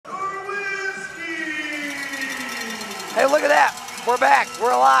Hey, look at that. We're back.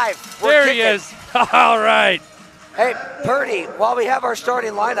 We're alive. There he is. All right. Hey, Purdy, while we have our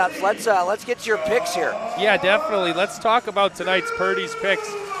starting lineups, let's get to your picks here. Yeah, definitely. Let's talk about tonight's Purdy's picks.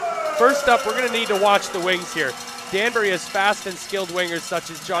 First up, we're going to need to watch the wings here. Danbury has fast and skilled wingers such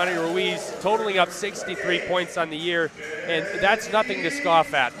as Johnny Ruiz, totaling up 63 points on the year, and that's nothing to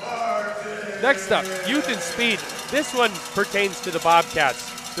scoff at. Next up, youth and speed. This one pertains to the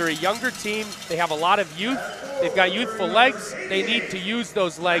Bobcats. They're a younger team. They have a lot of youth. They've got youthful legs. They need to use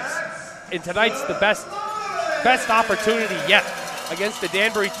those legs, and tonight's the best opportunity yet against the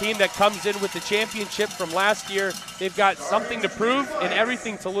Danbury team that comes in with the championship from last year. They've got something to prove and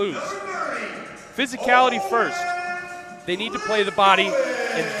everything to lose. Physicality first. They need to play the body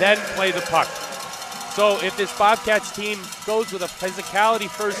and then play the puck. So if this Bobcats team goes with a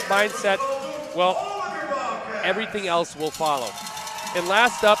physicality-first mindset, well, everything else will follow. And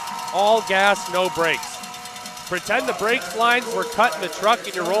last up, all gas, no brakes. Pretend the brakes lines were cut in the truck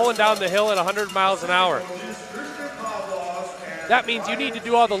and you're rolling down the hill at 100 miles an hour. That means you need to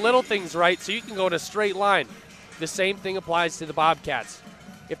do all the little things right so you can go in a straight line. The same thing applies to the Bobcats.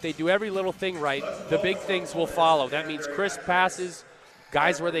 If they do every little thing right, the big things will follow. That means crisp passes,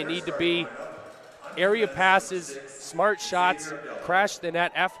 guys where they need to be, area passes, smart shots, crash the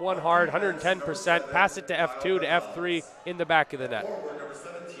net, F1 hard, 110%, pass it to F2 to F3 in the back of the net.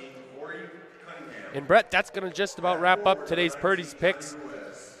 And Brett, that's going to just about wrap up today's Purdy's picks.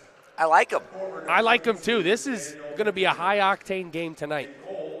 I like them. I like them too. This is going to be a high-octane game tonight.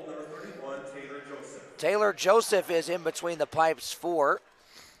 Taylor Joseph is in between the pipes for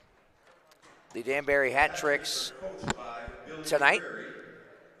the Danbury Hat Tricks tonight.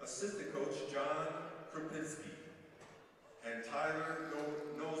 Assistant coach John Krupinski and Tyler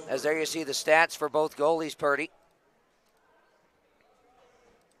Nosberg. As there you see the stats for both goalies, Purdy.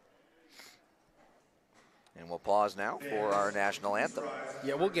 And we'll pause now for our national anthem.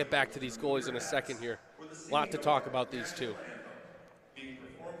 Yeah, we'll get back to these goalies in a second here. A lot to talk about these two. Being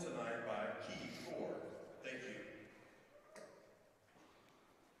performed tonight by Key 4. Thank you.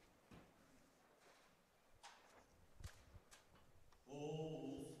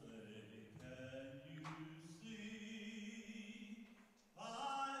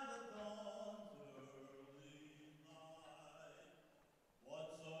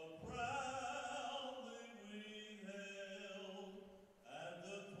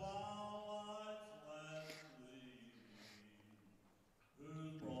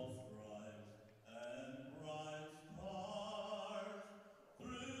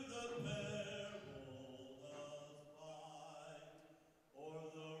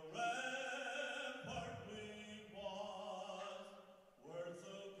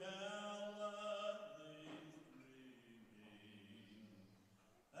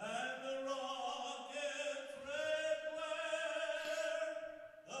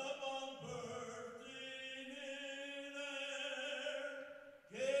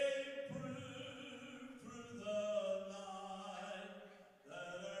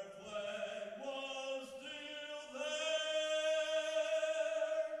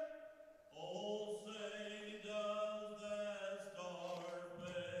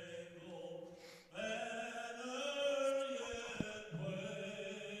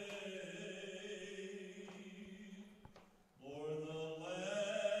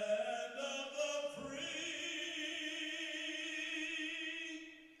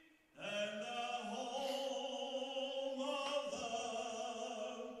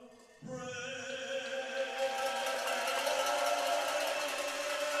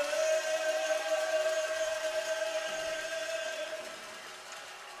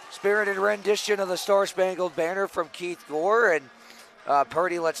 Spirited rendition of the Star Spangled Banner from Keith Gore. And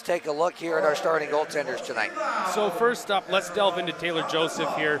Purdy, let's take a look here at our starting goaltenders tonight. So first up, let's delve into Taylor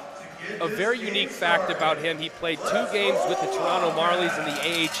Joseph here. A very unique fact about him, he played 2 games with the Toronto Marlies in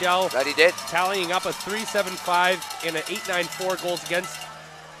the AHL. That he did. Tallying up a .375 and an .894 goals against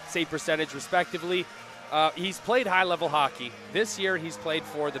save percentage, respectively. He's played high-level hockey. This year, he's played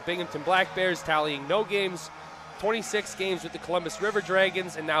for the Binghamton Black Bears, tallying no games, 26 games with the Columbus River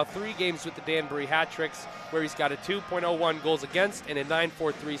Dragons, and now 3 games with the Danbury Hat Tricks, where he's got a 2.01 goals against and a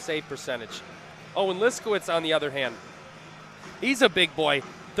 .943 save percentage. Owen Liskowitz, on the other hand, he's a big boy.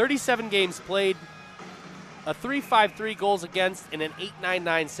 37 games played, a .353 goals against, and an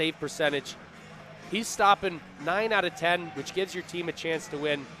 .899 save percentage. He's stopping 9 out of 10, which gives your team a chance to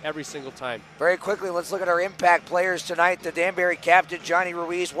win every single time. Very quickly, let's look at our impact players tonight. The Danbury captain, Johnny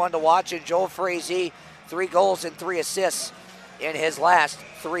Ruiz, one to watch, and Joel Frazee, 3 goals and 3 assists in his last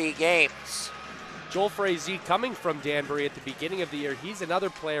 3 games. Joel Frazee, coming from Danbury at the beginning of the year, he's another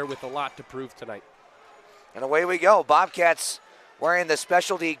player with a lot to prove tonight. And away we go. Bobcats wearing the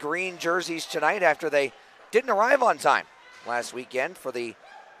specialty green jerseys tonight after they didn't arrive on time last weekend for the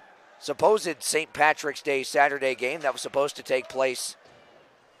supposed St. Patrick's Day Saturday game that was supposed to take place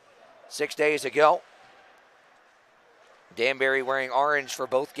 6 days ago. Danbury wearing orange for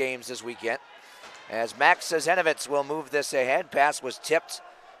both games this weekend. As Max Sazenovitz will move this ahead. Pass was tipped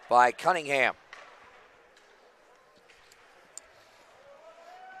by Cunningham.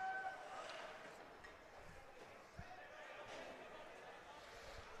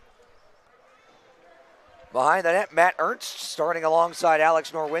 Behind the net, Matt Ernst starting alongside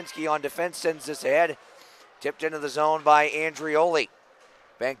Alex Norwinski on defense, sends this ahead. Tipped into the zone by Andrioli.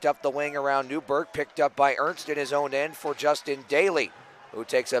 Banked up the wing around Newberg, picked up by Ernst in his own end for Justin Daly, who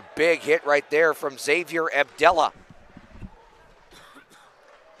takes a big hit right there from Xavier Abdella.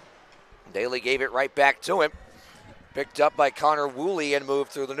 Daly gave it right back to him. Picked up by Connor Woolley and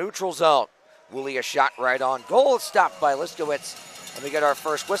moved through the neutral zone. Woolley a shot right on goal, stopped by Liskowitz. And we get our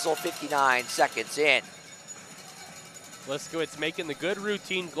first whistle 59 seconds in. Liskowitz making the good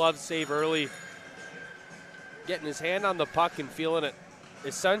routine glove save early. Getting his hand on the puck and feeling it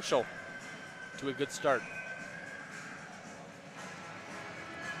essential to a good start.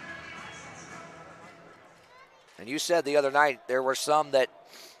 And you said the other night there were some that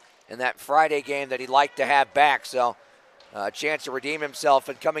in that Friday game that he'd like to have back. So a chance to redeem himself,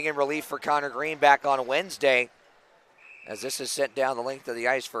 and coming in relief for Connor Green back on Wednesday, as this is sent down the length of the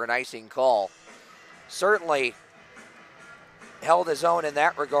ice for an icing call. Certainly held his own in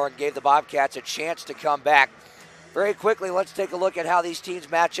that regard and gave the Bobcats a chance to come back. Very quickly, let's take a look at how these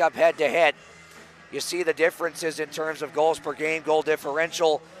teams match up head-to-head. You see the differences in terms of goals per game, goal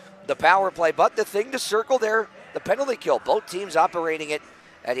differential, the power play, but the thing to circle there, the penalty kill. Both teams operating it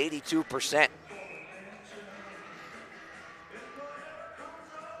at 82%.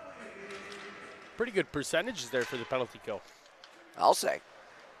 Pretty good percentages there for the penalty kill, I'll say.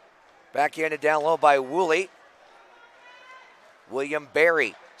 Backhanded down low by Woolley. William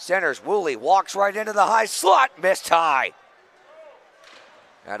Berry centers. Woolley walks right into the high slot. Missed high.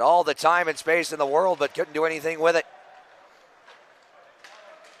 Had all the time and space in the world, but couldn't do anything with it.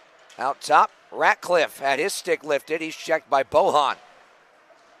 Out top, Ratcliffe had his stick lifted. He's checked by Bohan.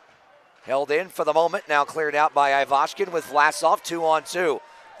 Held in for the moment. Now cleared out by Ivashkin with Vlasov 2-on-2.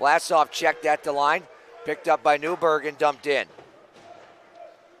 Vlasov checked at the line. Picked up by Newberg and dumped in.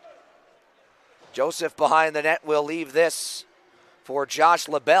 Joseph behind the net will leave this for Josh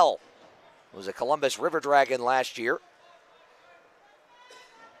LaBelle, who was a Columbus River Dragon last year.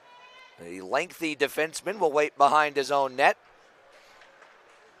 The lengthy defenseman will wait behind his own net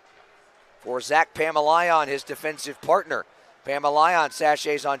for Zach Pamalayan, his defensive partner. Pamalayan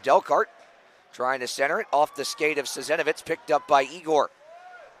sachets on Delcart, trying to center it off the skate of Sazenovitz, picked up by Igor.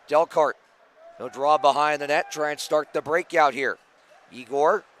 Delcart, no draw behind the net, try and start the breakout here.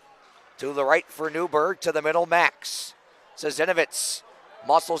 Igor to the right for Newberg, to the middle, Max. Sazenovitz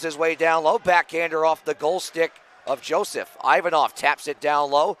muscles his way down low, backhander off the goal stick of Joseph. Ivanov taps it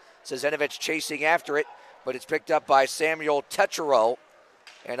down low. Sazenovitz chasing after it, but it's picked up by Samuel Tetero.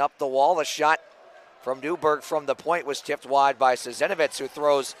 And up the wall, a shot from Newberg from the point was tipped wide by Sazenovitz, who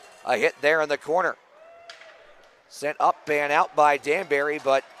throws a hit there in the corner. Sent up and out by Danbury,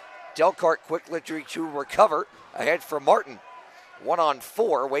 but Delcart quickly to recover. Ahead for Martin.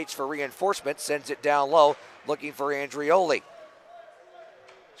 1-on-4, waits for reinforcement, sends it down low, looking for Andrioli.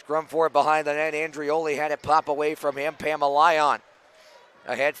 Scrum for it behind the net. Andrioli had it pop away from him. Pamalayan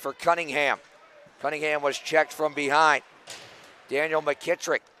ahead for Cunningham. Cunningham was checked from behind. Daniel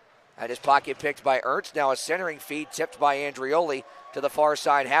McKittrick had his pocket picked by Ernst. Now a centering feed tipped by Andrioli to the far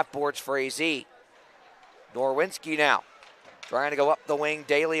side half boards for AZ. Norwinski now trying to go up the wing.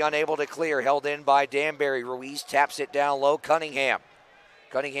 Daly unable to clear. Held in by Danbury. Ruiz taps it down low. Cunningham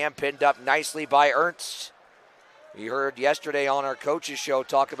pinned up nicely by Ernst. We heard yesterday on our coaches show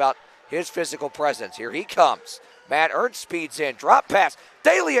talk about his physical presence. Here he comes. Matt Ernst speeds in. Drop pass.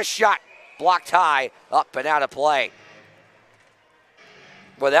 Daly a shot. Blocked high. Up and out of play.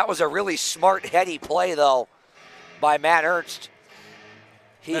 Well, that was a really smart, heady play, though, by Matt Ernst.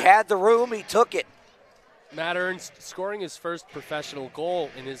 He had the room. He took it. Matt Ernst scoring his first professional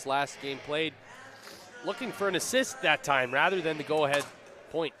goal in his last game played. Looking for an assist that time rather than the go-ahead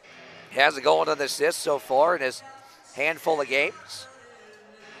point. He has a goal and an assist so far in his handful of games.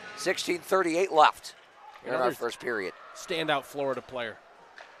 16:38 left in our first period. Standout Florida player.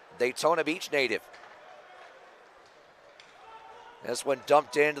 Daytona Beach native. This one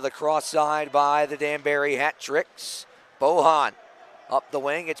dumped into the cross side by the Danbury Hat Tricks. Bohan up the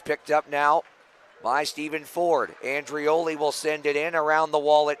wing. It's picked up now by Stephen Ford. Andrioli will send it in. Around the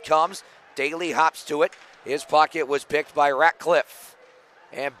wall it comes. Daly hops to it. His pocket was picked by Ratcliffe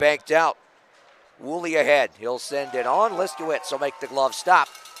and banked out. Woolley ahead. He'll send it on. Liskowitz will make the glove stop.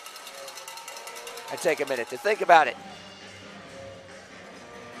 And take a minute to think about it.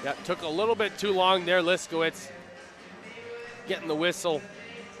 Yeah, took a little bit too long there, Liskowitz. Getting the whistle.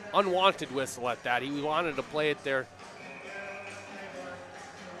 Unwanted whistle at that. He wanted to play it there.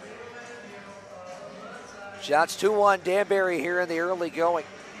 Shots 2-1 Danbury here in the early going.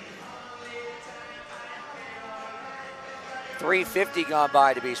 3:50 gone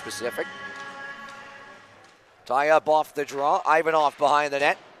by to be specific. Tie up off the draw. Ivanov behind the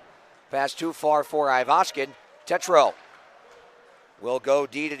net. Pass too far for Ivashkin. Tetro will go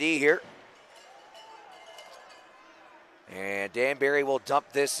D to D here. And Danbury will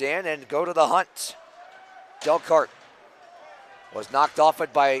dump this in and go to the hunt. Delcart was knocked off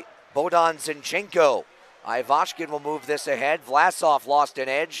it by Bohdan Zinchenko. Ivashkin will move this ahead. Vlasov lost an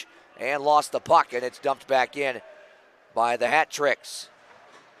edge and lost the puck, and it's dumped back in by the Hat Tricks.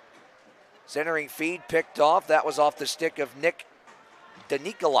 Centering feed picked off. That was off the stick of Nick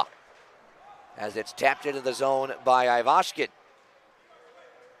Danikola as it's tapped into the zone by Ivashkin.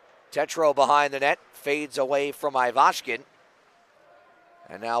 Tetro behind the net, fades away from Ivashkin.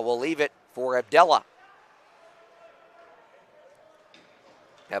 And now we'll leave it for Abdella.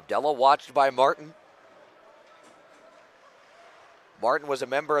 Abdella watched by Martin. Martin was a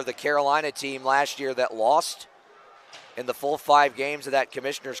member of the Carolina team last year that lost in the full 5 games of that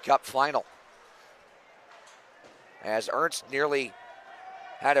Commissioner's Cup final. As Ernst nearly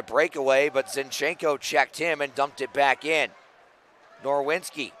had a breakaway, but Zinchenko checked him and dumped it back in.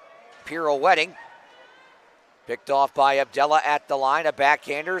 Norwinski pirouetting. Picked off by Abdella at the line. A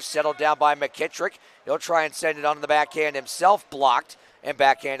backhander settled down by McKittrick. He'll try and send it on the backhand himself, blocked and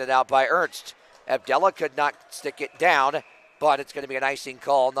backhanded out by Ernst. Abdella could not stick it down, but it's going to be an icing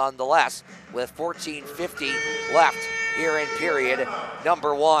call nonetheless with 14:50 left here in period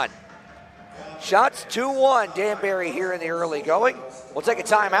number 1. Shots 2-1 Danbury here in the early going. We'll take a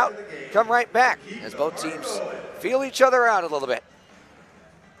timeout, come right back as both teams feel each other out a little bit.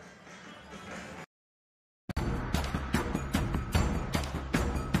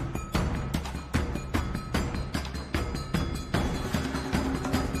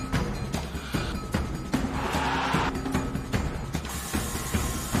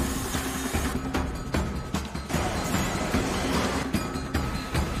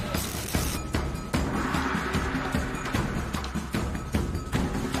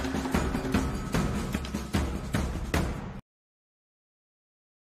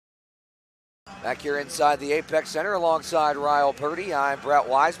 Back here inside the Apex Center alongside Ryle Purdy, I'm Brett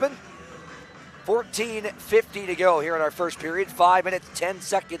Wiseman. 14:50 to go here in our first period. 5 minutes, 10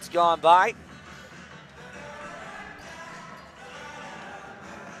 seconds gone by.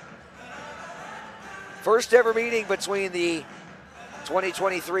 First ever meeting between the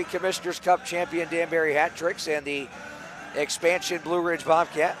 2023 Commissioner's Cup champion Danbury Hat Tricks and the expansion Blue Ridge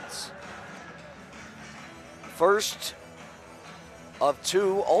Bobcats. First of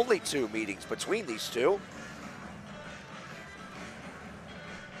only two meetings between these two.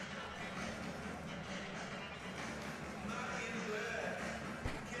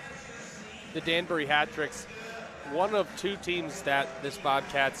 The Danbury Hat Tricks, one of 2 teams that this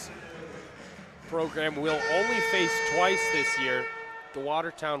Bobcats program will only face twice this year, the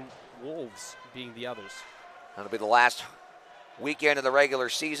Watertown Wolves being the others. That'll be the last weekend of the regular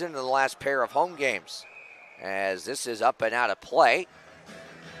season and the last pair of home games, as this is up and out of play.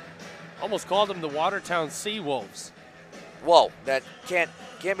 Almost called them the Watertown Sea Wolves. Whoa, that can't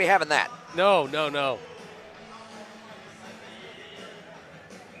be having that. No.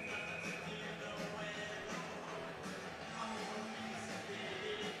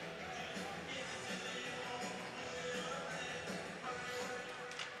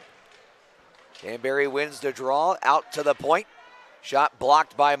 Danbury wins the draw, out to the point. Shot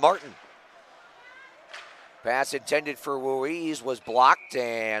blocked by Martin. Pass intended for Ruiz was blocked,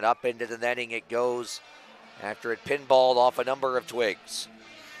 and up into the netting it goes after it pinballed off a number of twigs.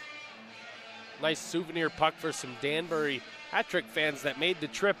 Nice souvenir puck for some Danbury Hat Trick fans that made the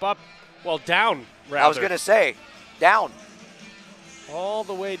trip up, well, down, rather. I was going to say, down. All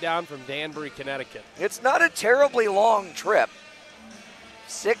the way down from Danbury, Connecticut. It's not a terribly long trip.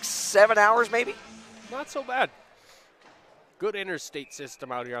 6-7 hours maybe? Not so bad. Good interstate system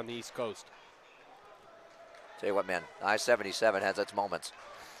out here on the East Coast. Tell you what, man, I-77 has its moments.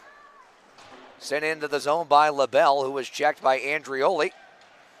 Sent into the zone by LaBelle, who was checked by Andrioli.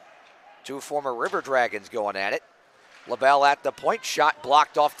 2 former River Dragons going at it. LaBelle at the point, shot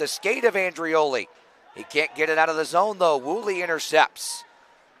blocked off the skate of Andrioli. He can't get it out of the zone, though. Woolley intercepts.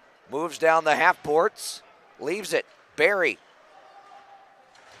 Moves down the half boards. Leaves it. Barry.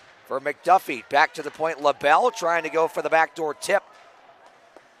 For McDuffie. Back to the point. LaBelle trying to go for the backdoor tip.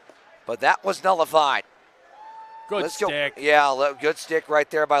 But that was nullified. Good stick. Yeah, good stick right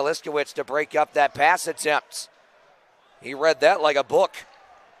there by Liskowitz to break up that pass attempt. He read that like a book.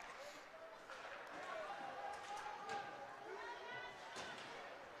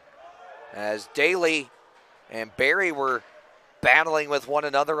 As Daly and Barry were battling with one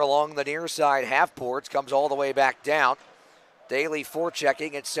another along the near side half boards, comes all the way back down. Daly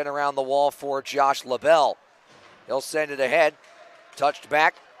forechecking and sent around the wall for Josh LaBelle. He'll send it ahead. Touched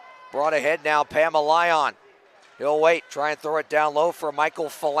back. Brought ahead now Pamalion. He'll wait, try and throw it down low for Michael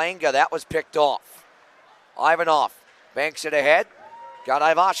Falanga. That was picked off. Ivanov banks it ahead. Got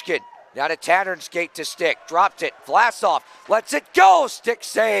Ivashkin. Now to Tattern, skate to stick. Dropped it. Vlasov lets it go. Stick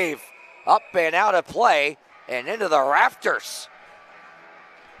save. Up and out of play and into the rafters.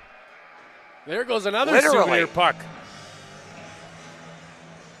 There goes another souvenir puck.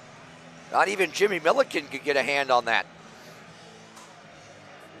 Not even Jimmy Milliken could get a hand on that.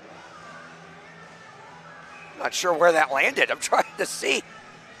 Not sure where that landed. I'm trying to see.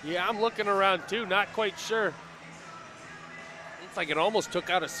 Yeah, I'm looking around too. Not quite sure. Looks like it almost took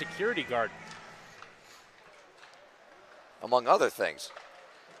out a security guard. Among other things.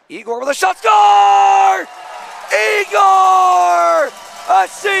 Igor with a shot. Score! Igor! A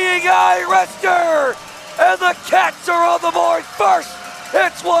seeing eye rester! And the Cats are on the board first.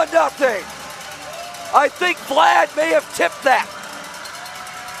 It's 1-0. I think Vlad may have tipped that.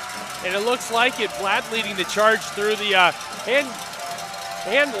 And it looks like it. Vlad leading the charge through the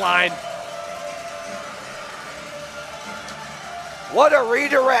hand line. What a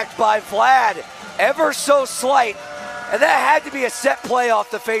redirect by Vlad. Ever so slight. And that had to be a set play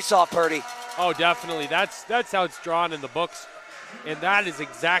off the faceoff, Purdy. Oh, definitely. That's how it's drawn in the books. And that is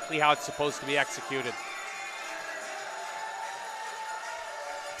exactly how it's supposed to be executed.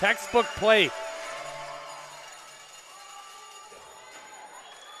 Textbook play.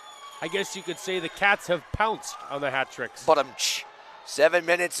 I guess you could say the Cats have pounced on the hat tricks. But 7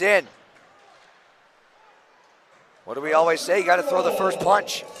 minutes in. What do we always say? You got to throw the first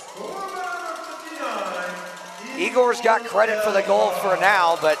punch. Igor's got credit for the goal for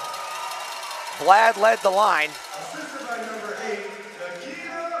now, but Vlad led the line.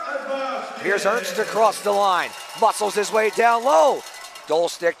 Here's Ernst across the line. Muscles his way down low. Goal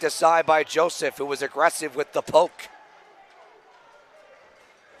sticked aside by Joseph, who was aggressive with the poke.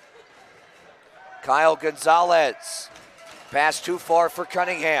 Kyle Gonzalez. Pass too far for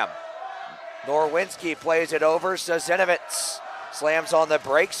Cunningham. Norwinski plays it over. Sazenovitz slams on the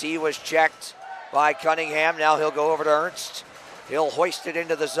brakes. He was checked by Cunningham. Now he'll go over to Ernst. He'll hoist it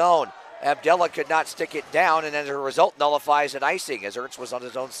into the zone. Abdella could not stick it down, and as a result nullifies an icing as Ernst was on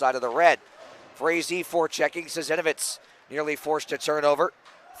his own side of the red. Frazee forechecking. Sazenovitz nearly forced a turnover.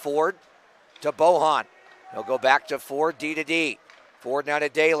 Ford to Bohan. He'll go back to Ford, D to D. Ford now to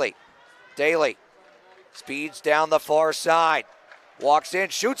Daly. Daly speeds down the far side. Walks in,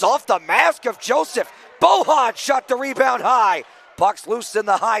 shoots off the mask of Joseph. Bohan shot the rebound high. Puck's loose in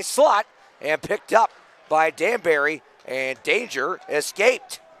the high slot and picked up by Danbury, and Danger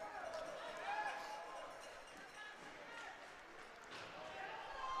escaped.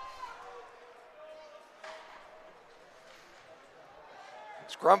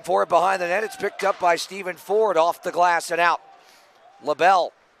 Scrum for it behind the net. It's picked up by Stephen Ford off the glass and out.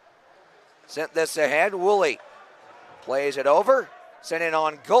 LaBelle sent this ahead. Woolley plays it over. Sent in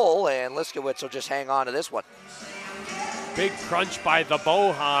on goal, and Liskowitz will just hang on to this one. Big crunch by the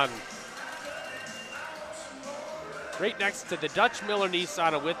Bohan. Right next to the Dutch Miller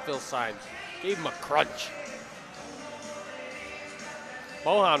Nissan of Whitfield sign. Gave him a crunch.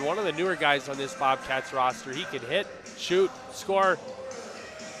 Bohan, one of the newer guys on this Bobcats roster. He can hit, shoot, score.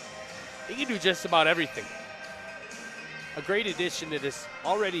 He can do just about everything. A great addition to this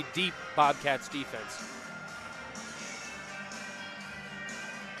already deep Bobcats defense.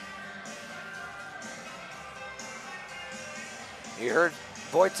 You heard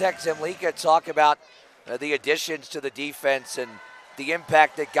Wojtek Zemlika talk about the additions to the defense and the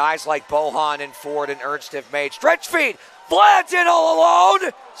impact that guys like Bohan and Ford and Ernst have made. Stretch feed, Vlad's in all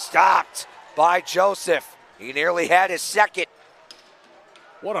alone. Stopped by Joseph. He nearly had his second.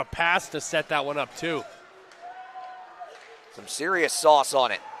 What a pass to set that one up too. Some serious sauce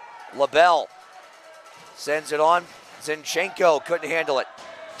on it. LaBelle sends it on. Zinchenko couldn't handle it.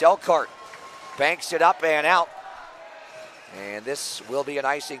 Delcart banks it up and out. And this will be an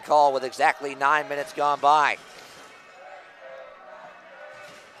icing call with exactly 9 minutes gone by.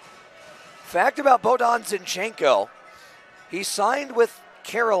 Fact about Bohdan Zinchenko, he signed with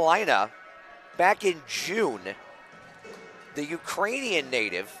Carolina back in June, the Ukrainian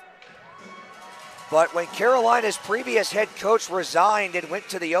native. But when Carolina's previous head coach resigned and went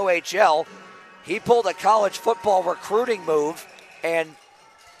to the OHL, he pulled a college football recruiting move and,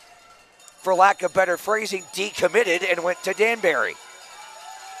 for lack of better phrasing, decommitted and went to Danbury.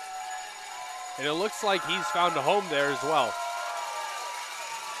 And it looks like he's found a home there as well.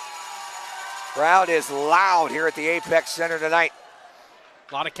 Crowd is loud here at the Apex Center tonight.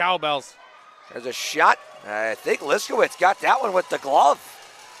 A lot of cowbells. There's a shot. I think Liskowitz got that one with the glove.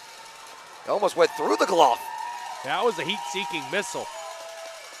 He almost went through the glove. That was a heat-seeking missile.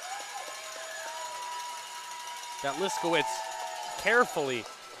 That Liskowitz carefully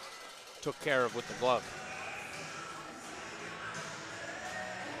took care of with the glove.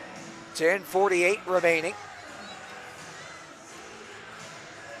 10:48 remaining.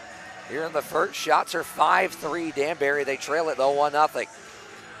 Here in the first, shots are 5-3 Danbury. They trail it though 1-0.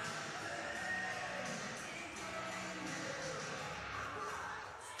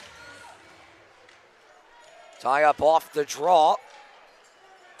 Tie up off the draw.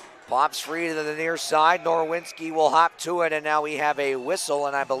 Pops free to the near side. Norwinski will hop to it, and now we have a whistle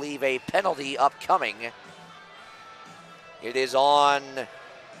and I believe a penalty upcoming. It is on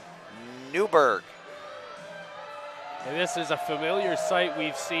Newberg. And this is a familiar sight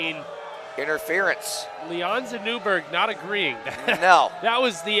we've seen. Interference. Leons and Newberg not agreeing. No. That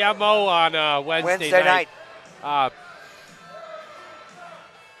was the MO on Wednesday night.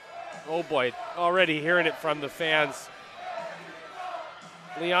 Oh boy, already hearing it from the fans.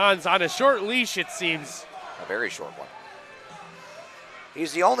 Leon's on a short leash, it seems. A very short one.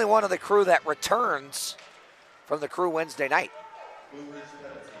 He's the only one of the crew that returns from the crew Wednesday night. Blue Ridge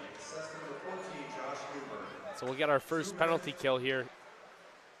penalty, assessment number 14, Josh Newberg. So we'll get our first penalty kill here.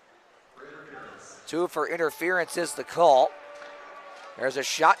 2 for interference is the call. There's a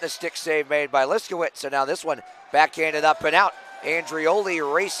shot and a stick save made by Liskowitz. So now this one backhanded up and out. Andrioli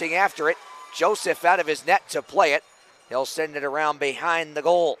racing after it. Joseph out of his net to play it. He'll send it around behind the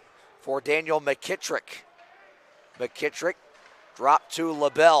goal for Daniel McKittrick. McKittrick dropped to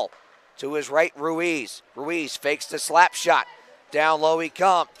LaBelle. To his right, Ruiz. Ruiz fakes the slap shot. Down low he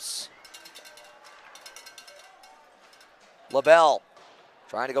comes. LaBelle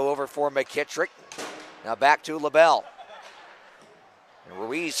trying to go over for McKittrick. Now back to LaBelle. And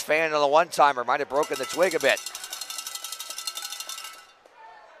Ruiz fan on the one-timer. Might have broken the twig a bit.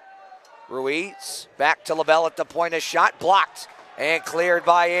 Ruiz back to LaBelle at the point of shot. Blocked and cleared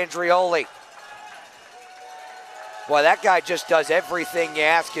by Andrioli. Boy, that guy just does everything you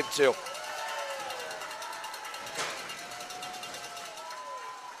ask him to.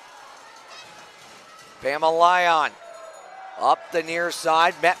 Pamela Lyon up the near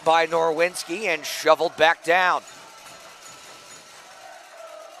side, met by Norwinski and shoveled back down.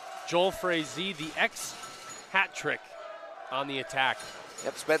 Joel Frazee, the ex-hat trick on the attack.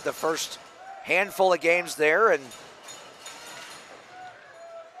 Yep, spent the first handful of games there and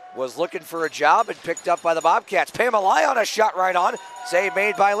was looking for a job and picked up by the Bobcats. Pamela Lyon, a shot right on. Save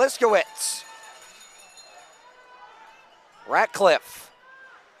made by Liskowitz. Ratcliffe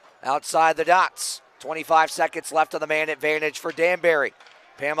outside the dots. 25 seconds left on the man advantage for Danbury.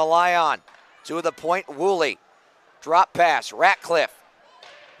 Pamela Lyon to the point. Woolley. Drop pass. Ratcliffe.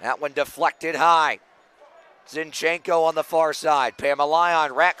 That one deflected high. Zinchenko on the far side. Pamela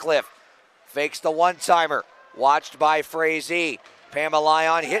Lyon. Ratcliffe fakes the one-timer. Watched by Frazee. Pamela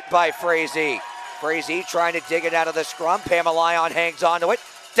Lyon hit by Frazee. Frazee trying to dig it out of the scrum. Pamela Lyon hangs onto it.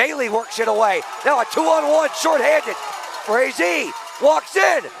 Daly works it away. Now a 2-on-1 shorthanded. Frazee walks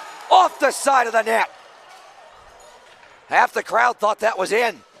in off the side of the net. Half the crowd thought that was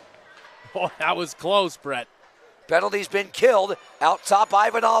in. Oh, that was close, Brett. Penalty's been killed. Out top,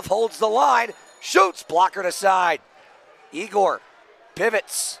 Ivanov holds the line. Shoots, blocker to side. Igor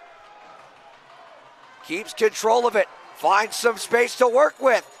pivots. Keeps control of it. Finds some space to work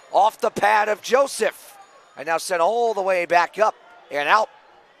with. Off the pad of Joseph. And now sent all the way back up and out.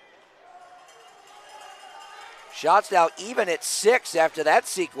 Shots now even at 6 after that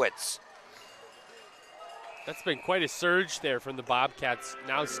sequence. That's been quite a surge there from the Bobcats,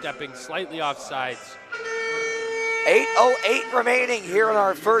 now stepping slightly off sides. 8:08 remaining here in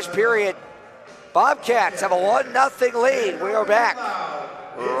our first period. Bobcats have a 1-0 lead. We are back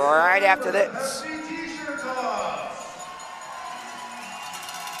right after this.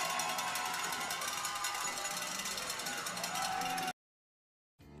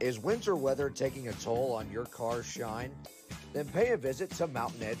 Is winter weather taking a toll on your car's shine? Then pay a visit to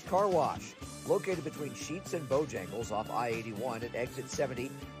Mountain Edge Car Wash. Located between Sheets and Bojangles off I-81 at exit 70,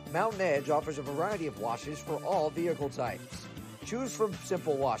 Mountain Edge offers a variety of washes for all vehicle types. Choose from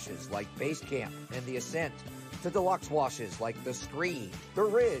simple washes like Base Camp and the Ascent to deluxe washes like the Screen, the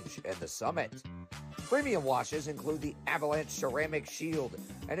Ridge, and the Summit. Premium washes include the Avalanche Ceramic Shield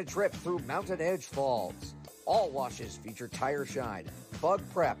and a trip through Mountain Edge Falls. All washes feature tire shine, bug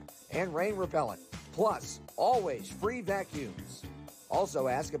prep, and rain repellent, plus always free vacuums. Also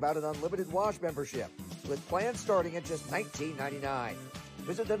ask about an unlimited wash membership with plans starting at just $19.99.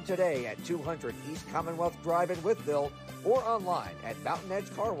 Visit them today at 200 East Commonwealth Drive in Wytheville or online at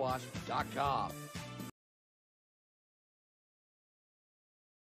mountainedgecarwash.com.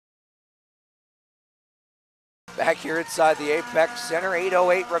 Back here inside the Apex Center,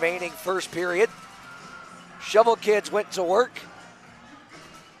 8:08 remaining first period. Shovel Kids went to work.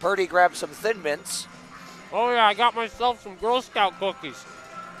 Purdy grabbed some Thin Mints. Oh yeah, I got myself some Girl Scout cookies.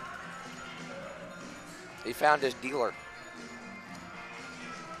 He found his dealer.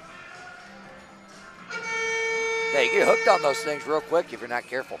 Yeah, you get hooked on those things real quick if you're not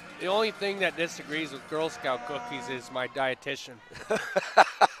careful. The only thing that disagrees with Girl Scout cookies is my dietitian.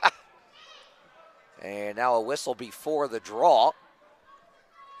 And now a whistle before the draw.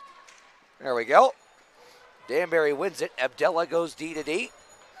 There we go. Danbury wins it. Abdella goes D to D.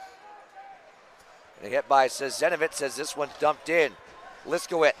 And a hit by Sazenovic as this one's dumped in.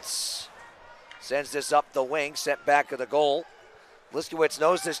 Liskowitz sends this up the wing, sent back of the goal. Liskowitz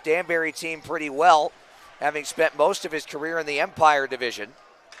knows this Danbury team pretty well, having spent most of his career in the Empire Division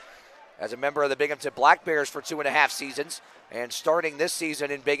as a member of the Binghamton Black Bears for 2.5 seasons, and starting this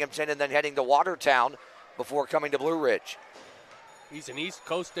season in Binghamton and then heading to Watertown before coming to Blue Ridge. He's an East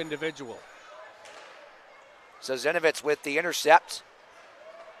Coast individual. Sazenovic with the intercept.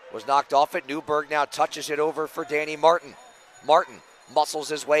 Was knocked off it. Newberg now touches it over for Danny Martin. Martin muscles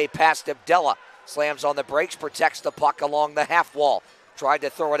his way past Abdella. Slams on the brakes, protects the puck along the half wall. Tried to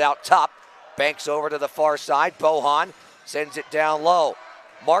throw it out top. Banks over to the far side. Bohan sends it down low.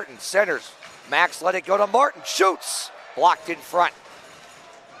 Martin centers. Max let it go to Martin. Shoots. Blocked in front.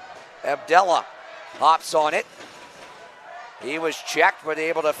 Abdella hops on it. He was checked, but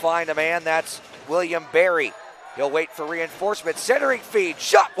able to find a man. That's William Berry. He'll wait for reinforcement. Centering feed.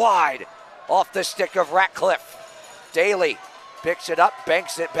 Shot wide. Off the stick of Ratcliffe. Daly picks it up.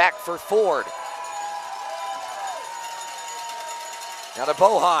 Banks it back for Ford. Now to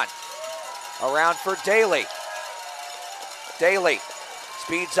Bohan. Around for Daly. Daly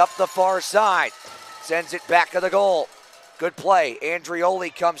speeds up the far side. Sends it back of the goal. Good play.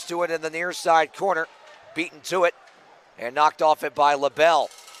 Andrioli comes to it in the near side corner. Beaten to it and knocked off it by LaBelle.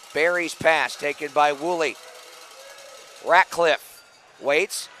 Barry's pass taken by Woolley. Ratcliffe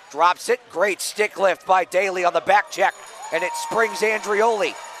waits, drops it. Great stick lift by Daly on the back check. And it springs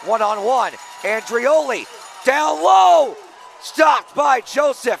Andrioli. One-on-one. Andrioli down low. Stopped by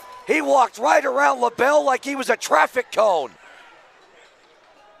Joseph. He walked right around LaBelle like he was a traffic cone.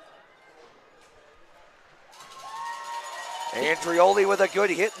 Andrioli with a good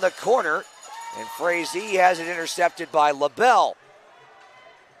hit in the corner. And Frazee has it intercepted by LaBelle.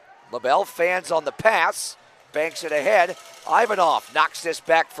 LaBelle fans on the pass. Banks it ahead. Ivanov knocks this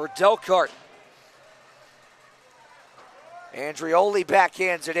back for Delcart. Andrioli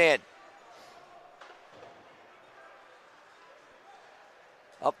backhands it in.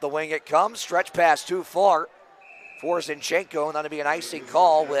 Up the wing it comes. Stretch pass too far for Zinchenko. And that'll be an icing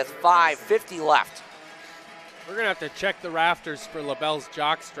call with 5:50 left. We're going to have to check the rafters for LaBelle's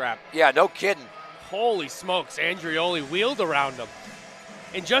jockstrap. Yeah, no kidding. Holy smokes, Andrioli wheeled around him.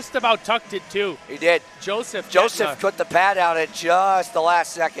 And just about tucked it too. He did. Joseph put the pad out at just the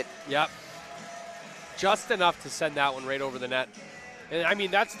last second. Yep. Just enough to send that one right over the net. And I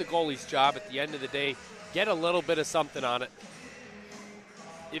mean, that's the goalie's job at the end of the day. Get a little bit of something on it.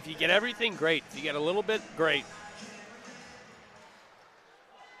 If you get everything, great. If you get a little bit, great.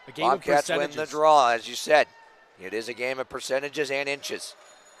 A game Bobcats of win percentages. the draw, as you said. It is a game of percentages and inches.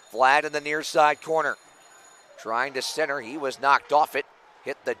 Vlad in the near side corner. Trying to center. He was knocked off it.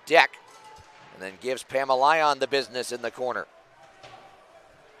 Hit the deck. And then gives Pamelion the business in the corner.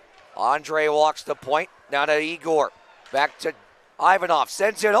 Andre walks the point. Now to Igor. Back to Ivanov.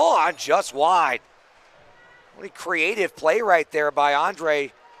 Sends it on. Just wide. Really creative play right there by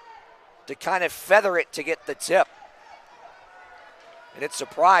Andre to kind of feather it to get the tip. And it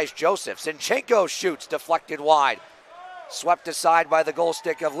surprised Joseph. Zinchenko shoots, deflected wide. Swept aside by the goal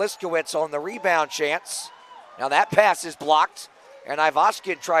stick of Liskowitz on the rebound chance. Now that pass is blocked, and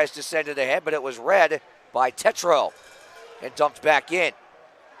Ivoskin tries to send it ahead, but it was read by Tetro and dumped back in.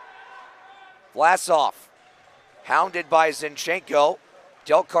 Vlasov, hounded by Zinchenko.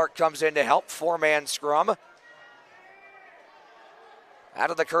 Delcart comes in to help, four-man scrum.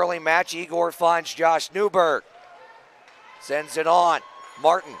 Out of the curling match, Igor finds Josh Newberg. Sends it on.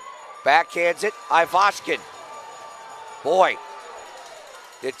 Martin backhands it. Ivashkin. Boy,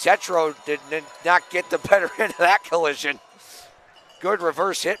 did did not get the better end of that collision. Good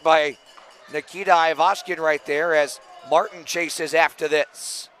reverse hit by Nikita Ivashkin right there as Martin chases after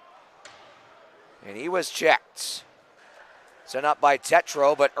this. And he was checked. Sent up by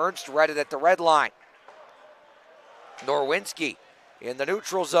Tetro, but Ernst read it at the red line. Norwinski in the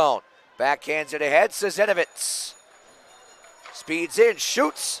neutral zone. Backhands it ahead. Sezenovic speeds in,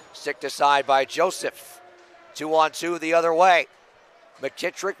 shoots. Sticked aside by Joseph. 2-on-2 the other way.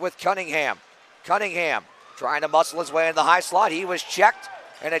 McKittrick with Cunningham. Cunningham trying to muscle his way in the high slot. He was checked,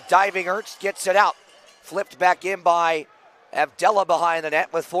 and a diving Ernst gets it out. Flipped back in by Abdella behind the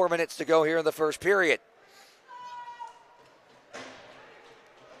net with 4 minutes to go here in the first period.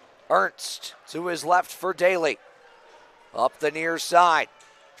 Ernst to his left for Daly. Up the near side.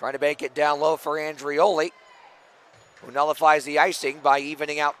 Trying to bank it down low for Andrioli, who nullifies the icing by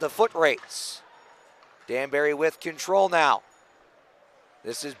evening out the foot race. Danbury with control now.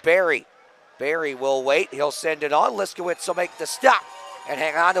 This is Barry. Barry will wait. He'll send it on. Liskowitz will make the stop and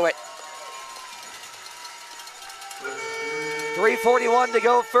hang on to it. 3:41 to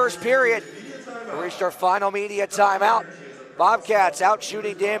go first period. We reached our final media timeout. Bobcats out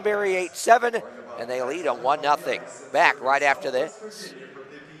shooting Danbury 8-7, and they lead on 1-0. Back right after this.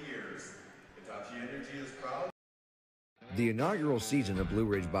 The inaugural season of Blue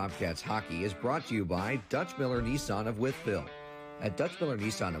Ridge Bobcats hockey is brought to you by Dutch Miller Nissan of Wytheville. At Dutch Miller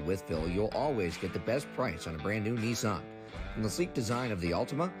Nissan of Wytheville, you'll always get the best price on a brand new Nissan. From the sleek design of the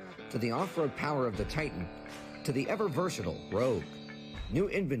Altima, to the off-road power of the Titan, to the ever-versatile Rogue. New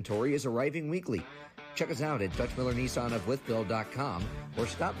inventory is arriving weekly. Check us out at DutchMillerNissanofWytheville.com or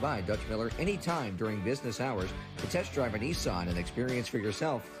stop by Dutch Miller anytime during business hours to test drive a Nissan and experience for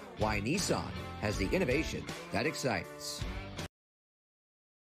yourself why Nissan has the innovation that excites.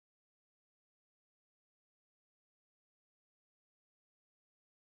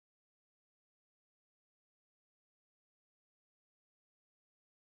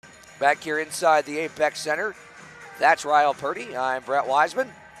 Back here inside the Apex Center, that's Ryle Purdy. I'm Brett Wiseman.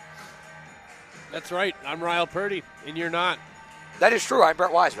 That's right. I'm Ryle Purdy, and you're not. That is true. I'm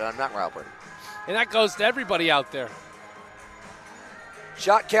Brett Wiseman. I'm not Ryle Purdy. And that goes to everybody out there.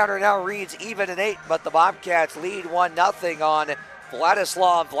 Shot counter now reads even at 8, but the Bobcats lead 1-0 on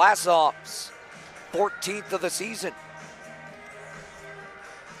Vladislav Vlasov's 14th of the season.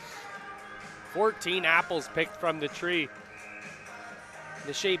 14 apples picked from the tree. In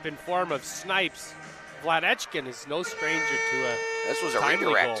the shape and form of snipes. Vladechkin is no stranger to a This was a timely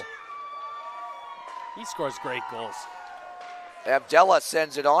redirect. goal. He scores great goals. Abdella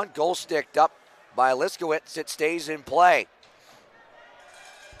sends it on. Goal sticked up by Liskowitz. It stays in play.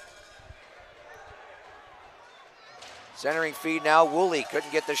 Centering feed now. Woolley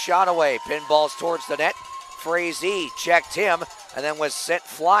couldn't get the shot away. Pinballs towards the net. Frazee checked him and then was sent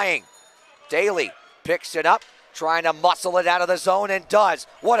flying. Daly picks it up, trying to muscle it out of the zone and does.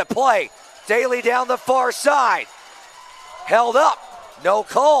 What a play. Daly down the far side. Held up. No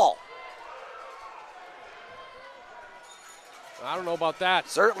call. I don't know about that.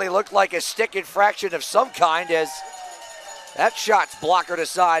 Certainly looked like a stick infraction of some kind as that shot's blockered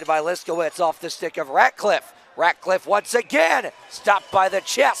aside by Liskowitz off the stick of Ratcliffe. Ratcliffe once again stopped by the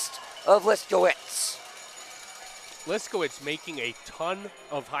chest of Liskowitz. Liskowitz making a ton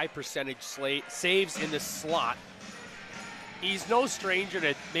of high percentage saves in the slot. He's no stranger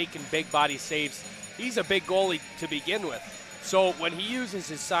to making big body saves. He's a big goalie to begin with. So when he uses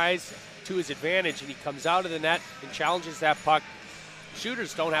his size to his advantage and he comes out of the net and challenges that puck,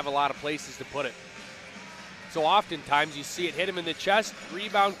 shooters don't have a lot of places to put it. So oftentimes you see it hit him in the chest,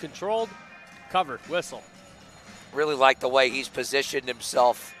 rebound controlled, covered, whistle. Really like the way he's positioned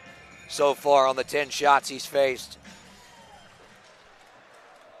himself so far on the 10 shots he's faced.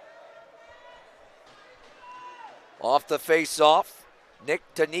 Off the face-off, Nick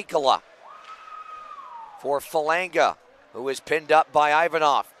DeNicola for Falanga, who is pinned up by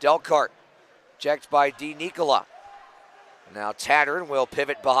Ivanov. Delcart checked by DeNicola. Now Tattern will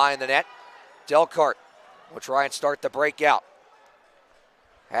pivot behind the net. Delcart will try and start the breakout.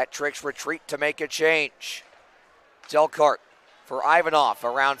 Hat tricks retreat to make a change. Delcart for Ivanov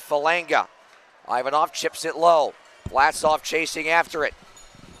around Falanga. Ivanov chips it low. Vlasov chasing after it.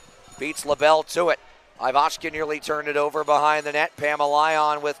 Beats LaBelle to it. Ivashkin nearly turned it over behind the net.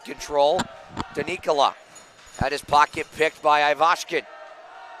 Pamalion with control. DeNicola had his pocket picked by Ivashkin.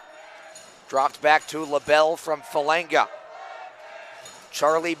 Dropped back to LaBelle from Falanga.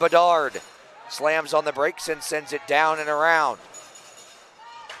 Charlie Bedard slams on the brakes and sends it down and around.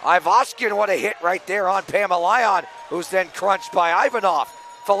 Ivashkin, what a hit right there on Pamalion. who's then crunched by Ivanov.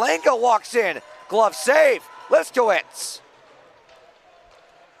 Falenga walks in, glove save, Liskowitz.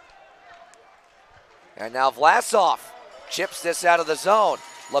 And now Vlasov chips this out of the zone.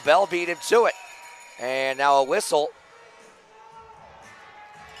 LaBelle beat him to it. And now a whistle.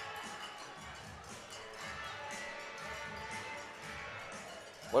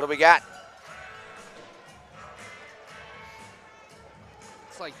 What do we got?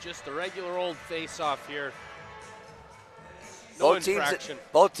 It's like just a regular old face-off here. No infraction.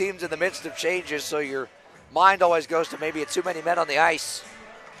 Both teams in the midst of changes, so your mind always goes to maybe too many men on the ice.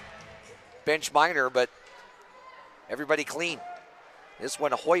 Bench minor, but everybody clean. This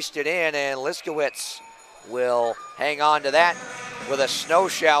one hoisted in, and Liskowitz will hang on to that with a snow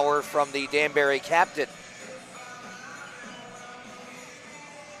shower from the Danbury captain.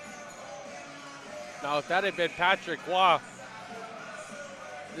 Now, if that had been Patrick Waugh,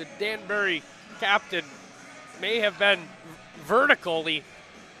 the Danbury captain may have been vertically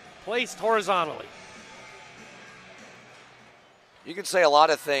placed horizontally. You can say a lot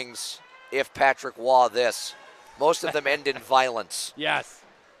of things if Patrick Waugh this. Most of them end in violence. Yes.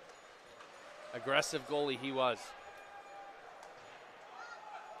 Aggressive goalie he was.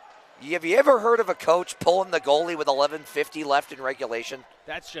 Have you ever heard of a coach pulling the goalie with 11:50 left in regulation?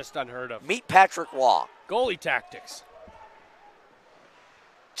 That's just unheard of. Meet Patrick Waugh. Goalie tactics.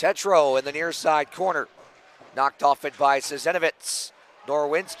 Tetro in the near side corner. Knocked off it by Szenovits.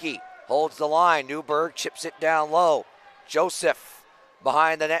 Norwinski holds the line. Newberg chips it down low. Joseph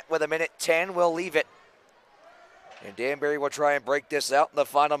behind the net with 1:10 will leave it. And Danbury will try and break this out in the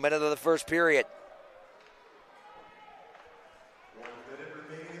final minute of the first period. 1 minute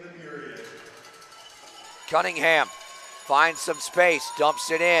remaining in the period. Cunningham finds some space,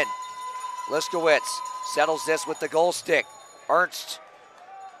 dumps it in. Liskowitz settles this with the goal stick. Ernst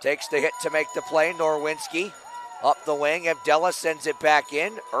takes the hit to make the play. Norwinski up the wing. Abdella sends it back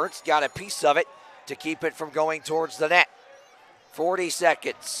in. Ernst got a piece of it to keep it from going towards the net. 40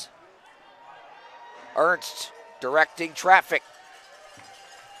 seconds. Ernst directing traffic.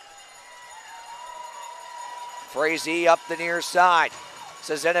 Frazee up the near side.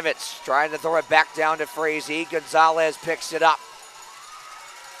 Szenovits trying to throw it back down to Frazee. Gonzalez picks it up.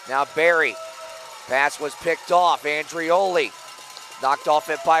 Now Barry. Pass was picked off. Andrioli knocked off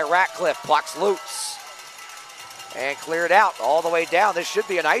it by Ratcliffe. Puck's loose. And cleared out all the way down. This should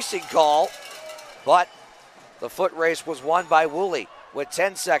be an icing call. But the foot race was won by Woolley with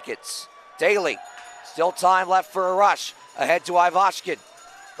 10 seconds. Daly. Still time left for a rush. Ahead to Ivashkin.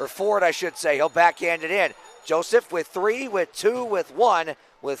 Or Ford, I should say. He'll backhand it in. Joseph with 3, with 2, with 1,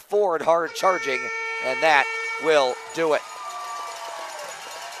 with Ford hard charging. And that will do it.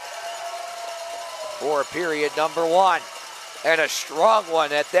 For period number 1. And a strong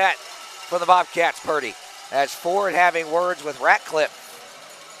one at that for the Bobcats, Purdy. As Ford having words with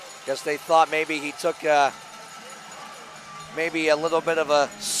Ratcliffe. Guess they thought maybe he took maybe a little bit of a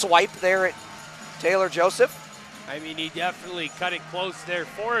swipe there at Taylor Joseph. I mean, he definitely cut it close there.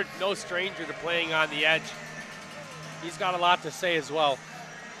 Ford, no stranger to playing on the edge. He's got a lot to say as well.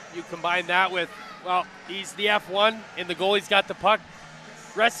 You combine that with, well, he's the F1 and the goalie's got the puck.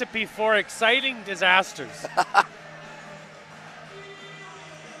 Recipe for exciting disasters.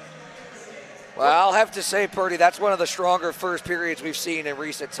 Well, I'll have to say, Purdy, that's one of the stronger first periods we've seen in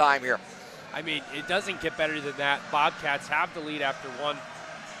recent time here. I mean, it doesn't get better than that. Bobcats have the lead after 1.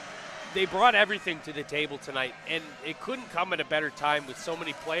 They brought everything to the table tonight, and it couldn't come at a better time with so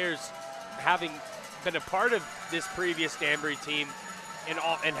many players having been a part of this previous Danbury team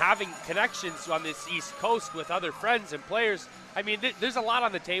and having connections on this East Coast with other friends and players. I mean, there's a lot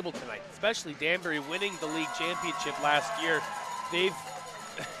on the table tonight, especially Danbury winning the league championship last year.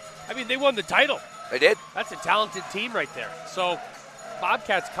 They won the title. They did. That's a talented team right there. So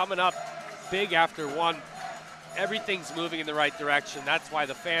Bobcats coming up big after 1. Everything's moving in the right direction. That's why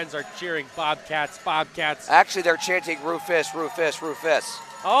the fans are cheering Bobcats, Bobcats. Actually, they're chanting Rufus, Rufus, Rufus.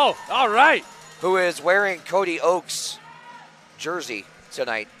 Oh, all right. Who is wearing Cody Oakes' jersey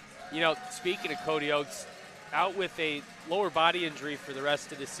tonight. You know, speaking of Cody Oakes, out with a lower body injury for the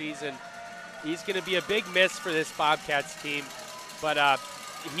rest of the season. He's going to be a big miss for this Bobcats team, but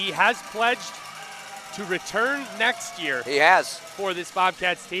he has pledged to return next year. He has. For this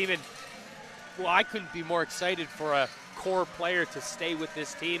Bobcats team, and well, I couldn't be more excited for a core player to stay with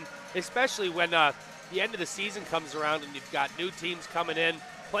this team, especially when the end of the season comes around and you've got new teams coming in.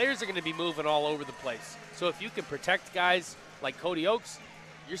 Players are going to be moving all over the place. So if you can protect guys like Cody Oakes,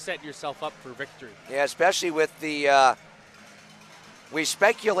 you're setting yourself up for victory. Yeah, especially with the we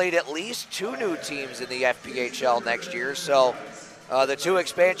speculate at least 2 new teams in the FPHL next year. So the 2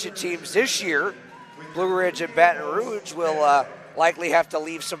 expansion teams this year Blue Ridge and Baton Rouge will likely have to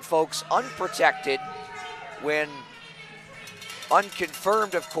leave some folks unprotected when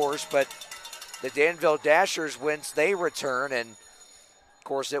unconfirmed, of course, but the Danville Dashers, once they return, and of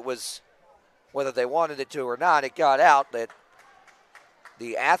course it was, whether they wanted it to or not, it got out that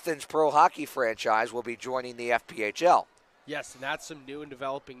the Athens Pro Hockey franchise will be joining the FPHL. Yes, and that's some new and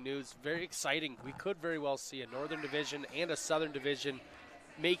developing news. Very exciting. We could very well see a Northern Division and a Southern Division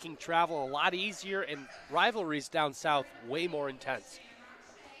making travel a lot easier and rivalries down south way more intense.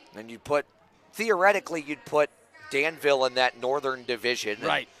 And theoretically, you'd put Danville in that Northern Division.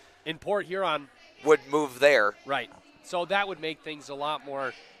 Right. In Port Huron. Would move there. Right. So that would make things a lot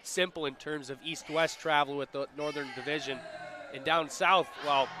more simple in terms of east-west travel with the Northern Division. And down south,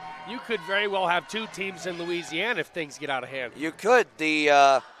 well, you could very well have two teams in Louisiana if things get out of hand. You could.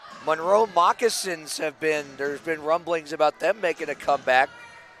 The Monroe Moccasins there's been rumblings about them making a comeback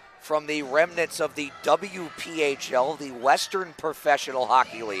from the remnants of the WPHL, the Western Professional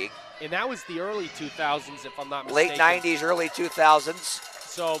Hockey League. And that was the early 2000s, if I'm not mistaken. Late 90s, early 2000s.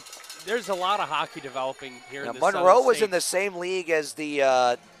 So there's a lot of hockey developing here in the Monroe was States. in the same league as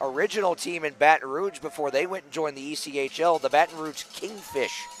the original team in Baton Rouge before they went and joined the ECHL, the Baton Rouge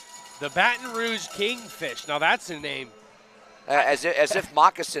Kingfish. The Baton Rouge Kingfish. Now that's a name. As if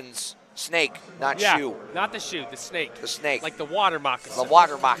moccasins, snake, not shoe. Not the shoe, the snake. The snake. Like the water moccasin. The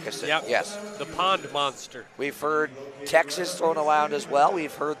water moccasin, yep. Yes. The pond monster. We've heard Texas thrown around as well.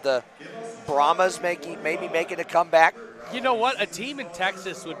 We've heard the Brahmas maybe making a comeback. You know what? A team in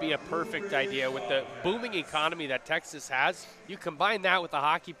Texas would be a perfect idea with the booming economy that Texas has. You combine that with a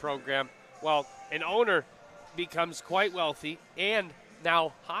hockey program, well, an owner becomes quite wealthy, and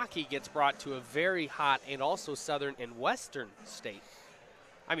now hockey gets brought to a very hot and also southern and western state.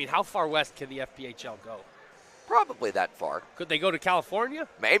 I mean, how far west can the FPHL go? Probably that far. Could they go to California?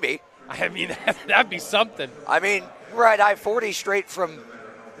 Maybe. I mean, that'd be something. I mean, right, I-40 straight from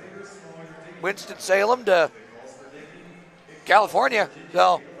Winston-Salem to California.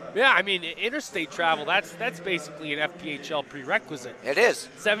 So yeah, I mean, interstate travel, that's basically an FPHL prerequisite. It is.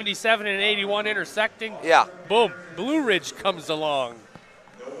 77 and 81 intersecting. Yeah. Boom. Blue Ridge comes along.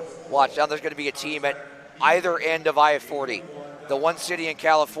 Watch, now there's going to be a team at either end of I-40. The one city in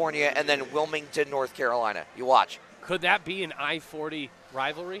California and then Wilmington, North Carolina. You watch. Could that be an I-40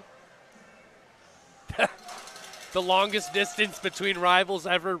 rivalry? The longest distance between rivals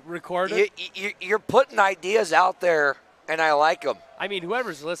ever recorded? You're putting ideas out there, and I like them. I mean,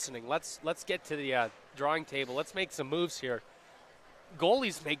 whoever's listening, let's get to the drawing table. Let's make some moves here.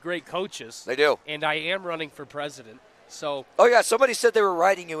 Goalies make great coaches. They do. And I am running for president. So. Oh, yeah, somebody said they were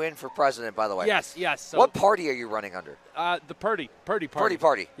writing you in for president, by the way. Yes. So what party are you running under? The Purdy Party. Purdy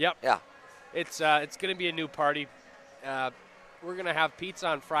Party. Yep. Yeah. It's going to be a new party. We're going to have pizza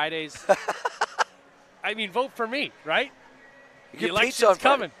on Fridays. I mean, vote for me, right? The election's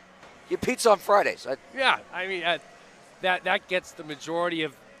coming. Get pizza on Fridays. Yeah, I mean, that gets the majority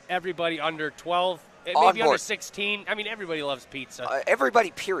of everybody under 12, maybe under 16. I mean, everybody loves pizza.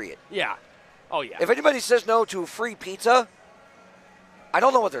 Everybody, period. Yeah. Oh, yeah. If anybody says no to free pizza, I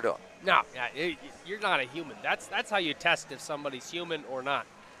don't know what they're doing. No, you're not a human. That's how you test if somebody's human or not.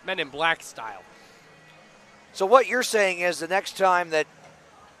 Men in Black style. So what you're saying is the next time that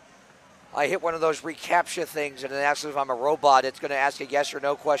I hit one of those reCAPTCHA things and it asks if I'm a robot, it's going to ask a yes or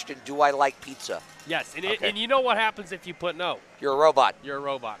no question, do I like pizza? Yes, and you know what happens if you put no? You're a robot. You're a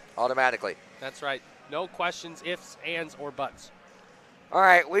robot. Automatically. That's right. No questions, ifs, ands, or buts. All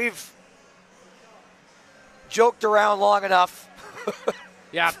right, we've joked around long enough.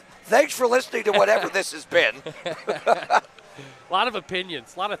 Yeah. Thanks for listening to whatever this has been. A lot of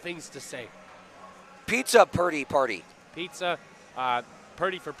opinions, a lot of things to say. Pizza Purdy Party. Pizza,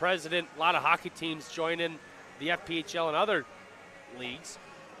 Purdy for president. A lot of hockey teams joining the FPHL and other leagues.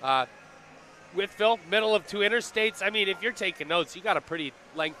 Whitfield, middle of two interstates. I mean, if you're taking notes, you got a pretty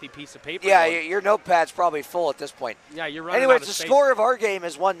lengthy piece of paper. Yeah, going. your notepad's probably full at this point. Yeah, you're running Anyways, out of the space. score of our game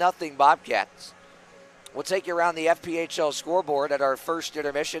is 1-0 Bobcats. We'll take you around the FPHL scoreboard at our first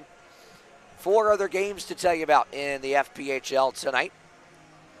intermission. 4 other games to tell you about in the FPHL tonight.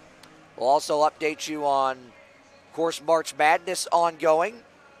 We'll also update you on, of course, March Madness ongoing.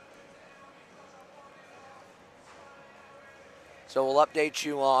 So we'll update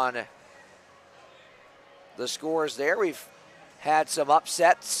you on the scores there. We've had some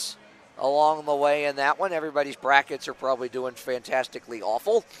upsets along the way in that one. Everybody's brackets are probably doing fantastically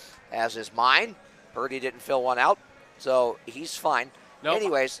awful, as is mine. Purdy didn't fill one out, so he's fine. Nope.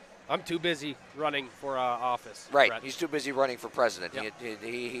 Anyways. I'm too busy running for office. Right, Brett. he's too busy running for president. Yep.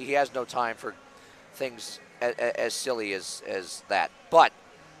 He has no time for things as silly as that. But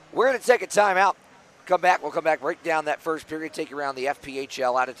we're going to take a timeout. We'll come back, break down that first period, take you around the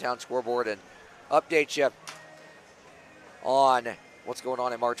FPHL out-of-town scoreboard, and update you on what's going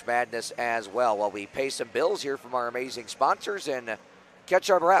on in March Madness as well, while we pay some bills here from our amazing sponsors and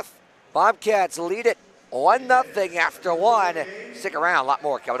catch our breath. Bobcats lead it 1-0 after one. Stick around, a lot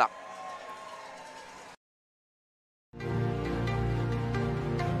more coming up.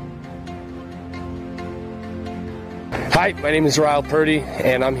 Hi, my name is Ryle Purdy,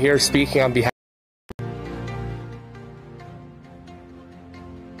 and I'm here speaking on behalf.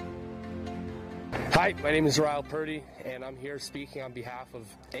 Hi, my name is Ryle Purdy, and I'm here speaking on behalf of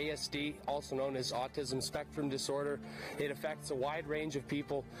ASD, also known as Autism Spectrum Disorder. It affects a wide range of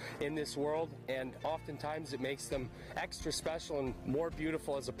people in this world, and oftentimes it makes them extra special and more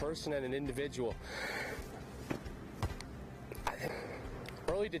beautiful as a person and an individual.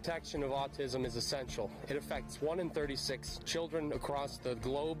 Early detection of autism is essential. It affects 1 in 36 children across the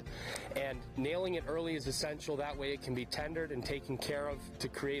globe, and nailing it early is essential. That way it can be tendered and taken care of to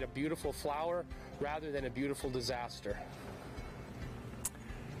create a beautiful flower rather than a beautiful disaster.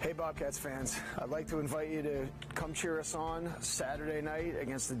 Hey Bobcats fans, I'd like to invite you to come cheer us on Saturday night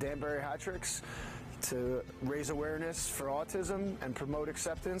against the Danbury Hat-Tricks to raise awareness for autism and promote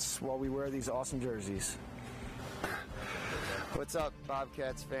acceptance while we wear these awesome jerseys. What's up,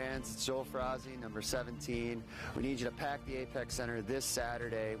 Bobcats fans? It's Joel Frazzi, number 17. We need you to pack the Apex Center this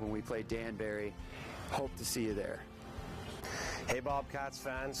Saturday when we play Danbury. Hope to see you there. Hey, Bobcats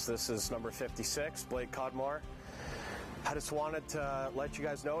fans. This is number 56, Blake Cudmore. I just wanted to let you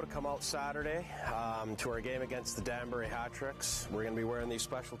guys know to come out Saturday to our game against the Danbury Hat-Tricks. We're going to be wearing these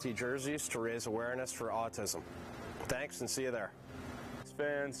specialty jerseys to raise awareness for autism. Thanks, and see you there.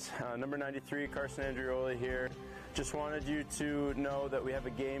 Fans, number 93, Carson Andrioli here. Just wanted you to know that we have a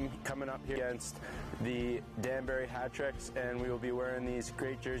game coming up here against the Danbury Hat-Tricks, and we will be wearing these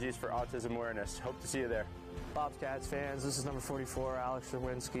great jerseys for autism awareness. Hope to see you there. Bobcats fans, this is number 44, Alex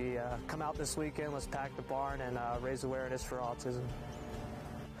Zerwinski. Come out this weekend, let's pack the barn and raise awareness for autism.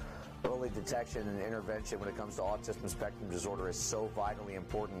 Early detection and intervention when it comes to autism spectrum disorder is so vitally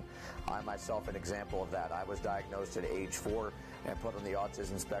important. I myself an example of that. I was diagnosed at age 4 and put on the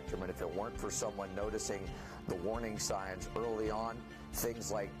autism spectrum, and if it weren't for someone noticing the warning signs early on,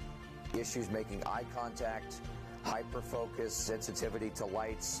 things like issues making eye contact, hyperfocus, sensitivity to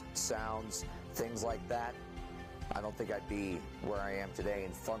lights, sounds, things like that, I don't think I'd be where I am today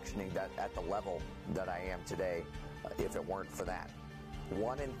and functioning at the level that I am today if it weren't for that.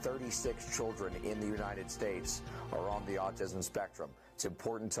 1 in 36 children in the United States are on the autism spectrum. It's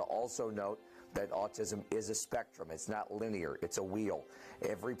important to also note that autism is a spectrum. It's not linear. It's a wheel.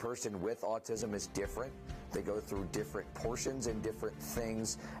 Every person with autism is different. They go through different portions and different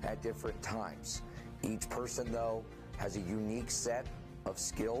things at different times. Each person, though, has a unique set of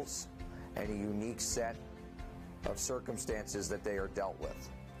skills and a unique set of circumstances that they are dealt with.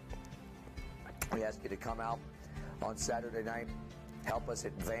 We ask you to come out on Saturday night, help us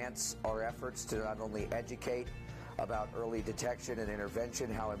advance our efforts to not only educate about early detection and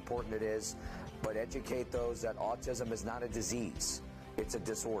intervention, how important it is, but educate those that autism is not a disease, it's a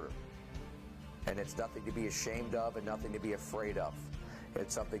disorder. And it's nothing to be ashamed of and nothing to be afraid of.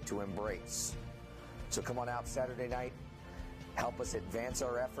 It's something to embrace. So come on out Saturday night, help us advance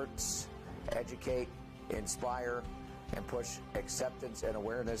our efforts, educate, inspire, and push acceptance and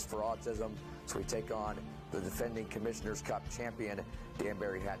awareness for autism so we take on the defending Commissioner's Cup champion,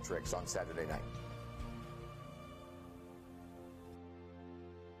 Danbury Hat-Tricks, on Saturday night.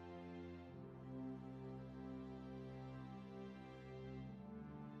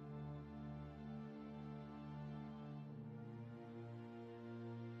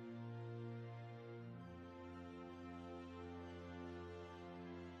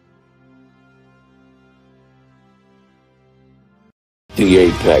 The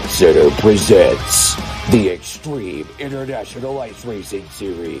Apex Center presents the Extreme International Ice Racing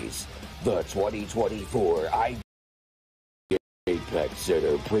Series, the 2024 Apex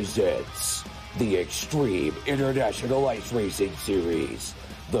Center presents the Extreme International Ice Racing Series,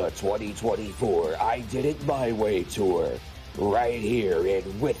 the 2024 I Did It My Way Tour, right here in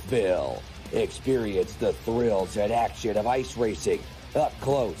Wytheville. Experience the thrills and action of ice racing up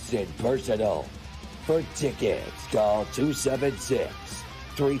close and personal. For tickets, call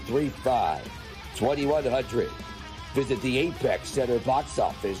 276-335-2100. Visit the Apex Center box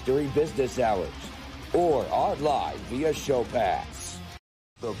office during business hours or online via Show Pass.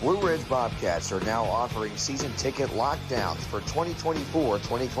 The Blue Ridge Bobcats are now offering season ticket lockdowns for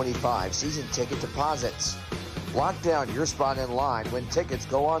 2024-2025 season ticket deposits. Lock down your spot in line when tickets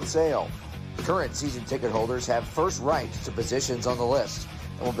go on sale. Current season ticket holders have first rights to positions on the list.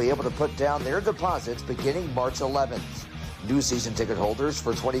 and will be able to put down their deposits beginning March 11th. New season ticket holders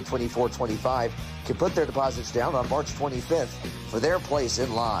for 2024-25 can put their deposits down on March 25th for their place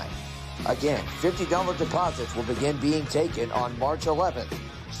in line. Again, $50 deposits will begin being taken on March 11th,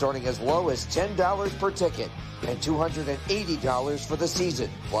 starting as low as $10 per ticket and $280 for the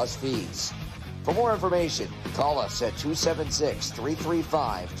season, plus fees. For more information, call us at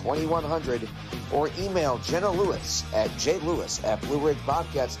 276-335-2100 or email Jenna Lewis at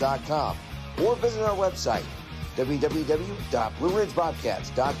jlewis@BlueRidgeBobcats.com or visit our website,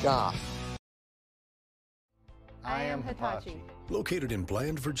 www.BlueRidgeBobcats.com. I am Hitachi. Located in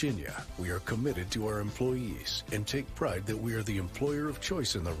Bland, Virginia, we are committed to our employees and take pride that we are the employer of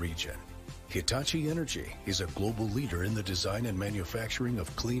choice in the region. Hitachi Energy is a global leader in the design and manufacturing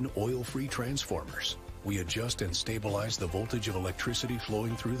of clean, oil-free transformers. We adjust and stabilize the voltage of electricity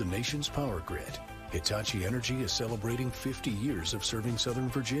flowing through the nation's power grid. Hitachi Energy is celebrating 50 years of serving Southern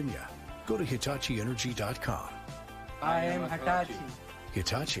Virginia. Go to HitachiEnergy.com. I am Hitachi.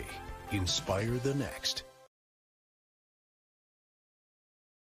 Hitachi. Inspire the next.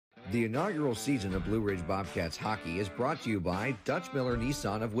 The inaugural season of Blue Ridge Bobcats hockey is brought to you by Dutch Miller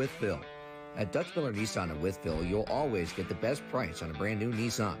Nissan of Wytheville. At Dutch Miller Nissan of Wytheville, you'll always get the best price on a brand new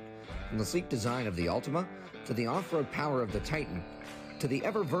Nissan. From the sleek design of the Altima, to the off-road power of the Titan, to the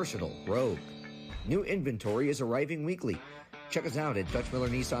ever-versatile Rogue. New inventory is arriving weekly. Check us out at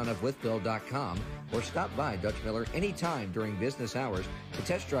DutchMillerNissanOfWytheville.com or stop by Dutch Miller anytime during business hours to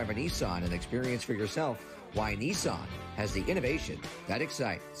test drive a Nissan and experience for yourself why Nissan has the innovation that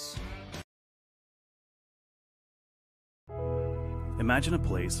excites. Imagine a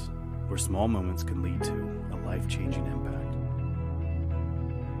place where small moments can lead to a life-changing impact.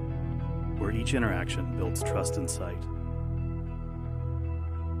 Where each interaction builds trust and sight.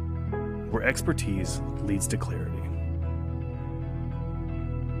 Where expertise leads to clarity.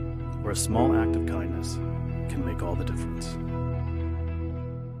 Where a small act of kindness can make all the difference.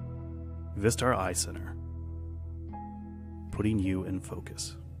 Vistar Eye Center. Putting you in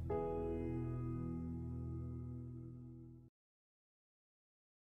focus.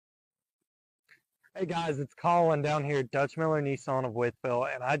 Hey guys, it's Colin down here at Dutch Miller Nissan of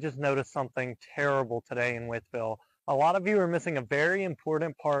Wytheville, and I just noticed something terrible today in Wytheville. A lot of you are missing a very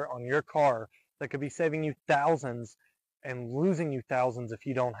important part on your car that could be saving you thousands and losing you thousands if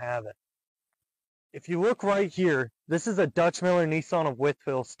you don't have it. If you look right here, this is a Dutch Miller Nissan of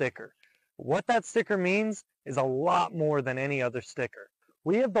Wytheville sticker. What that sticker means is a lot more than any other sticker.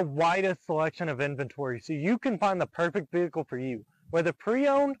 We have the widest selection of inventory so you can find the perfect vehicle for you. Whether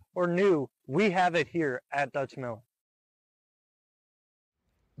pre-owned or new, we have it here at Dutch Miller.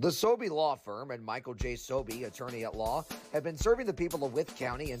 The Sobey Law Firm and Michael J. Sobey, attorney at law, have been serving the people of Wythe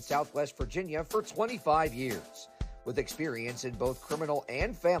County in Southwest Virginia for 25 years. With experience in both criminal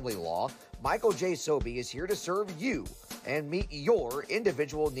and family law, Michael J. Sobey is here to serve you and meet your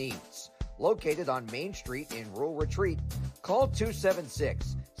individual needs. Located on Main Street in Rural Retreat, call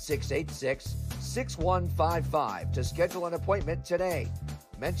 276-686-6155 to schedule an appointment today.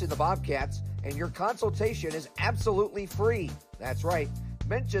 Mention the Bobcats and your consultation is absolutely free. That's right.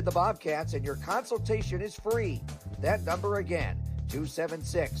 Mention the Bobcats and your consultation is free. That number again,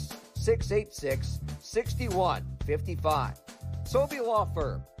 276-686-6155. Sobey Law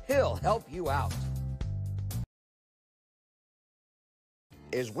Firm. He'll help you out.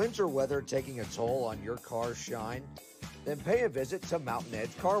 Is winter weather taking a toll on your car's shine? Then pay a visit to Mountain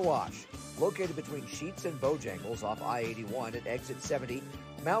Edge Car Wash. Located between Sheets and Bojangles off I-81 at exit 70,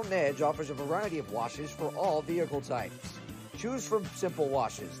 Mountain Edge offers a variety of washes for all vehicle types. Choose from simple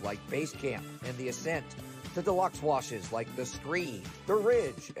washes like Base Camp and the Ascent to deluxe washes like the Screen, the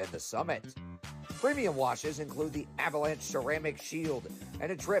Ridge, and the Summit. Premium washes include the Avalanche Ceramic Shield and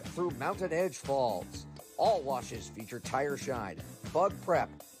a trip through Mountain Edge Falls. All washes feature tire shine, bug prep,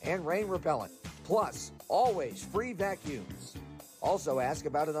 and rain repellent, plus always free vacuums. Also ask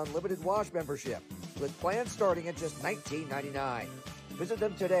about an unlimited wash membership with plans starting at just $19.99. Visit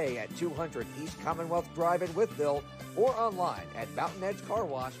them today at 200 East Commonwealth Drive in Wytheville or online at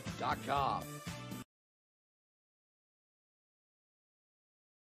mountainedgecarwash.com.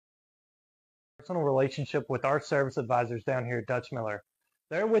 Personal relationship with our service advisors down here at Dutch Miller.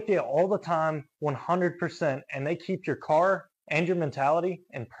 They're with you all the time, 100%, and they keep your car and your mentality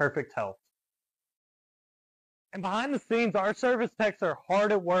in perfect health. And behind the scenes, our service techs are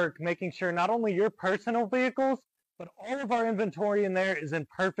hard at work making sure not only your personal vehicles, but all of our inventory in there is in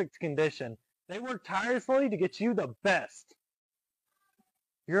perfect condition. They work tirelessly to get you the best.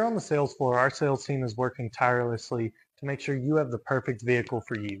 You're on the sales floor. Our sales team is working tirelessly to make sure you have the perfect vehicle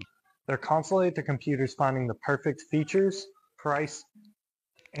for you. They're constantly at their computers finding the perfect features, price,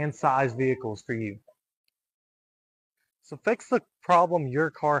 and size vehicles for you. So fix the problem your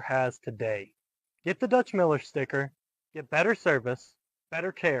car has today. Get the Dutch Miller sticker, get better service,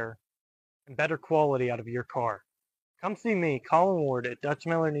 better care, and better quality out of your car. Come see me, Colin Ward, at Dutch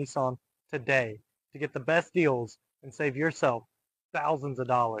Miller Nissan today to get the best deals and save yourself thousands of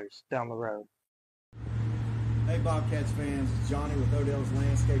dollars down the road. Hey Bobcats fans, it's Johnny with Odell's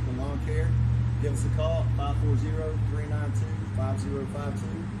Landscape and Lawn Care. Give us a call,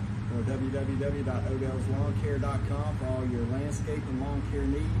 540-392-5052 or www.odellslawn.care.com for all your landscape and lawn care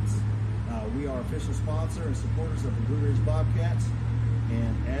needs. We are official sponsor and supporters of the Blue Ridge Bobcats.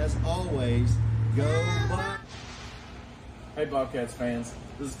 And as always, go Bobcats! Hey Bobcats fans,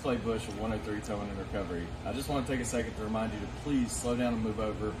 this is Clay Bush of 103 Towing and Recovery. I just want to take a second to remind you to please slow down and move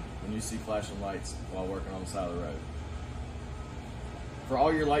over when you see flashing lights while working on the side of the road. For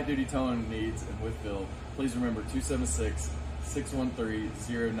all your light duty towing needs in Wytheville, please remember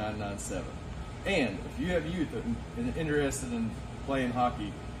 276-613-0997. And if you have youth interested in playing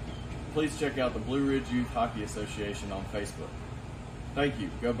hockey, please check out the Blue Ridge Youth Hockey Association on Facebook. Thank you.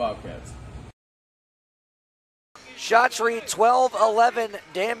 Go Bobcats. Shots read 12-11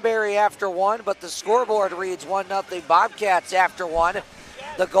 Danbury after one, but the scoreboard reads 1-0 Bobcats after one.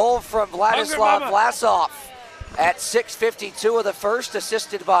 The goal from Vladislav Vlasov at 6:52 of the first,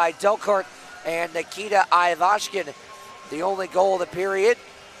 assisted by Delkart and Nikita Ivashkin. The only goal of the period.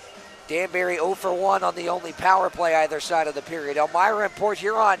 Danbury 0 for 1 on the only power play either side of the period. Elmira and Port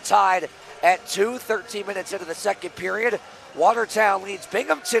Huron tied at 2, 13 minutes into the second period. Watertown leads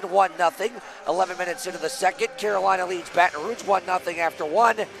Binghamton 1-0, 11 minutes into the second. Carolina leads Baton Rouge 1-0 after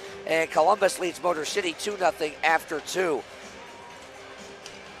 1, and Columbus leads Motor City 2-0 after 2.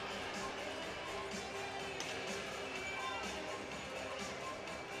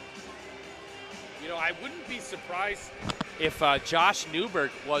 You know, I wouldn't be surprised if Josh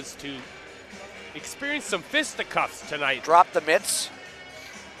Newberg was to experience some fisticuffs tonight. Drop the mitts.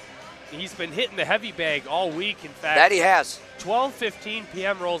 He's been hitting the heavy bag all week, in fact. That he has. 12:15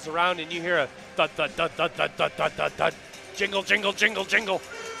 p.m. rolls around and you hear a thud, thud, thud, thud, thud, thud, thud, thud, thud, jingle, jingle, jingle, jingle.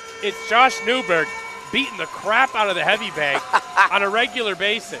 It's Josh Newberg beating the crap out of the heavy bag on a regular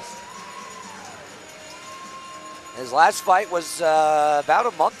basis. His last fight was about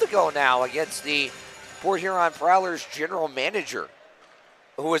a month ago now against the Port Huron Prowlers general manager,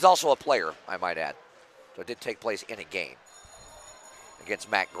 who was also a player, I might add. So it did take place in a game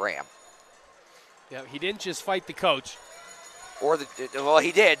against Matt Graham. Yeah, he didn't just fight the coach. Well,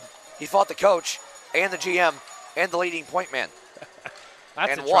 he did. He fought the coach and the GM and the leading point man.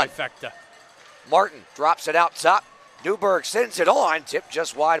 That's and a won. trifecta. Martin drops it out top. Newberg sends it on. Tipped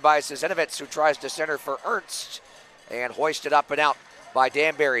just wide by Sezenovic, who tries to center for Ernst. And hoisted up and out by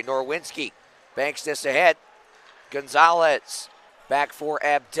Danbury. Norwinski banks this ahead. Gonzalez back for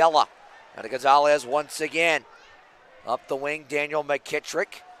Abdella. Now to Gonzalez once again. Up the wing, Daniel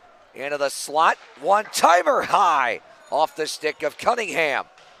McKittrick. Into the slot. One-timer high off the stick of Cunningham.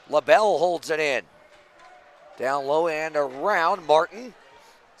 LaBelle holds it in. Down low and around. Martin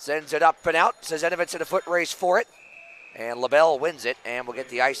sends it up and out. Sezenovic in a foot race for it. And LaBelle wins it and will get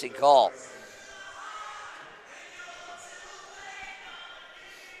the icing call.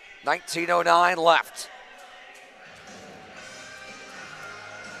 19:09 left.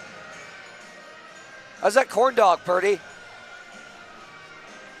 How's that corn dog, Purdy?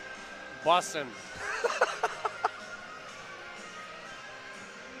 Bussin'.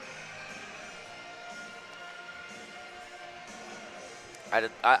 I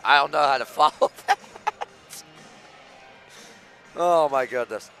don't know how to follow that. Oh, my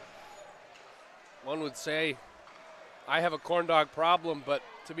goodness. One would say I have a corn dog problem, but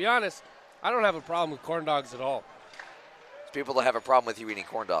to be honest, I don't have a problem with corn dogs at all. It's people that have a problem with you eating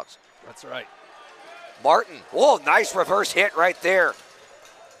corn dogs. That's right. Martin. Whoa, nice reverse hit right there.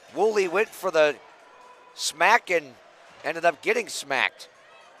 Woolley went for the smack and ended up getting smacked.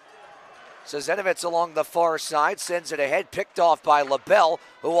 Sezenovic along the far side sends it ahead, picked off by LaBelle,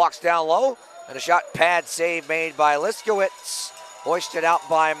 who walks down low, and a shot pad save made by Liskowitz. Hoisted out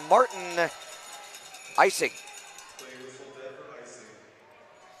by Martin. Icing.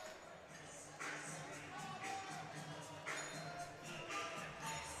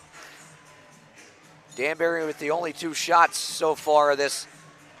 Danbury with the only 2 shots so far this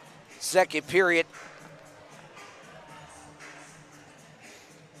second period.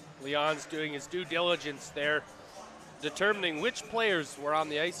 Leon's doing his due diligence there, determining which players were on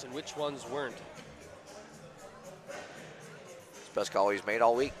the ice and which ones weren't. It's the best call he's made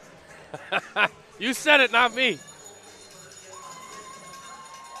all week. You said it, not me.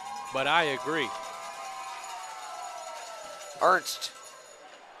 But I agree. Ernst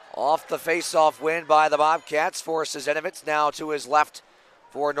Off the face-off win by the Bobcats for Sezenovic. Now to his left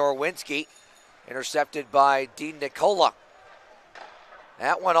for Norwinski. Intercepted by Dean Nicola.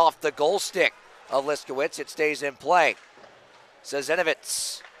 That one off the goal stick of Liskowitz. It stays in play.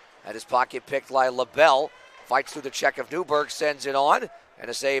 Sezenovic at his pocket picked by LaBelle. Fights through the check of Newberg, sends it on. And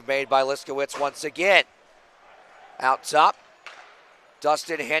a save made by Liskowitz once again. Out top,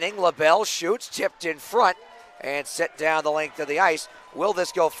 Dustin Henning. LaBelle shoots, tipped in front, and set down the length of the ice. Will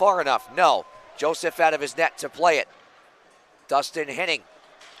this go far enough? No. Joseph out of his net to play it. Dustin Henning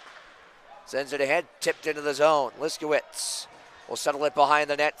sends it ahead, tipped into the zone. Liskowitz will settle it behind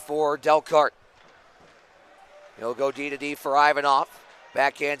the net for Delcart. He'll go D to D for Ivanov.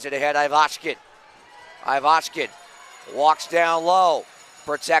 Backhands it ahead, Ivashkin. Ivashkin walks down low,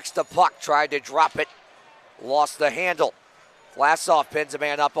 protects the puck, tried to drop it, lost the handle. Vlasov pins a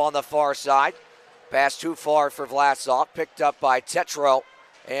man up on the far side. Pass too far for Vlasov, picked up by Tetro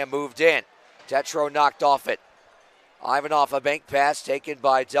and moved in. Tetro knocked off it. Ivanov, a bank pass taken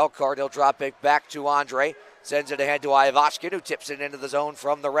by Delcart. He'll drop it back to Andre. Sends it ahead to Ivashkin, who tips it into the zone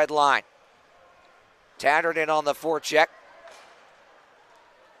from the red line. Tatterton on the forecheck.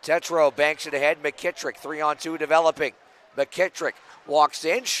 Tetro banks it ahead. McKittrick, 3-on-2 developing. McKittrick walks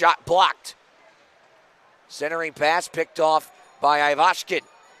in, shot blocked. Centering pass picked off by Ivashkin,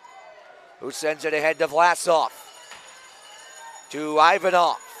 who sends it ahead to Vlasov. To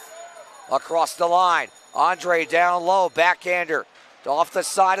Ivanov. Across the line. Andre down low, backhander. Off the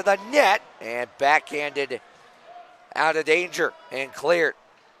side of the net, and backhanded out of danger and cleared.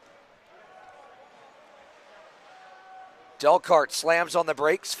 Delcart slams on the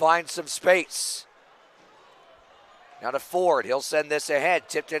brakes, finds some space. Now to Ford, he'll send this ahead.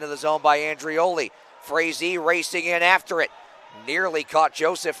 Tipped into the zone by Andrioli. Frazee racing in after it. Nearly caught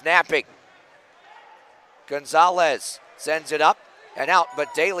Joseph napping. Gonzalez sends it up and out,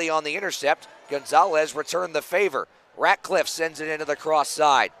 but Daly on the intercept. Gonzalez returned the favor. Ratcliffe sends it into the cross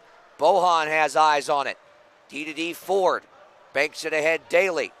side. Bohan has eyes on it. D to D Ford. Banks it ahead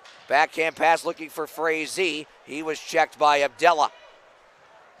Daly. Backhand pass looking for Frazee. He was checked by Abdella.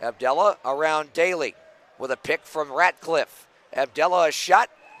 Abdella around Daly with a pick from Ratcliffe. Abdella a shot,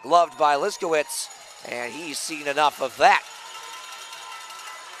 gloved by Liskowitz, and he's seen enough of that.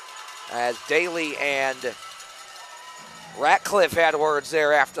 As Daly and Ratcliffe had words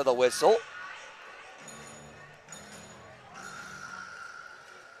there after the whistle.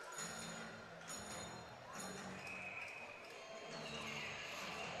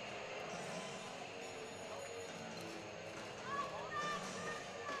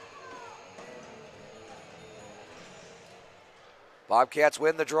 Bobcats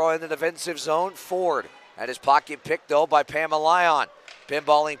win the draw in the defensive zone. Ford at his pocket pick, though, by Pamalion.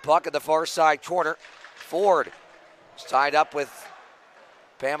 Pinballing puck in the far side corner. Ford is tied up with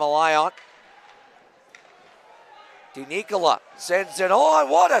Pamalion. DeNicola sends it on.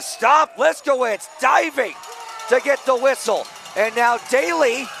 What a stop. Liskowitz diving to get the whistle. And now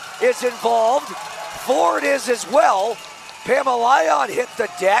Daly is involved. Ford is as well. Pamalion hit the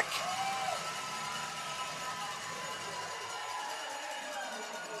deck.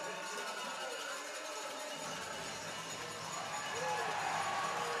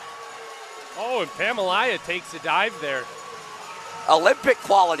 Oh, and Pamalion takes a dive there. Olympic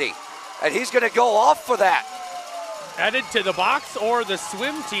quality, and he's going to go off for that. Added to the box or the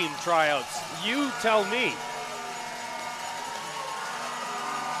swim team tryouts? You tell me.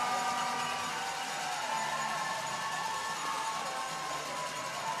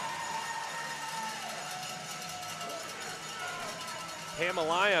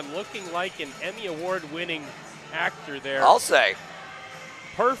 Pamalion looking like an Emmy Award-winning actor there. I'll say.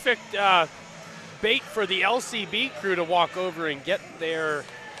 Perfect bait for the LCB crew to walk over and get their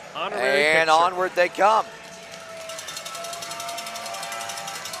honorary and picture. Onward they come.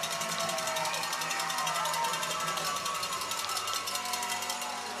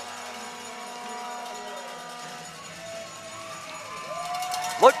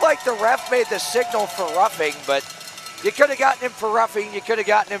 Looked like the ref made the signal for roughing, but you could have gotten him for roughing, you could have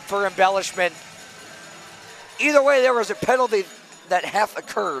gotten him for embellishment. Either way, there was a penalty that half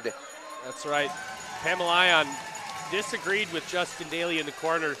occurred. That's right. Pamalion disagreed with Justin Daly in the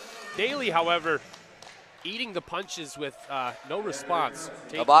corner. Daly, however, eating the punches with no response.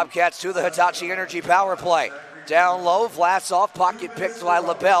 The Bobcats to the Hitachi Energy power play. Down low, Vlasov, pocket picked by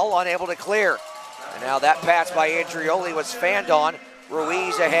LaBelle, unable to clear. And now that pass by Andrioli was fanned on.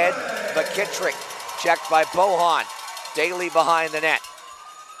 Ruiz ahead, McKittrick checked by Bohan. Daly behind the net.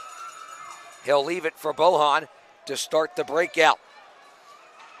 He'll leave it for Bohan to start the breakout.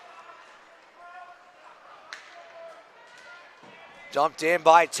 Dumped in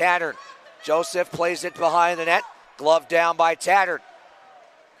by Tattern. Joseph plays it behind the net. Glove down by Tattern.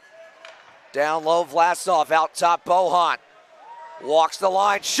 Down low, Vlasov. Out top, Bohan. Walks the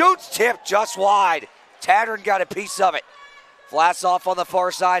line, shoots, tipped just wide. Tattern got a piece of it. Vlasov on the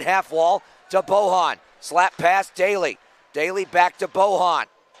far side, half wall to Bohan. Slap pass, Daly. Daly back to Bohan.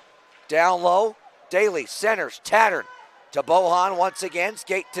 Down low, Daly centers, Tattern to Bohan once again.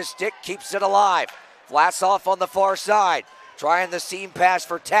 Skate to stick, keeps it alive. Vlasov on the far side. Trying the seam pass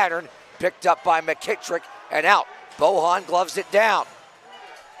for Tattern. Picked up by McKittrick and out. Bohan gloves it down.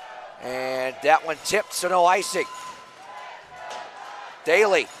 And that one tipped, so no icing.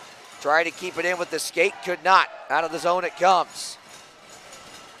 Daly trying to keep it in with the skate, could not. Out of the zone it comes.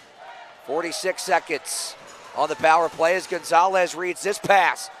 46 seconds on the power play as Gonzalez reads this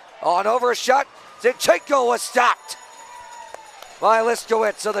pass. On over a shot, Zinchenko was stopped by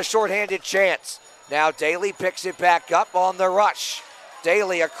Liskowitz, so the shorthanded chance. Now Daly picks it back up on the rush.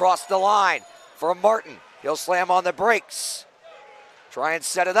 Daly across the line for Martin. He'll slam on the brakes. Try and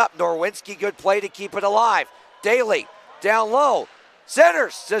set it up. Norwinski, good play to keep it alive. Daly down low.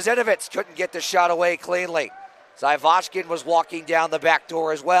 Centers. Zizinovic couldn't get the shot away cleanly. Zyvoshkin was walking down the back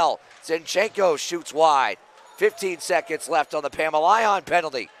door as well. Zinchenko shoots wide. 15 seconds left on the Pamelion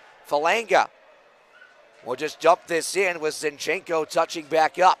penalty. Falanga will just dump this in with Zinchenko touching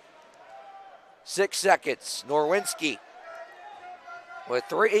back up. 6 seconds. Norwinski with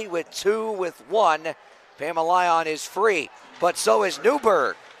 3, with 2, with 1. Pamelion is free, but so is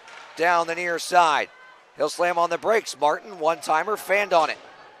Newberg down the near side. He'll slam on the brakes. Martin, one-timer, fanned on it.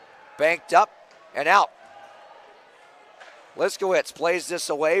 Banked up and out. Liskowitz plays this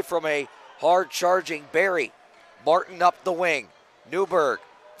away from a hard-charging Barry. Martin up the wing. Newberg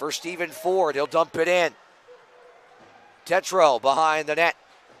for Stephen Ford. He'll dump it in. Tetro behind the net.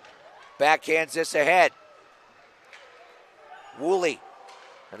 Backhands this ahead. Woolley.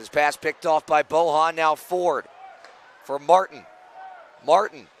 And his pass picked off by Bohan. Now Ford for Martin.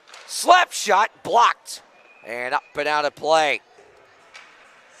 Martin. Slap shot blocked. And up and out of play.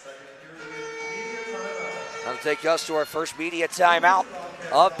 That'll take us to our first media timeout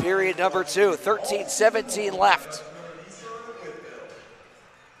of period number 2. 13-17 left.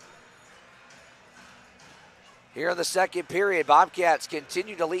 Here in the second period, Bobcats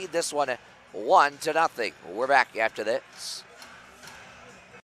continue to lead this one 1-0. We're back after this.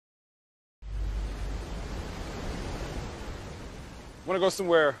 Want to go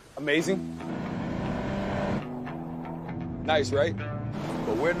somewhere amazing? Nice, right?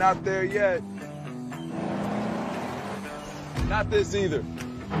 But we're not there yet. Not this either.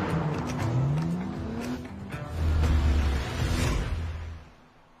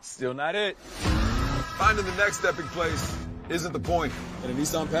 Still not it. Finding the next epic place isn't the point. In a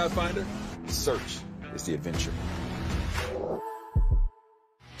Nissan Pathfinder, search is the adventure.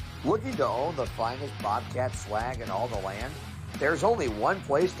 Looking to own the finest Bobcat swag in all the land? There's only one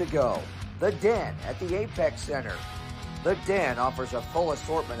place to go. The Den at the Apex Center. The Den offers a full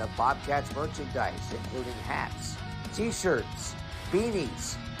assortment of Bobcats merchandise, including hats, t-shirts,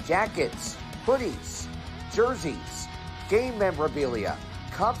 beanies, jackets, hoodies, jerseys, game memorabilia,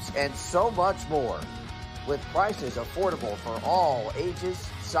 cups, and so much more. With prices affordable for all ages,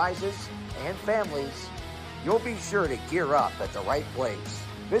 sizes, and families, you'll be sure to gear up at the right place.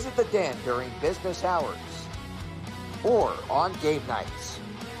 Visit the Den during business hours or on game nights.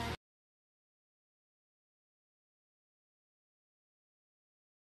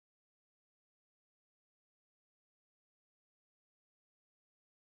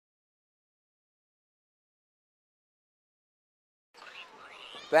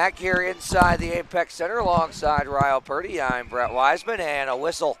 Back here inside the Apex Center alongside Ryle Purdy, I'm Brett Wiseman, and a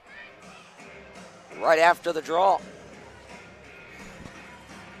whistle right after the draw.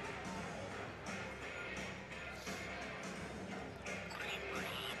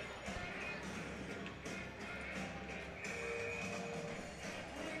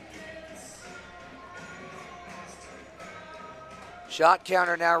 Shot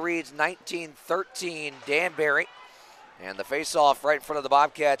counter now reads 19-13 Danbury. And the face-off right in front of the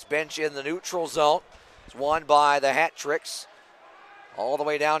Bobcats bench in the neutral zone. It's won by the Hat Tricks. All the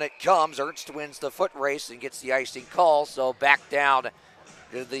way down it comes. Ernst wins the foot race and gets the icing call. So back down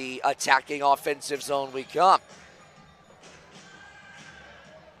to the attacking offensive zone we come.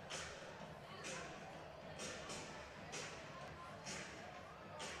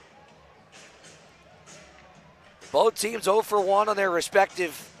 Both teams 0 for 1 on their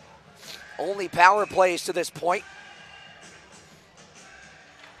respective only power plays to this point.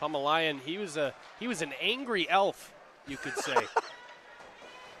 Pamelion, he was an angry elf, you could say.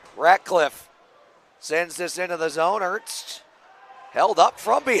 Ratcliffe sends this into the zone. Ernst Held up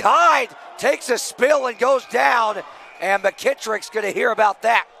from behind, takes a spill and goes down, and McKittrick's going to hear about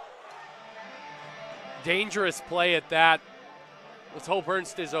that. Dangerous play at that. Let's hope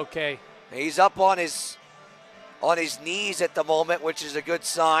Ernst is okay. He's up on his knees at the moment, which is a good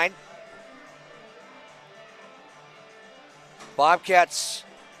sign. Bobcats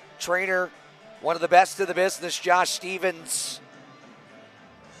trainer, one of the best in the business, Josh Stevens.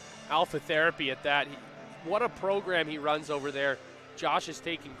 Alpha therapy at that. What a program he runs over there. Josh is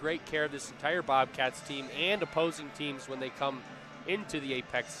taking great care of this entire Bobcats team and opposing teams when they come into the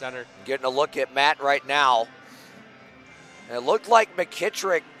Apex Center. Getting a look at Matt right now. And it looked like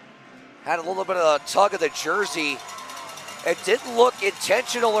McKittrick had a little bit of a tug of the jersey. It didn't look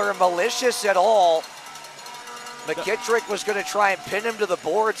intentional or malicious at all. McKittrick was going to try and pin him to the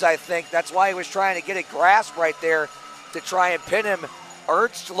boards, I think. That's why he was trying to get a grasp right there to try and pin him.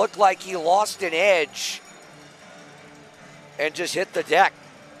 Ernst looked like he lost an edge and just hit the deck.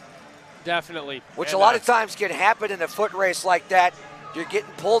 Definitely. Which a lot of times can happen in a foot race like that. You're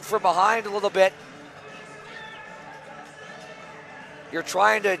getting pulled from behind a little bit. You're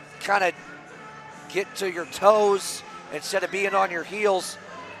trying to kind of get to your toes instead of being on your heels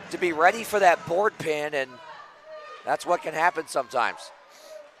to be ready for that board pin, and that's what can happen sometimes.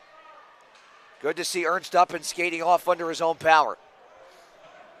 Good to see Ernst up and skating off under his own power.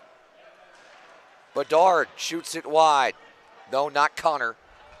 Bedard shoots it wide. No, not Connor.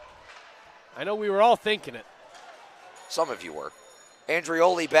 I know we were all thinking it. Some of you were.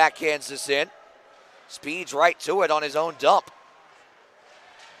 Andrioli backhands this in. Speeds right to it on his own dump.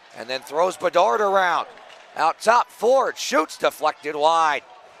 And then throws Bedard around. Out top, Ford shoots, deflected wide.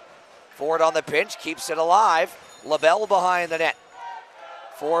 Ford on the pinch, keeps it alive. LaBelle behind the net.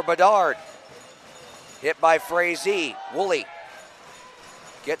 For Bedard. Hit by Frazee. Woolley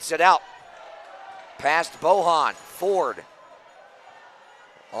gets it out. Past Bohan. Ford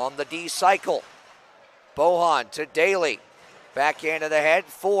on the D cycle. Bohan to Daly. Backhand of the head.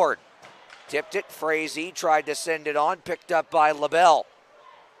 Ford tipped it. Frazee tried to send it on. Picked up by LaBelle.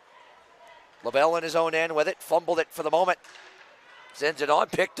 LaBelle in his own end with it. Fumbled it for the moment. Sends it on.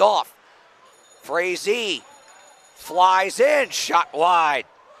 Picked off. Frazee flies in. Shot wide.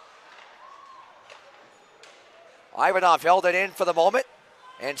 Ivanov held it in for the moment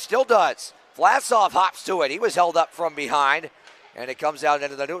and still does. Vlasov hops to it. He was held up from behind, and it comes out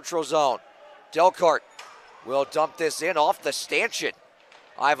into the neutral zone. Delcart will dump this in off the stanchion.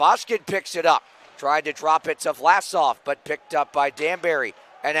 Ivashkin picks it up. Tried to drop it to Vlasov, but picked up by Danbury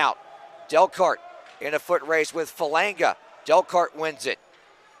and out. Delcart in a foot race with Falanga. Delcart wins it.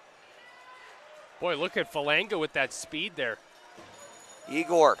 Boy, look at Falanga with that speed there.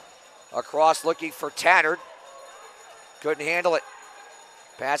 Igor across looking for Tannard. Couldn't handle it.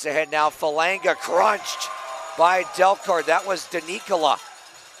 Pass ahead now. Falanga crunched by Delcart. That was Denicola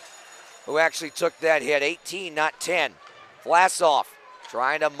who actually took that hit. 18, not 10. Vlasov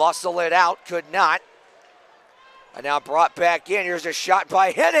trying to muscle it out. Could not. And now brought back in. Here's a shot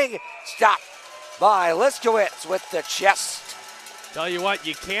by Henning. Stopped by Liskowitz with the chest. Tell you what,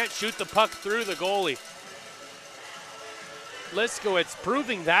 you can't shoot the puck through the goalie. Liskowitz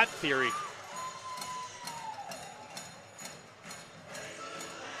proving that theory.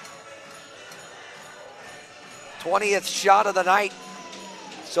 20th shot of the night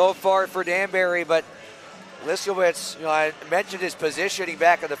so far for Danbury, but Liskowitz, I mentioned his positioning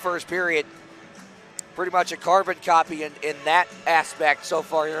back in the first period. Pretty much a carbon copy in that aspect so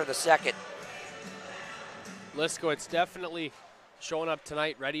far here in the second. Liskowitz definitely showing up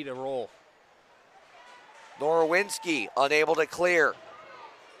tonight, ready to roll. Norwinski unable to clear.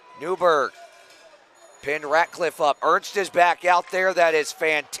 Newberg pinned Ratcliffe up. Ernst is back out there. That is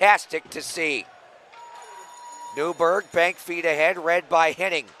fantastic to see. Newberg, bank feet ahead, read by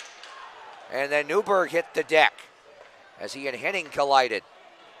Henning. And then Newberg hit the deck as he and Henning collided.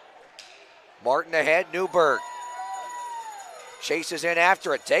 Martin ahead, Newberg chases in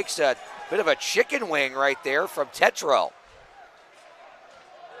after it. Takes a bit of a chicken wing right there from Tetro.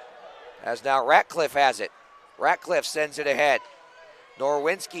 As now Ratcliffe has it. Ratcliffe sends it ahead.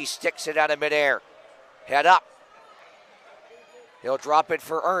 Norwinski sticks it out of midair. Head up. He'll drop it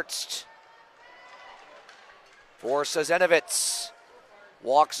for Ernst. For Sazenovitz.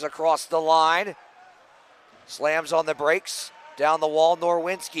 Walks across the line. Slams on the brakes. Down the wall,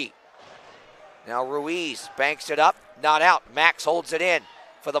 Norwinski. Now Ruiz banks it up. Not out. Max holds it in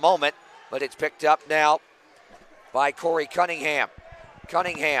for the moment, but it's picked up now by Corey Cunningham.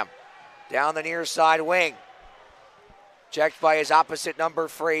 Cunningham down the near side wing. Checked by his opposite number,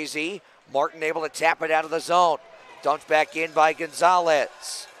 Frazee. Martin able to tap it out of the zone. Dumped back in by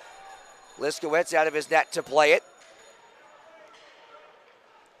Gonzalez. Liskowitz out of his net to play it.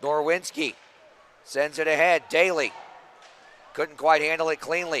 Norwinski sends it ahead. Daly couldn't quite handle it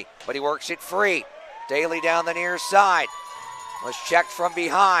cleanly, but he works it free. Daly down the near side. Was checked from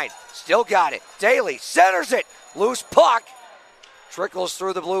behind. Still got it. Daly centers it. Loose puck. Trickles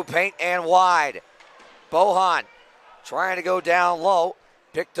through the blue paint and wide. Bohan trying to go down low.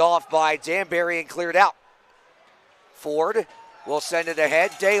 Picked off by Danbury and cleared out. Ford will send it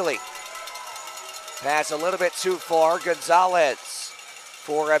ahead. Daly. Pass a little bit too far. Gonzalez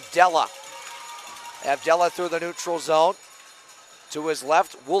for Abdella. Abdella through the neutral zone. To his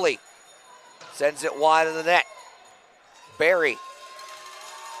left, Woolley sends it wide of the net. Barry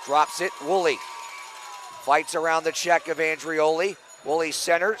drops it. Woolley fights around the check of Andrioli. Woolley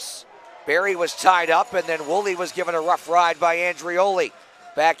centers. Barry was tied up, and then Woolley was given a rough ride by Andrioli.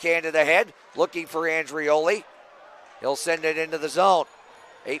 Backhanded ahead, looking for Andrioli. He'll send it into the zone.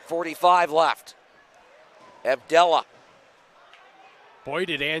 8:45 left. Abdella. Boy,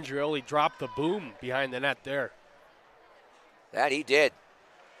 did Andrioli drop the boom behind the net there. That he did.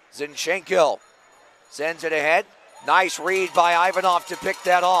 Zinchenko sends it ahead. Nice read by Ivanov to pick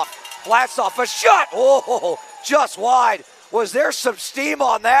that off. Vlasov, a shot. Oh, just wide. Was there some steam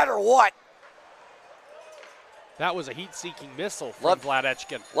on that or what? That was a heat-seeking missile from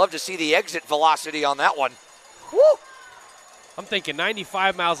Vladechkin. Love to see the exit velocity on that one. Woo! I'm thinking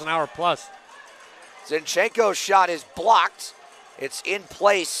 95 miles an hour plus. Zinchenko's shot is blocked. It's in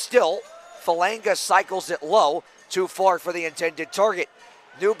play still. Falanga cycles it low. Too far for the intended target.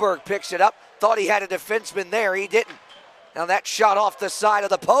 Newberg picks it up. Thought he had a defenseman there. He didn't. Now that shot off the side of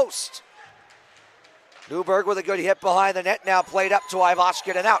the post. Newberg with a good hit behind the net. Now played up to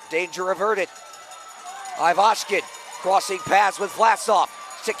Ivashkin and out. Danger averted. Ivashkin crossing paths with Vlasov.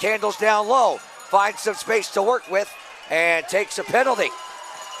 Stick handles down low. Finds some space to work with and takes a penalty.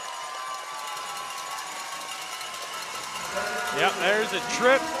 Yep, there's a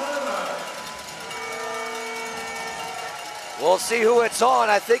trip. We'll see who it's on.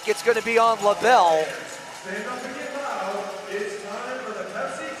 I think it's going to be on LaBelle.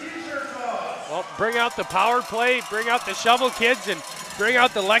 Well, bring out the power play, bring out the shovel kids, and bring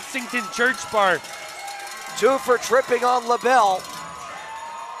out the Lexington Church Bar. 2 for tripping on LaBelle.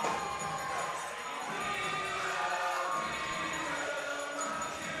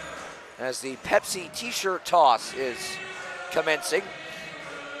 As the Pepsi t-shirt toss is commencing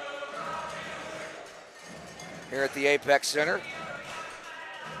here at the Apex Center.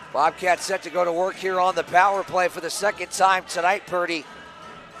 Bobcats set to go to work here on the power play for the second time tonight, Purdy.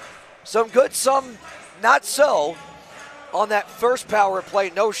 Some good, some not so. On that first power play,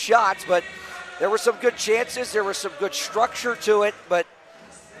 no shots, but there were some good chances. There was some good structure to it, but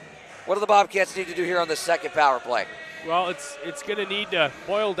what do the Bobcats need to do here on the second power play? Well, it's going to need to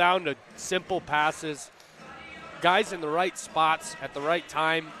boil down to simple passes, guys in the right spots at the right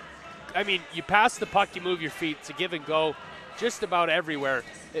time. I mean, you pass the puck, you move your feet. It's a give and go just about everywhere.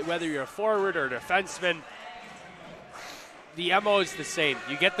 Whether you're a forward or a defenseman, the MO is the same.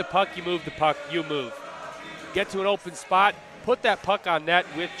 You get the puck, you move the puck, you move. Get to an open spot, put that puck on net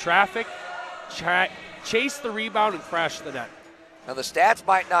with traffic, chase the rebound and crash the net. Now the stats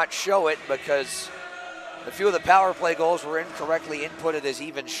might not show it because a few of the power play goals were incorrectly inputted as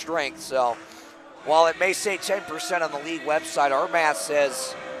even strength. So while it may say 10% on the league website, our math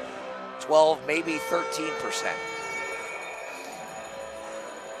says 12, maybe 13%.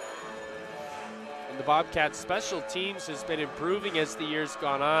 And the Bobcats' special teams has been improving as the year's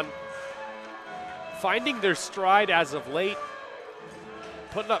gone on, finding their stride as of late,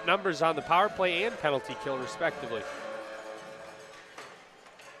 putting up numbers on the power play and penalty kill respectively.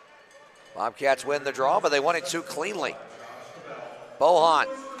 Bobcats win the draw, but they won it too cleanly. Bohan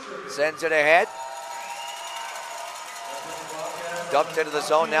sends it ahead. Dumped into the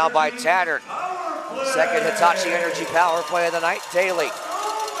zone now by Tattern. Second Hitachi Energy power play of the night. Daly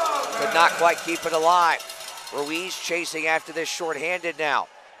could not quite keep it alive. Ruiz chasing after this shorthanded now.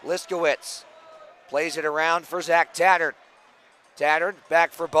 Liskowitz plays it around for Zach Tattern. Tattern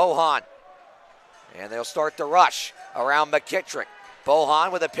back for Bohan. And they'll start the rush around McKittrick.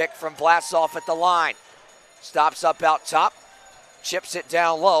 Bohan with a pick from Vlasov at the line. Stops up out top. Chips it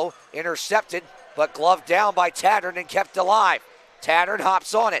down low. Intercepted, but gloved down by Tattern and kept alive. Tattern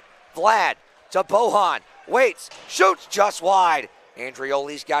hops on it. Vlad to Bohan. Waits. Shoots just wide.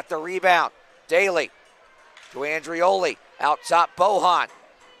 Andrioli's got the rebound. Daly to Andrioli. Out top, Bohan.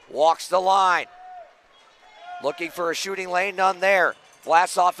 Walks the line. Looking for a shooting lane, none there.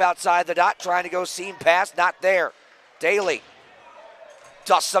 Vlasov outside the dot, trying to go seam pass, not there. Daly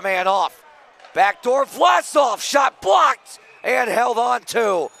dusts the man off. Backdoor Vlasov, shot blocked and held on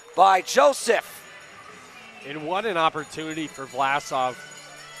to by Joseph. And what an opportunity for Vlasov.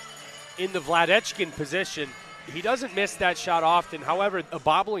 in the Vladechkin position. He doesn't miss that shot often. However, a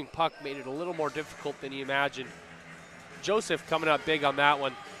bobbling puck made it a little more difficult than he imagined. Joseph coming up big on that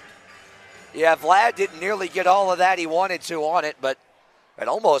one. Yeah, Vlad didn't nearly get all of that he wanted to on it, but it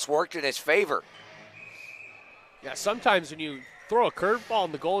almost worked in his favor. Yeah, sometimes when you throw a curveball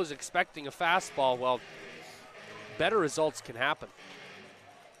and the goal is expecting a fastball, well, better results can happen.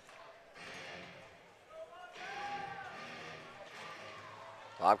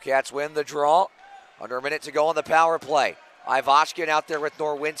 Bobcats win the draw. Under a minute to go on the power play. Ivashkin out there with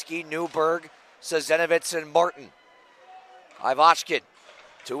Norwinski, Newberg, Sazenovitz, and Martin. Ivashkin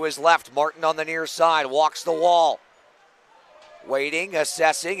to his left. Martin on the near side. Walks the wall. Waiting,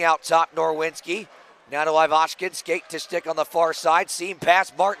 assessing. Out top, Norwinski. Now to Ivashkin. Skate to stick on the far side. Seam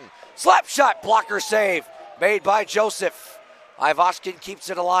pass, Martin. Slap shot, blocker save. Made by Joseph. Ivashkin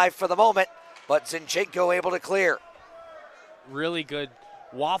keeps it alive for the moment, but Zinchenko able to clear. Really good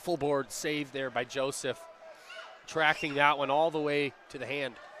waffle board save there by Joseph. Tracking that one all the way to the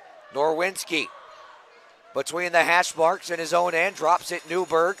hand. Norwinski between the hash marks in his own end. Drops it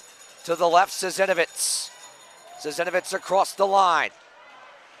Newberg to the left, Sazenovitz. Sazenovitz across the line.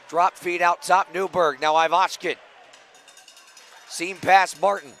 Drop feed out top, Newberg. Now Ivashkin. Seam pass,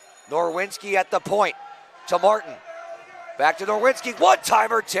 Martin. Norwinski at the point to Martin. Back to Norwinski.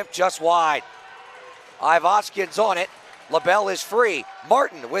 One-timer tipped just wide. Ivashkin's on it. LaBelle is free.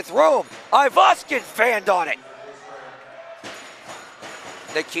 Martin with room. Ivashkin fanned on it.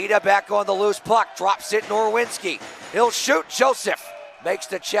 Nikita back on the loose puck. Drops it Norwinski. He'll shoot. Joseph makes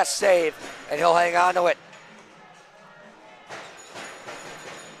the chest save, and he'll hang on to it.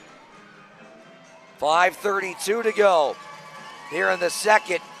 5:32 to go here in the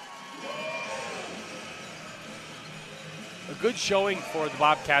second. A good showing for the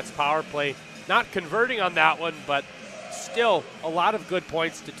Bobcats power play. Not converting on that one, but still a lot of good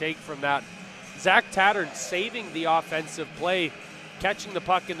points to take from that. Zach Tattern saving the offensive play, catching the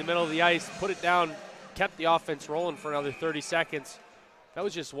puck in the middle of the ice, put it down, kept the offense rolling for another 30 seconds. That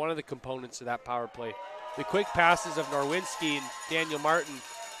was just one of the components of that power play. The quick passes of Norwinski and Daniel Martin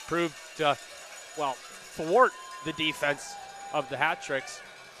proved to, well, thwart the defense of the Hat-Tricks.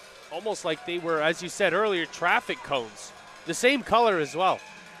 Almost like they were, as you said earlier, traffic cones. The same color as well.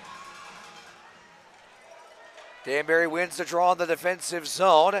 Danbury wins the draw in the defensive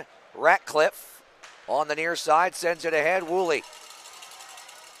zone. Ratcliffe on the near side sends it ahead. Woolley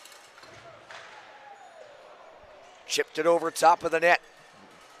chipped it over top of the net.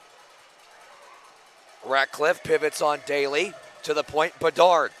 Ratcliffe pivots on Daly to the point.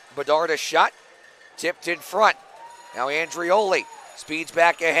 Bedard. Bedard a shot. Tipped in front. Now Andrioli speeds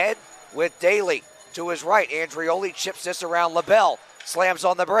back ahead with Daly to his right. Andrioli chips this around LaBelle. Slams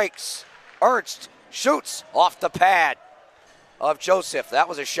on the brakes. Ernst shoots off the pad of Joseph. That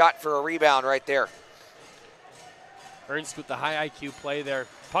was a shot for a rebound right there. Ernst with the high IQ play there.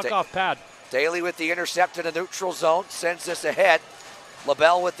 Puck off pad. Daly with the intercept in the neutral zone. Sends this ahead.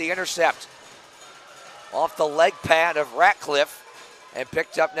 LaBelle with the intercept. Off the leg pad of Ratcliffe. And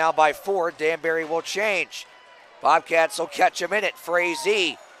picked up now by 4. Danbury will change. Bobcats will catch him in it.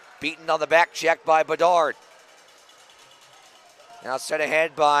 Frazee beaten on the back check by Bedard. Now sent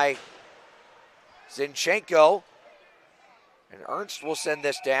ahead by Zinchenko. And Ernst will send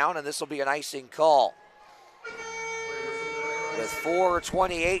this down, and this will be an icing call. With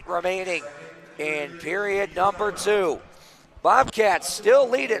 4:28 remaining in period number 2. Bobcats still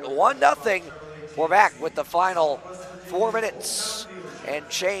lead it 1-0. We're back with the final 4 minutes and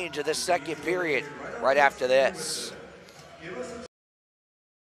change of the second period right after this.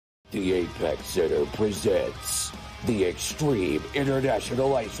 The Apex Center presents the Extreme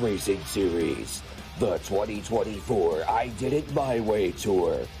International Ice Racing Series, the 2024 I Did It My Way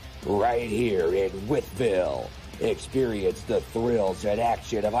Tour, right here in Wytheville. Experience the thrills and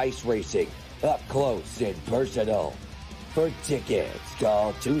action of ice racing up close and personal. For tickets,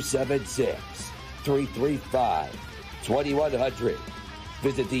 call 276-335-2100.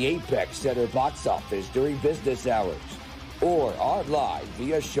 Visit the Apex Center box office during business hours or online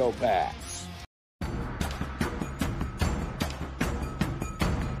via ShowPass.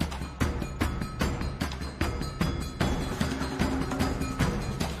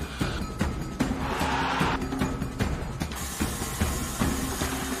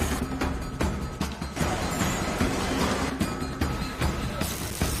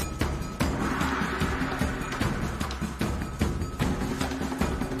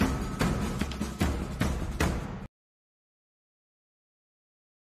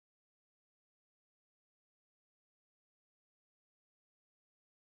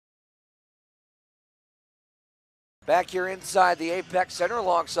 Back here inside the Apex Center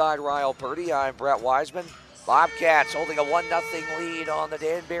alongside Ryle Purdy, I'm Brett Wiseman. Bobcats holding a 1-0 lead on the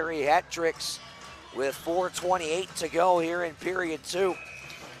Danbury Hat Tricks with 4:28 to go here in period 2.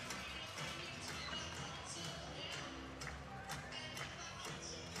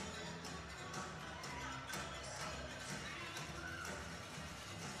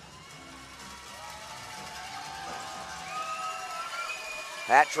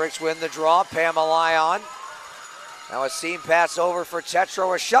 Hat Tricks win the draw. Pamela on. Now a seam pass over for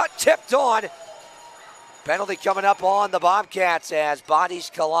Tetro. A shot tipped on. Penalty coming up on the Bobcats as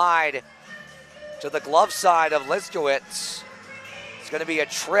bodies collide to the glove side of Liskowitz. It's going to be a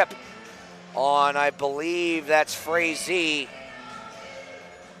trip on, I believe that's Frazee.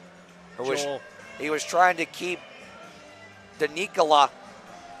 He was trying to keep Nicola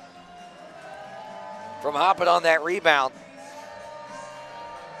from hopping on that rebound.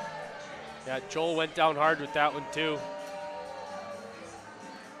 Yeah, Joel went down hard with that one too.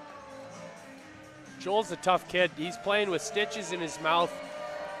 Joel's a tough kid. He's playing with stitches in his mouth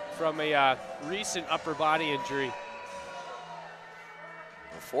from a recent upper body injury.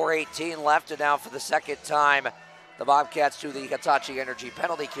 4:18 left, and now for the second time, the Bobcats do the Hitachi Energy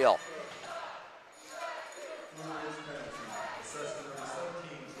penalty kill.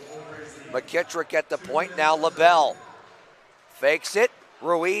 McKittrick at the point, now LaBelle. Fakes it,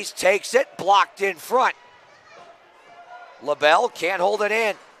 Ruiz takes it, blocked in front. LaBelle can't hold it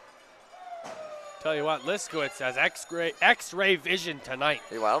in. Tell you what, Liskowitz has X-ray vision tonight.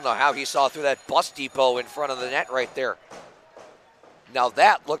 Well, I don't know how he saw through that bus depot in front of the net right there. Now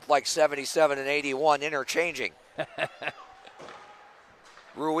that looked like 77 and 81 interchanging.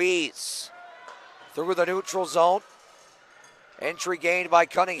 Ruiz through the neutral zone. Entry gained by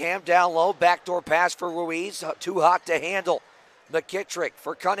Cunningham, down low. Backdoor pass for Ruiz, too hot to handle. McKittrick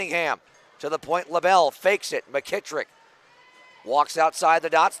for Cunningham. To the point, LaBelle fakes it. McKittrick walks outside the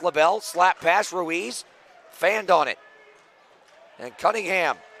dots. LaBelle, slap pass, Ruiz, fanned on it. And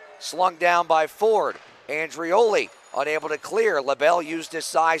Cunningham slung down by Ford. Andrioli unable to clear. LaBelle used his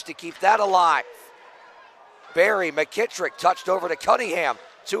size to keep that alive. Barry, McKittrick touched over to Cunningham.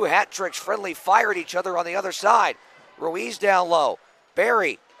 Two Hat Tricks friendly fire at each other on the other side. Ruiz down low.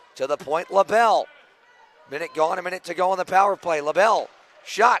 Barry to the point, LaBelle. Minute gone, a minute to go on the power play. LaBelle,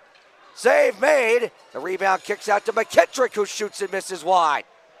 shot, save made. The rebound kicks out to McKittrick, who shoots and misses wide.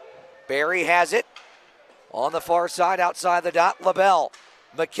 Barry has it on the far side outside the dot. LaBelle,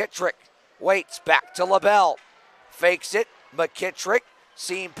 McKittrick waits, back to LaBelle. Fakes it, McKittrick,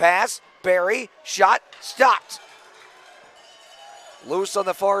 seam pass, Barry, shot, stopped. Loose on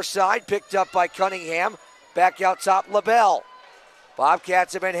the far side, picked up by Cunningham. Back out top, LaBelle.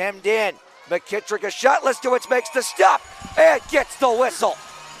 Bobcats have been hemmed in. McKittrick a shot, Liskowitz makes the stop and gets the whistle.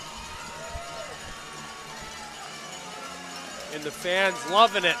 And the fans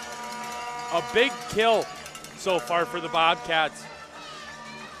loving it. A big kill so far for the Bobcats.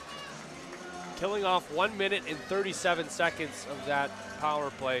 Killing off 1 minute and 37 seconds of that power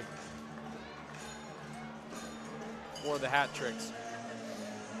play for the Hat Tricks.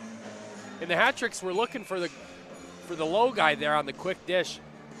 And the Hat Tricks were looking for the low guy there on the quick dish.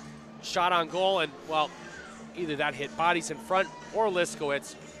 Shot on goal, and, well, either that hit bodies in front or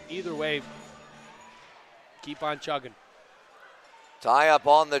Liskowitz. Either way, keep on chugging. Tie up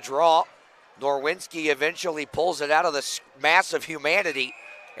on the draw. Norwinski eventually pulls it out of the mass of humanity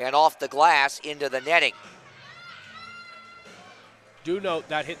and off the glass into the netting. Do note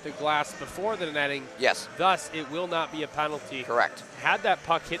that hit the glass before the netting. Yes. Thus, it will not be a penalty. Correct. Had that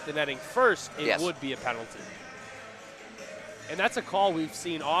puck hit the netting first, it yes. would be a penalty. And that's a call we've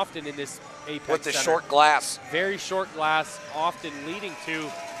seen often in this Apex with the Center. Short glass. Very short glass, often leading to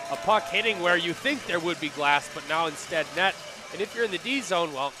a puck hitting where you think there would be glass, but now instead net. And if you're in the D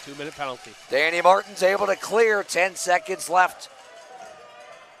zone, well, 2-minute penalty. Danny Martin's able to clear. 10 seconds left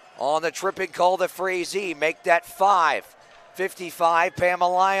on the tripping call to Frazee. Make that 5. 55, Pamela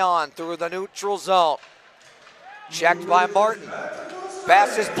Lyon through the neutral zone. Checked by Martin.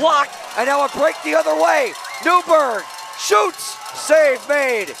 Pass is blocked, and now a break the other way. Newberg shoots, save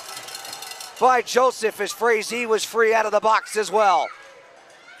made by Joseph as Frazee was free out of the box as well.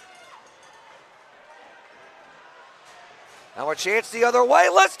 Now a chance the other way,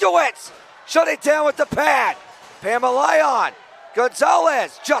 let's do it! Shut it down with the pad. Pamela Lyon,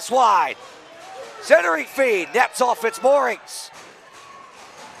 Gonzalez just wide. Centering feed, nets off its moorings.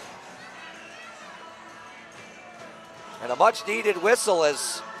 And a much needed whistle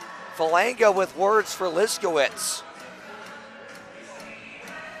as Falanga with words for Liskowitz.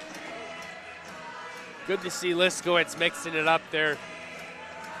 Good to see Liskowitz mixing it up there.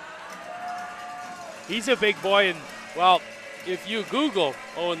 He's a big boy, and, well, if you Google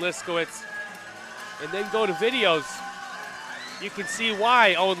Owen Liskowitz and then go to videos, you can see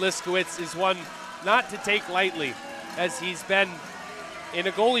why Owen Liskowitz is one not to take lightly, as he's been in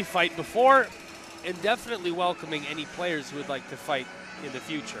a goalie fight before and definitely welcoming any players who would like to fight in the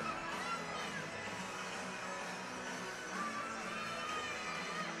future.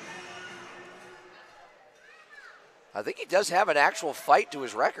 I think he does have an actual fight to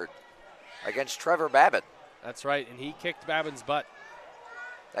his record against Trevor Babin. That's right, and he kicked Babin's butt.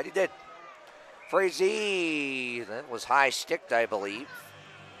 That he did. Frazee, that was high sticked, I believe.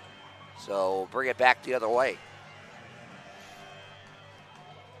 So bring it back the other way.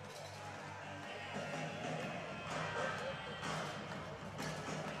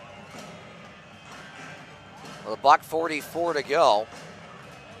 Well, the $1:44 to go.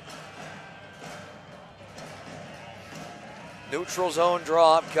 Neutral zone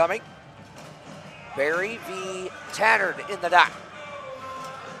draw upcoming. Barry v. Tattern in the dock.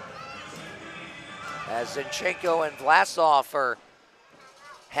 As Zinchenko and Vlasov are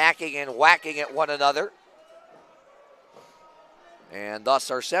hacking and whacking at one another, and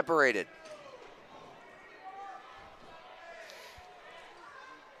thus are separated.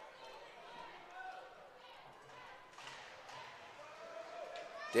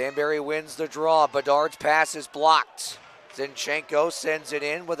 Danbury wins the draw. Bedard's pass is blocked. Zinchenko sends it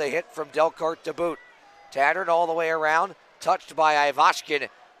in with a hit from Delcart to boot. Tattern all the way around, touched by Ivashkin,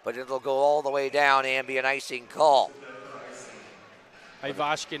 but it'll go all the way down and be an icing call.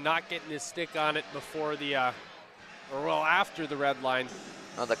 Ivashkin not getting his stick on it before the, after the red line.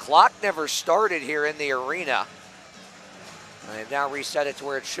 Now the clock never started here in the arena. And they've now reset it to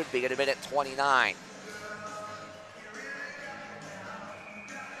where it should be at 1:29.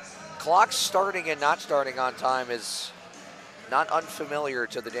 Clock starting and not starting on time is not unfamiliar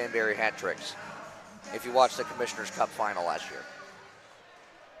to the Danbury Hat Tricks, if you watched the Commissioner's Cup final last year.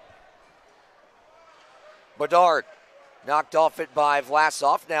 Bedard knocked off it by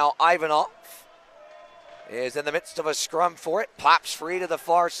Vlasov. Now Ivanov is in the midst of a scrum for it. Pops free to the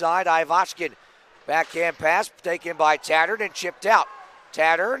far side. Ivashkin, backhand pass taken by Tattern and chipped out.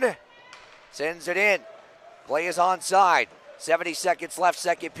 Tattern sends it in. Play is onside. 70 seconds left,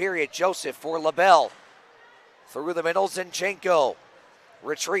 second period. Joseph for LaBelle. Through the middle, Zinchenko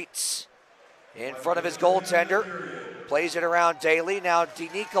retreats in front of his goaltender. Plays it around Daly. Now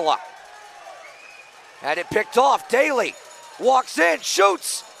DeNicola. Had it picked off. Daly walks in,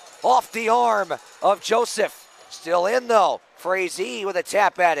 shoots off the arm of Joseph. Still in though. Frazee with a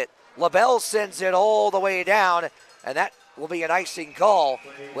tap at it. LaBelle sends it all the way down, and that will be an icing call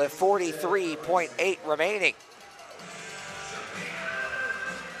with 43.8 remaining.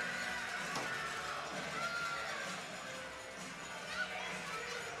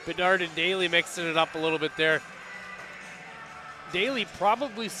 Bedard and Daly mixing it up a little bit there. Daly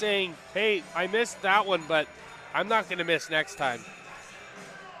probably saying, hey, I missed that one, but I'm not going to miss next time.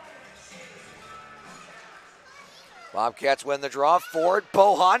 Bobcats win the draw. Ford,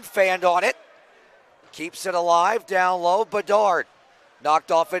 Bohan fanned on it. Keeps it alive, down low, Bedard.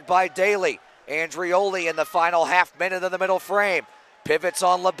 Knocked off it by Daly. Andrioli in the final half minute of the middle frame. Pivots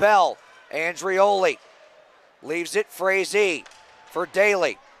on LaBelle. Andrioli leaves it Frazee for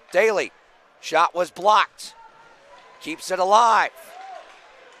Daly. Daly, shot was blocked. Keeps it alive.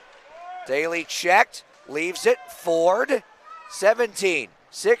 Daly checked, leaves it. Ford, 17,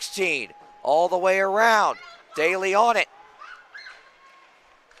 16, all the way around. Daly on it.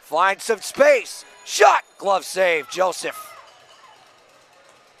 Finds some space. Shot, glove save, Joseph.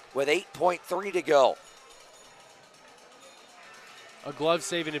 With 8.3 to go. A glove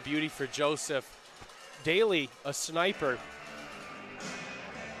save and a beauty for Joseph. Daly, a sniper.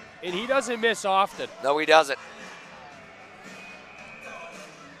 And he doesn't miss often. No, he doesn't.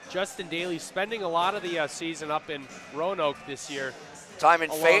 Justin Daly spending a lot of the season up in Roanoke this year. Time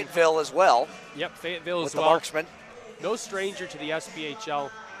in Fayetteville as well. Yep, Fayetteville with as well. The marksman. No stranger to the SPHL.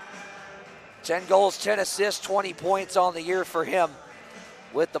 10 goals, 10 assists, 20 points on the year for him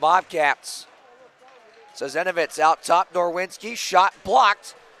with the Bobcats. Sazenovic out top, Norwinski, shot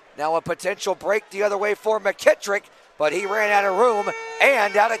blocked. Now a potential break the other way for McKittrick, but he ran out of room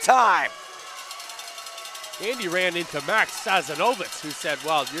and out of time. Andy ran into Max Sazenovic, who said,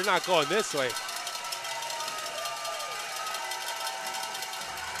 well, you're not going this way.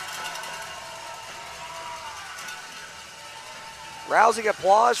 Rousing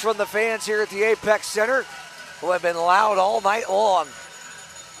applause from the fans here at the Apex Center, who have been loud all night long.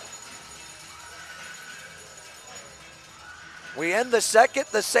 We end the second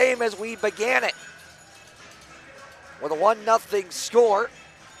the same as we began it, with a 1-0 score.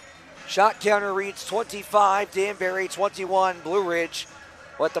 Shot counter reads 25, Danbury 21, Blue Ridge.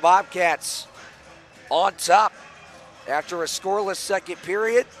 With the Bobcats on top after a scoreless second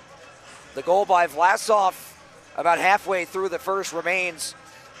period. The goal by Vlasov about halfway through the first remains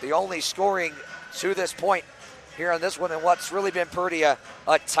the only scoring to this point here on this one, and what's really been pretty a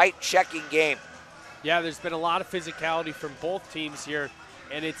tight checking game. Yeah, there's been a lot of physicality from both teams here,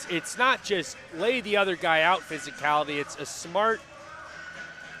 and it's not just lay the other guy out physicality. It's a smart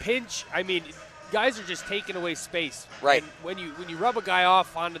pinch. I mean, guys are just taking away space. Right. And when you rub a guy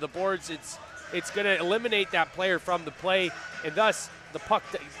off onto the boards, it's going to eliminate that player from the play, and thus the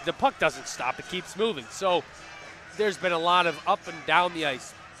puck doesn't stop. It keeps moving. So there's been a lot of up and down the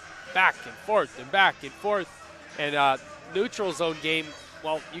ice, back and forth and back and forth. And neutral zone game,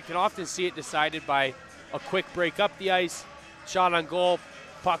 well, you can often see it decided by a quick break up the ice, shot on goal,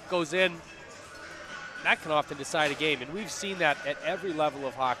 puck goes in. That can often decide a game, and we've seen that at every level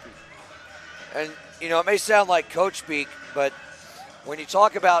of hockey. And, you know, it may sound like coach speak, but when you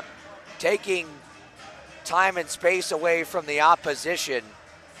talk about taking time and space away from the opposition,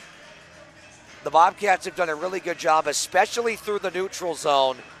 the Bobcats have done a really good job, especially through the neutral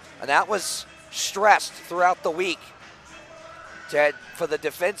zone, and that was stressed throughout the week for the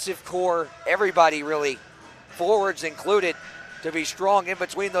defensive core, everybody really, forwards included, to be strong in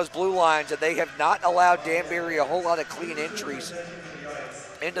between those blue lines, and they have not allowed Danbury a whole lot of clean entries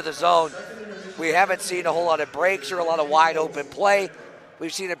into the zone. We haven't seen a whole lot of breaks or a lot of wide open play.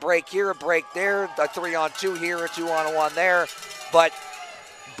 We've seen a break here, a break there, a 3-on-2 here, a 2-on-1 there. But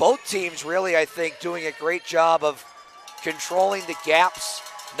both teams really, I think, doing a great job of controlling the gaps,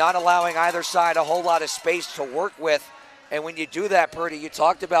 not allowing either side a whole lot of space to work with. And when you do that, Purdy, you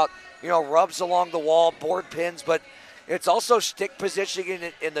talked about, you know, rubs along the wall, board pins, but it's also stick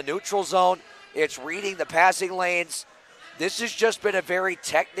positioning in the neutral zone. It's reading the passing lanes. This has just been a very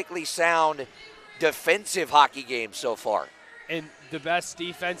technically sound defensive hockey game so far. And the best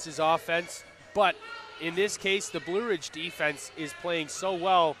defense is offense, but in this case, the Blue Ridge defense is playing so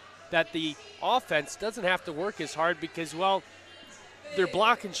well that the offense doesn't have to work as hard because, well, they're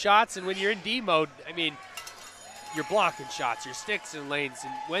blocking shots, and when you're in D mode, I mean, you're blocking shots, your sticks in lanes,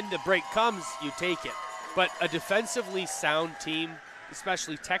 and when the break comes, you take it. But a defensively sound team,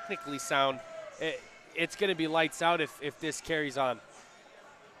 especially technically sound, it's going to be lights out if this carries on.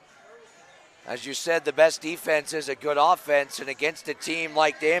 As you said, the best defense is a good offense, and against a team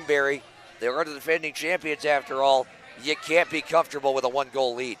like Danbury, they are the defending champions after all, you can't be comfortable with a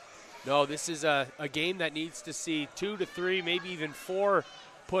one-goal lead. No, this is a game that needs to see 2 to 3, maybe even 4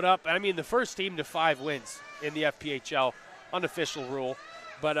 put up. I mean, the first team to 5 wins in the FPHL, unofficial rule.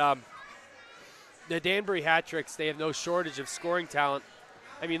 But the Danbury Hat-Tricks, they have no shortage of scoring talent.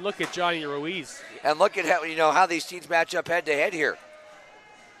 I mean, look at Johnny Ruiz. And look at how these teams match up head-to-head here.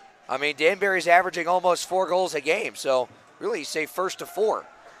 I mean, Danbury's averaging almost 4 goals a game, so really you say first to 4.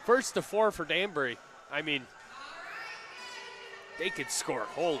 First to 4 for Danbury. I mean, they could score.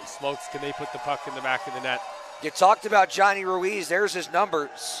 Holy smokes, can they put the puck in the back of the net. You talked about Johnny Ruiz. There's his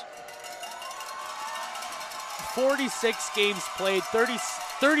numbers. 46 games played,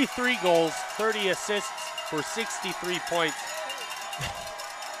 33 goals, 30 assists for 63 points.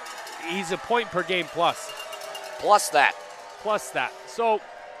 He's a point per game plus. Plus that. So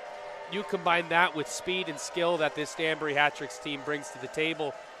you combine that with speed and skill that this Danbury Hat-Tricks team brings to the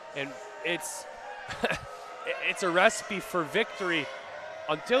table, and it's it's a recipe for victory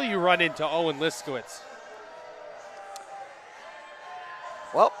until you run into Owen Liskowitz.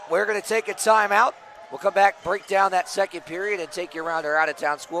 Well, we're going to take a timeout. We'll come back, break down that second period, and take you around our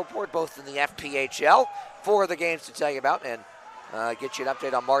out-of-town scoreboard, both in the FPHL. 4 of the games to tell you about, and get you an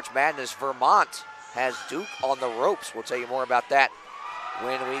update on March Madness. Vermont has Duke on the ropes. We'll tell you more about that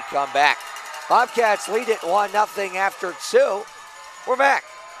when we come back. Bobcats lead it 1-0 after 2. We're back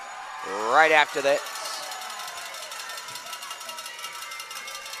right after this.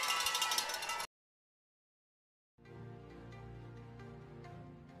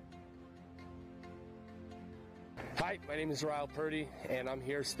 Hi, my name is Ryle Purdy, and I'm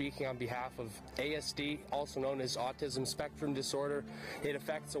here speaking on behalf of ASD, also known as Autism Spectrum Disorder. It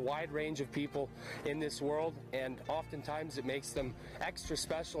affects a wide range of people in this world, and oftentimes it makes them extra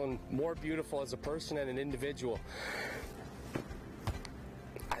special and more beautiful as a person and an individual.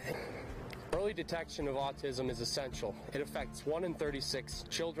 Early detection of autism is essential. It affects 1 in 36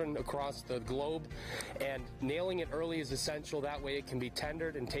 children across the globe, and nailing it early is essential. That way it can be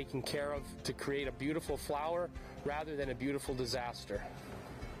tendered and taken care of to create a beautiful flower rather than a beautiful disaster.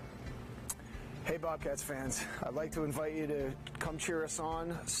 Hey Bobcats fans, I'd like to invite you to come cheer us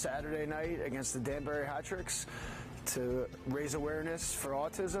on Saturday night against the Danbury Hat-Tricks to raise awareness for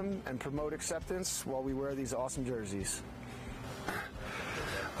autism and promote acceptance while we wear these awesome jerseys.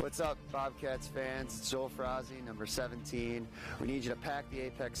 What's up, Bobcats fans? It's Joel Frazzi, number 17. We need you to pack the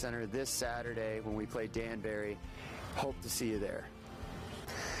Apex Center this Saturday when we play Danbury. Hope to see you there.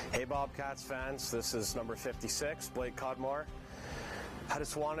 Hey Bobcats fans, this is number 56, Blake Cudmore. I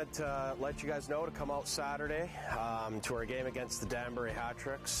just wanted to let you guys know to come out Saturday to our game against the Danbury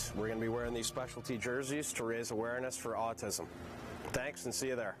Hat-Tricks. We're going to be wearing these specialty jerseys to raise awareness for autism. Thanks, and see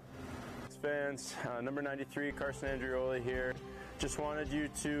you there. Fans, number 93, Carson Andrioli here. Just wanted you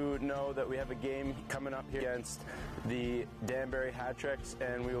to know that we have a game coming up here against the Danbury Hat-Tricks,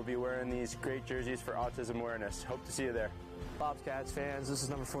 and we will be wearing these great jerseys for autism awareness. Hope to see you there. Bobcats fans, this is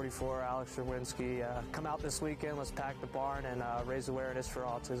number 44, Alex Sherwinski. Come out this weekend, let's pack the barn and raise awareness for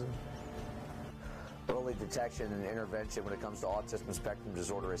autism. Early detection and intervention when it comes to autism spectrum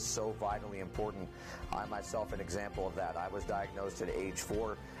disorder is so vitally important. I myself an example of that. I was diagnosed at age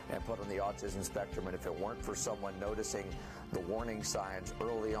 4 and put on the autism spectrum, and if it weren't for someone noticing the warning signs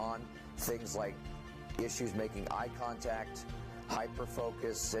early on, things like issues making eye contact,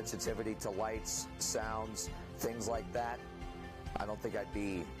 hyperfocus, sensitivity to lights, sounds, things like that, I don't think I'd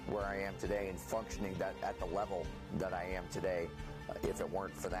be where I am today and functioning at the level that I am today if it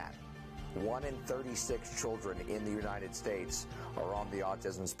weren't for that. 1 in 36 children in the United States are on the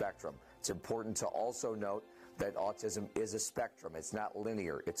autism spectrum. It's important to also note that autism is a spectrum. It's not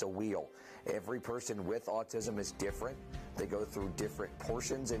linear. It's a wheel. Every person with autism is different. They go through different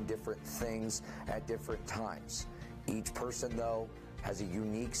portions and different things at different times. Each person, though, has a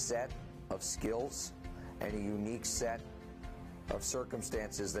unique set of skills and a unique set of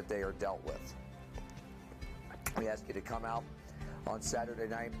circumstances that they are dealt with. We ask you to come out on Saturday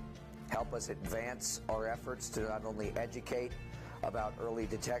night, help us advance our efforts to not only educate about early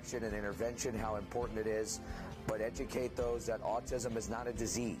detection and intervention, how important it is, but educate those that autism is not a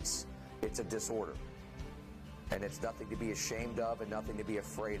disease, it's a disorder. And it's nothing to be ashamed of and nothing to be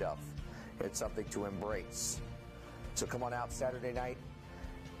afraid of. It's something to embrace. So come on out Saturday night,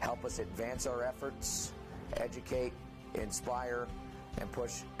 help us advance our efforts, educate, inspire, and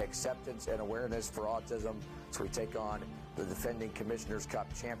push acceptance and awareness for autism so we take on the defending Commissioner's Cup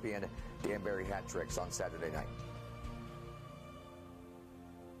champion, Danbury Hat-Tricks, on Saturday night.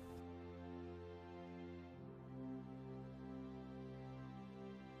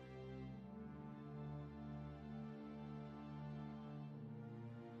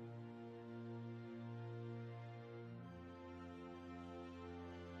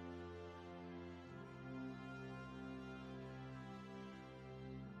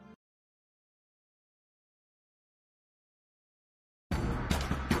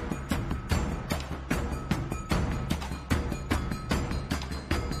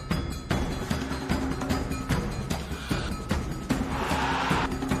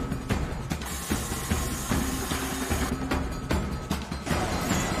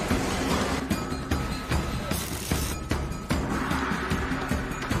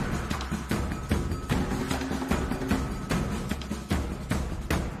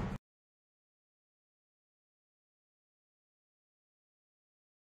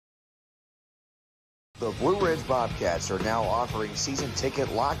 The Blue Ridge Bobcats are now offering season ticket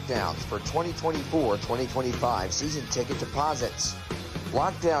lockdowns for 2024-2025 season ticket deposits.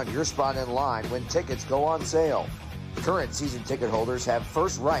 Lock down your spot in line when tickets go on sale. Current season ticket holders have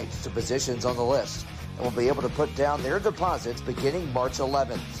first rights to positions on the list and will be able to put down their deposits beginning March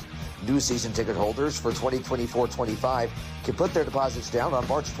 11th. New season ticket holders for 2024-25 can put their deposits down on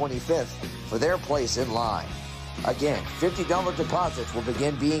March 25th for their place in line. Again, $50 deposits will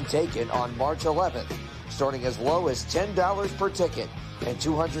begin being taken on March 11th, starting as low as $10 per ticket and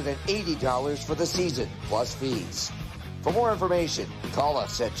 $280 for the season, plus fees. For more information, call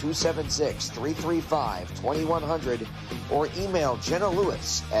us at 276-335-2100 or email Jenna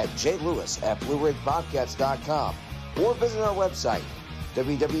Lewis at jlewis@BlueRidgeBobcats.com or visit our website,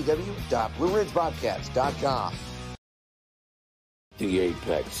 www.BlueRidgeBobcats.com. The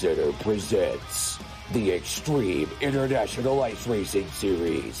Apex Center presents the Extreme International Ice Racing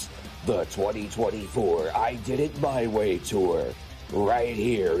Series, the 2024 I Did It My Way Tour, right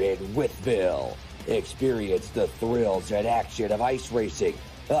here in Wytheville. Experience the thrills and action of ice racing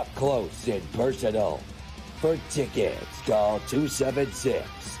up close and personal. For tickets, call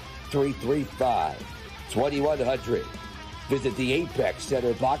 276-335-2100. Visit the Apex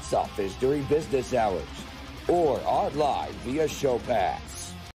Center box office during business hours or online via Show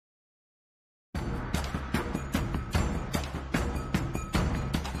Pass.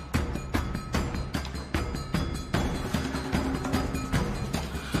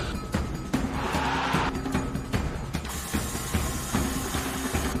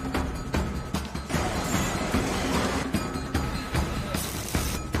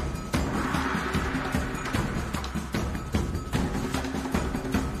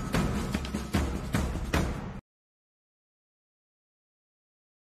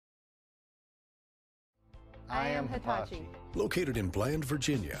 I am Hitachi. Located in Bland,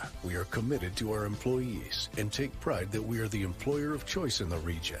 Virginia, we are committed to our employees and take pride that we are the employer of choice in the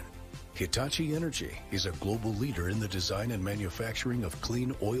region. Hitachi Energy is a global leader in the design and manufacturing of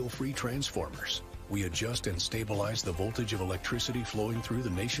clean, oil-free transformers. We adjust and stabilize the voltage of electricity flowing through the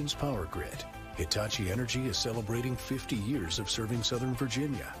nation's power grid. Hitachi Energy is celebrating 50 years of serving Southern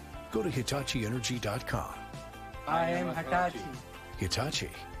Virginia. Go to HitachiEnergy.com. I am Hitachi. Hitachi.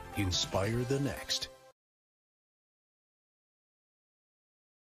 Inspire the next.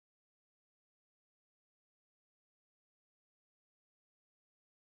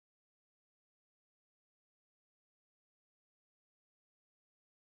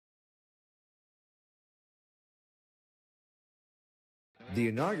 The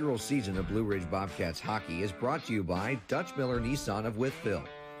inaugural season of Blue Ridge Bobcats hockey is brought to you by Dutch Miller Nissan of Wytheville.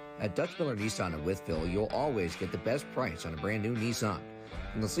 At Dutch Miller Nissan of Wytheville, you'll always get the best price on a brand new Nissan.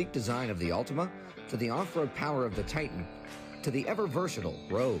 From the sleek design of the Altima, to the off-road power of the Titan, to the ever-versatile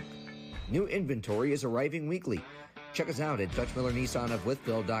Rogue. New inventory is arriving weekly. Check us out at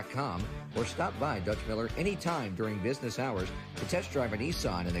DutchMillerNissanOfWytheville.com or stop by Dutch Miller anytime during business hours to test drive a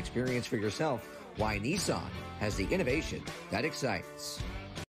Nissan and experience for yourself why Nissan has the innovation that excites.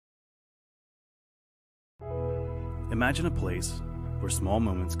 Imagine a place where small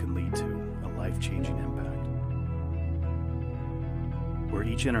moments can lead to a life-changing impact. Where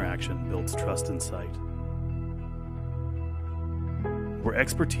each interaction builds trust and sight. Where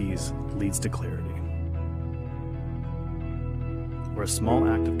expertise leads to clarity. Where a small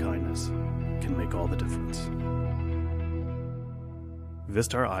act of kindness can make all the difference.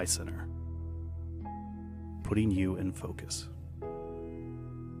 Vistar Eye Center. Putting you in focus.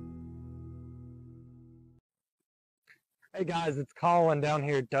 Hey guys, it's Colin down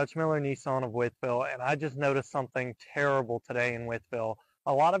here at Dutch Miller Nissan of Wytheville, and I just noticed something terrible today in Wytheville.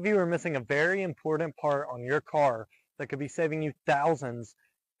 A lot of you are missing a very important part on your car that could be saving you thousands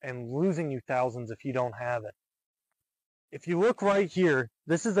and losing you thousands if you don't have it. If you look right here,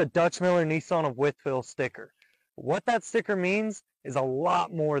 this is a Dutch Miller Nissan of Wytheville sticker. What that sticker means is a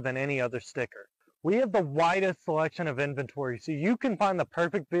lot more than any other sticker. We have the widest selection of inventory so you can find the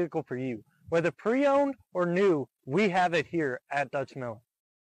perfect vehicle for you. Whether pre-owned or new, we have it here at Dutch Miller.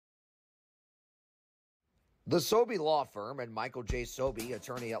 The Sobey Law Firm and Michael J. Sobey,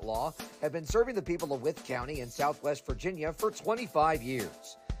 attorney at law, have been serving the people of Wythe County and Southwest Virginia for 25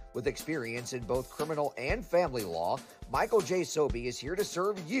 years. With experience in both criminal and family law, Michael J. Sobey is here to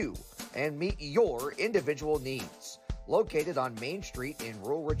serve you and meet your individual needs. Located on Main Street in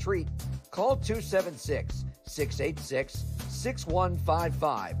Rural Retreat, call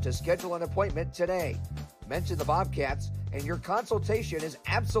 276-686-6155 to schedule an appointment today. Mention the Bobcats and your consultation is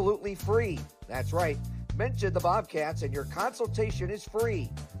absolutely free. That's right. Mention the Bobcats and your consultation is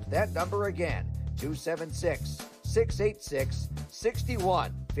free. That number again,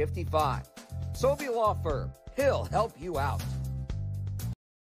 276-686-6155. Sobey Law Firm. He'll help you out.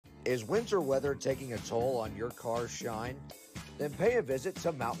 Is winter weather taking a toll on your car's shine? Then pay a visit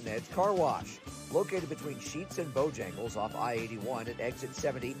to Mountain Edge Car Wash. Located between Sheets and Bojangles off I-81 at exit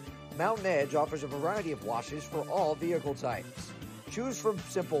 70, Mountain Edge offers a variety of washes for all vehicle types. Choose from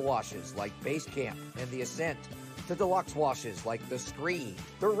simple washes like Base Camp and the Ascent to deluxe washes like the Screen,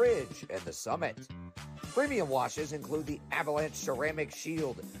 the Ridge, and the Summit. Premium washes include the Avalanche Ceramic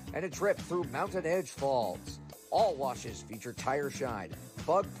Shield and a trip through Mountain Edge Falls. All washes feature tire shine,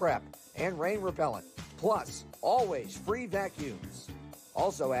 bug prep, and rain repellent, plus always free vacuums.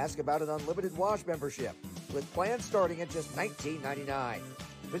 Also ask about an unlimited wash membership with plans starting at just $19.99.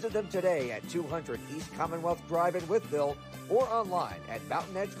 Visit them today at 200 East Commonwealth Drive in Wytheville or online at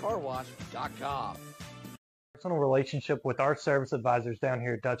mountainedgecarwash.com. Personal relationship with our service advisors down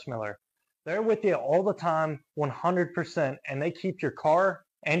here at Dutch Miller. They're with you all the time, 100%, and they keep your car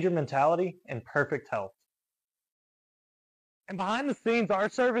and your mentality in perfect health. And behind the scenes, our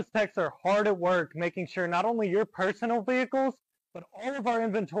service techs are hard at work making sure not only your personal vehicles, but all of our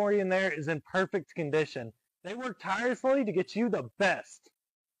inventory in there is in perfect condition. They work tirelessly to get you the best.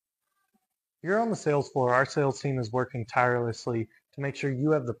 You're on the sales floor. Our sales team is working tirelessly to make sure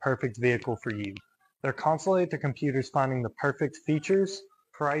you have the perfect vehicle for you. They're constantly at their computers finding the perfect features,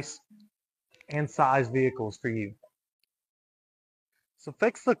 price, and size vehicles for you. So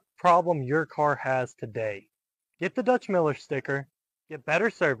fix the problem your car has today. Get the Dutch Miller sticker, get better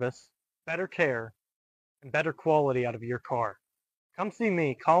service, better care, and better quality out of your car. Come see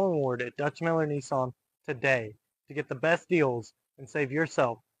me, Colin Ward, at Dutch Miller Nissan today to get the best deals and save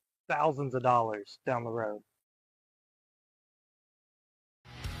yourself thousands of dollars down the road.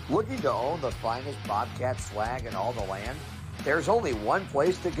 Looking to own the finest Bobcat swag in all the land? There's only one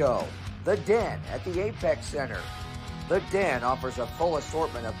place to go. The Den at the Apex Center. The Den offers a full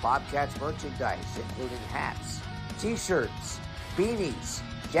assortment of Bobcats merchandise, including hats, t-shirts, beanies,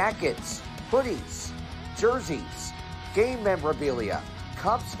 jackets, hoodies, jerseys, game memorabilia,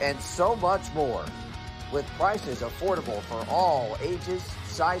 cups, and so much more. With prices affordable for all ages,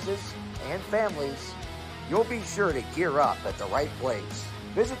 sizes, and families, you'll be sure to gear up at the right place.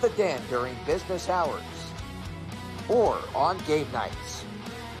 Visit the Den during business hours or on game nights.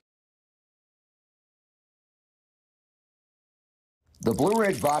 The Blue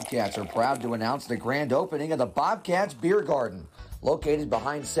Ridge Bobcats are proud to announce the grand opening of the Bobcats Beer Garden, located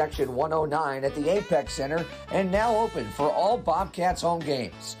behind Section 109 at the Apex Center and now open for all Bobcats home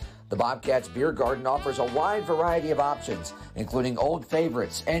games. The Bobcats Beer Garden offers a wide variety of options, including old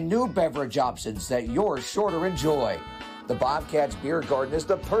favorites and new beverage options that you're sure to enjoy. The Bobcats Beer Garden is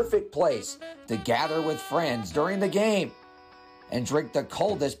the perfect place to gather with friends during the game and drink the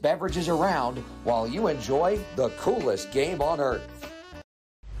coldest beverages around while you enjoy the coolest game on earth.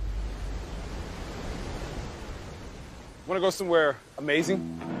 Want to go somewhere amazing?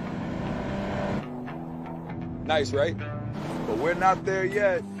 Nice, right? But we're not there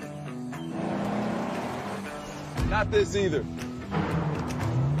yet. Not this either.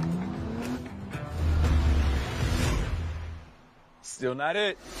 Still not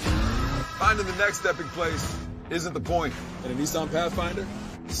it. Finding the next epic place isn't the point. In a Nissan Pathfinder,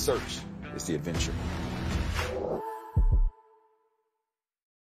 search is the adventure.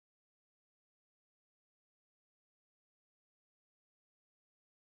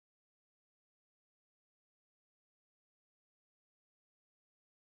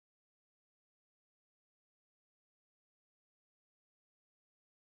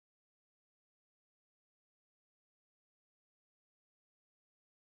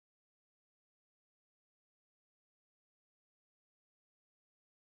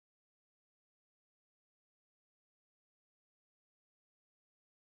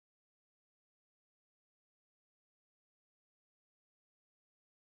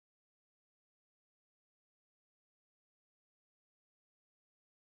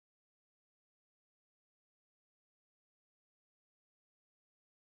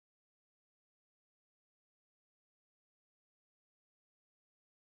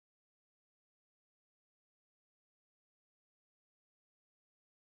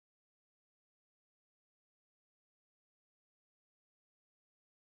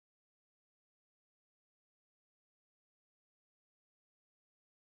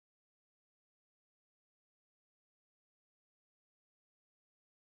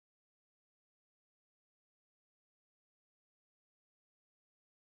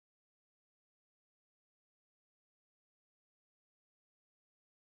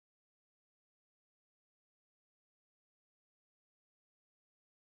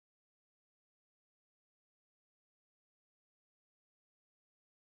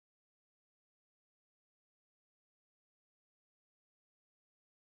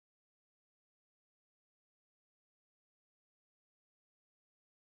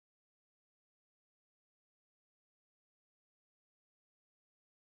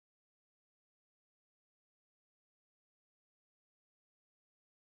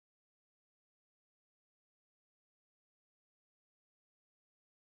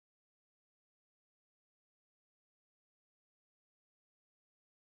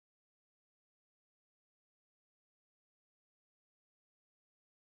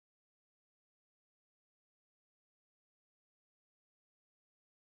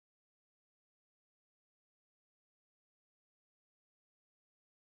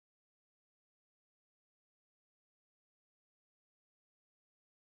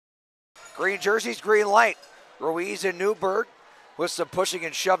 Green jerseys, green light. Ruiz and Newberg with some pushing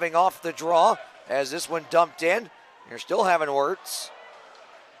and shoving off the draw as this one dumped in. You're still having words.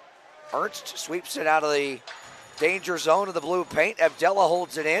 Ernst sweeps it out of the danger zone of the blue paint. Abdella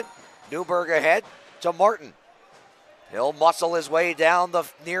holds it in. Newberg ahead to Martin. He'll muscle his way down the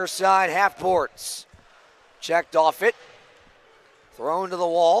near side half boards. Checked off it. Thrown to the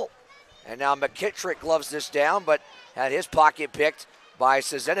wall. And now McKittrick gloves this down, but had his pocket picked by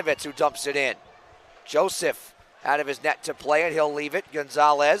Sazenovic, who dumps it in. Joseph out of his net to play it. He'll leave it.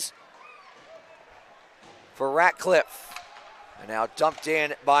 Gonzalez for Ratcliffe. And now dumped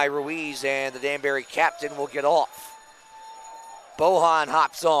in by Ruiz, and the Danbury captain will get off. Bohan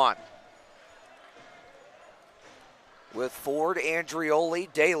hops on with Ford,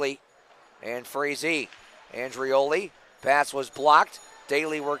 Andrioli, Daly, and Frazee. Andrioli, pass was blocked.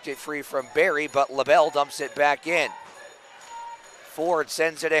 Daly worked it free from Barry, but LaBelle dumps it back in. Ford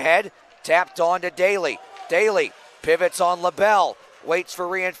sends it ahead, tapped on to Daly. Daly pivots on LaBelle, waits for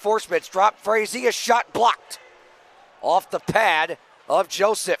reinforcements. Drop Frazee, a shot blocked off the pad of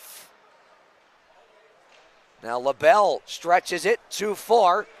Joseph. Now LaBelle stretches it too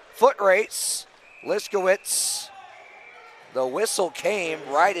far. Foot race. Liskowitz. The whistle came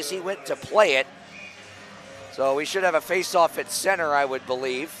right as he went to play it. So we should have a face-off at center, I would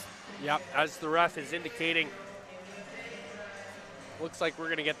believe. Yep, as the ref is indicating. Looks like we're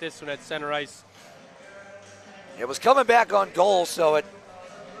going to get this one at center ice. It was coming back on goal, so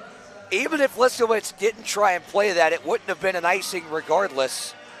even if Liskowitz didn't try and play that, it wouldn't have been an icing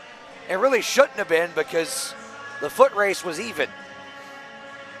regardless. It really shouldn't have been because the foot race was even.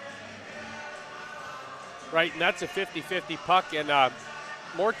 Right, and that's a 50-50 puck, and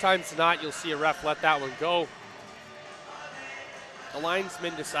more times than not, you'll see a ref let that one go. The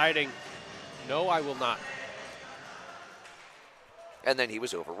linesman deciding, no, I will not. And then he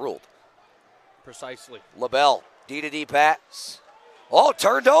was overruled. Precisely. LaBelle, D-to-D pass. Oh,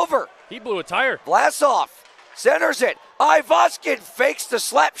 turned over. He blew a tire. Vlasov centers it. Ivoskin fakes the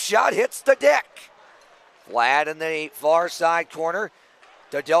slap shot, hits the deck. Vlad in the far side corner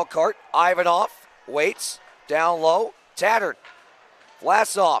to Delcart. Ivanov waits, down low, Tattern.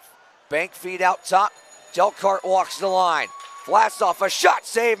 Vlasov, bank feed out top. Delcart walks the line. Vlasov, a shot,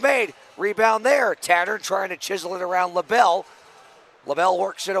 save made. Rebound there. Tattern trying to chisel it around LaBelle. LaBelle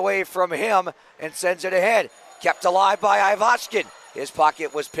works it away from him and sends it ahead. Kept alive by Ivoskin. His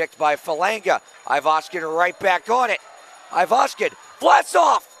pocket was picked by Falanga. Ivoskin right back on it. Ivoskin,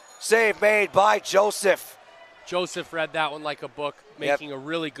 Vlasov. Save made by Joseph. Joseph read that one like a book, making a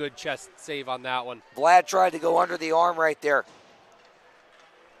really good chest save on that one. Vlad tried to go under the arm right there.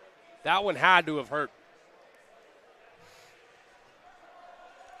 That one had to have hurt.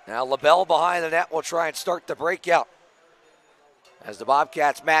 Now LaBelle behind the net will try and start the breakout as the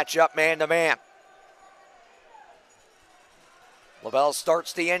Bobcats match up man-to-man. LaBelle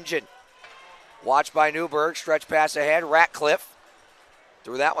starts the engine. Watched by Newberg, stretch pass ahead, Ratcliffe.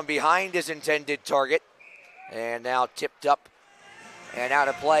 Threw that one behind his intended target. And now tipped up and out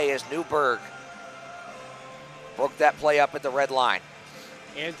of play is Newberg. Broke that play up at the red line.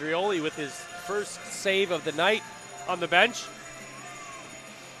 Andrioli with his first save of the night on the bench.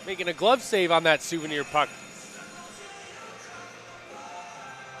 Making a glove save on that souvenir puck.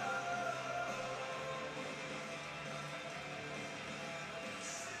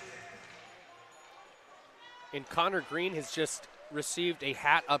 And Connor Green has just received a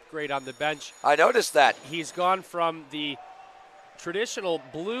hat upgrade on the bench. I noticed that. He's gone from the traditional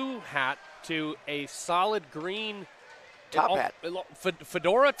blue hat to a solid green top hat.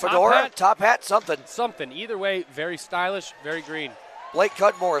 Fedora hat? Top hat, something. Something. Either way, very stylish, very green. Blake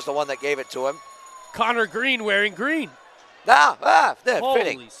Cudmore is the one that gave it to him. Connor Green wearing green. Holy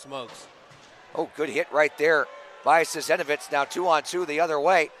fitting. Smokes. Oh, good hit right there by Sezenovic. Now 2-on-2 the other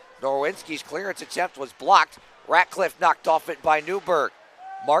way. Norwinski's clearance attempt was blocked. Ratcliffe knocked off it by Newberg.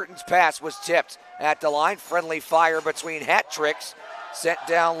 Martin's pass was tipped at the line. Friendly fire between hat tricks. Sent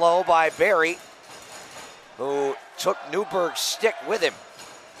down low by Barry, who took Newberg's stick with him.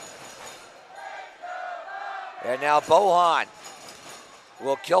 And now Bohan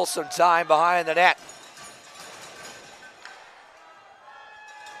will kill some time behind the net.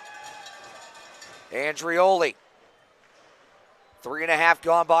 Andrioli. 3.5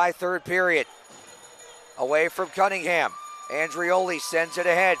 gone by, third period. Away from Cunningham. Andrioli sends it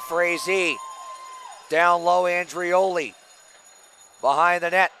ahead. Frazee. Down low, Andrioli. Behind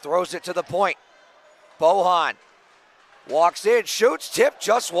the net, throws it to the point. Bohan walks in, shoots, tip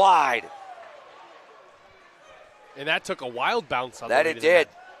just wide. And that took a wild bounce on that. The It did.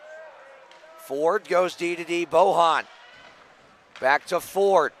 Ford goes D-to-D. Bohan. Back to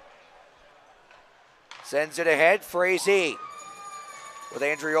Ford. Sends it ahead. Frazee. With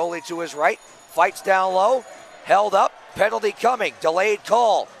Andrioli to his right. Fights down low. Held up. Penalty coming. Delayed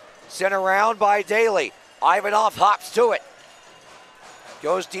call. Sent around by Daly. Ivanov hops to it.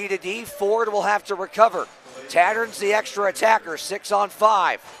 Goes D-to-D. Ford will have to recover. Tattern's the extra attacker.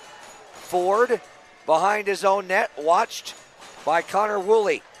 6-on-5. Ford behind his own net. Watched by Connor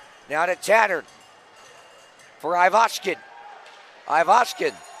Woolley. Now to Tattern. For Ivoskin.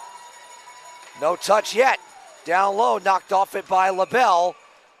 Ivoskin. No touch yet. Down low, knocked off it by LaBelle,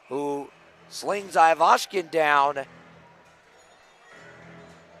 who slings Ivoskin down.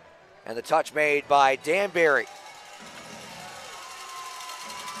 And the touch made by Danbury.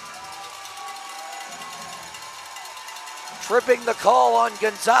 Tripping the call on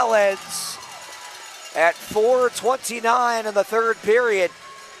Gonzalez at 4:29 in the third period.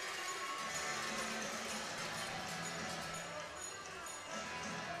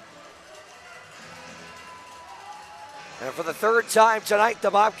 And for the third time tonight,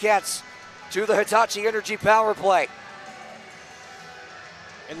 the Bobcats to the Hitachi Energy power play.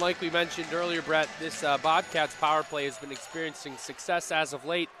 And like we mentioned earlier, Brett, this Bobcats power play has been experiencing success as of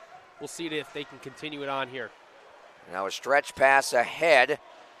late. We'll see if they can continue it on here. Now a stretch pass ahead.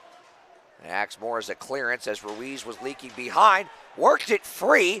 Acts more as a clearance as Ruiz was leaking behind. Worked it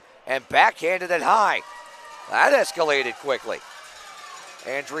free and backhanded it high. That escalated quickly.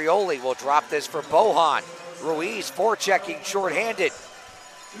 Andrioli will drop this for Bohan. Ruiz forechecking shorthanded.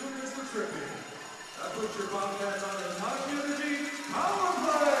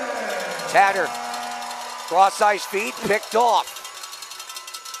 Tatter, cross ice feed, picked off.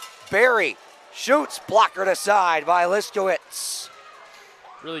 Barry shoots, blockered aside by Liskowitz.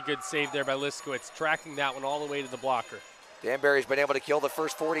 Really good save there by Liskowitz, tracking that one all the way to the blocker. Danbury's been able to kill the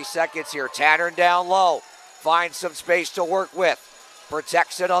first 40 seconds here. Tattern down low, finds some space to work with.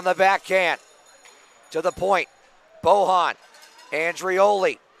 Protects it on the backhand. To the point, Bohan,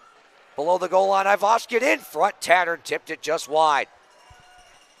 Andrioli. Below the goal line, Ivashkin in front. Tattern tipped it just wide.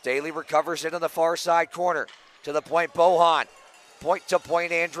 Daly recovers it on the far side corner. To the point, Bohan. Point to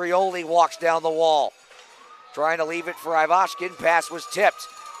point, Andrioli walks down the wall. Trying to leave it for Ivashkin. Pass was tipped.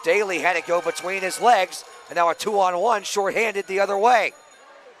 Daly had it go between his legs. And now a 2-on-1, shorthanded the other way.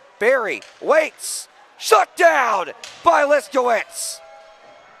 Barry waits. Shut down by Liskowitz.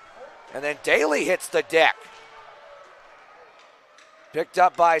 And then Daly hits the deck. Picked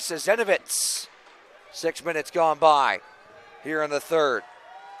up by Sazenovic. 6 minutes gone by here in the third.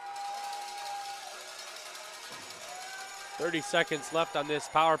 30 seconds left on this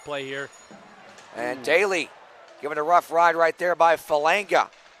power play here. And Daly given a rough ride right there by Falanga.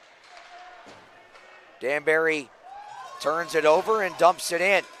 Danbury turns it over and dumps it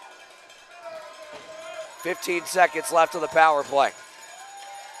in. 15 seconds left of the power play.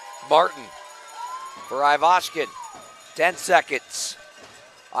 Martin for Ivashkin. 10 seconds.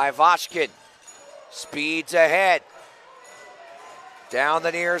 Ivashkin speeds ahead. Down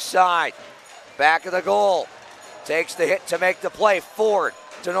the near side. Back of the goal. Takes the hit to make the play. Ford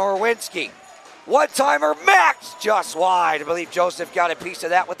to Norwinski. One-timer, Max just wide. I believe Joseph got a piece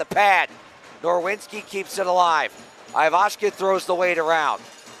of that with the pad. Norwinski keeps it alive. Ivashkin throws the weight around.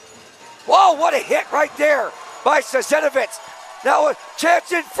 Whoa, what a hit right there by Sazenovic. Now a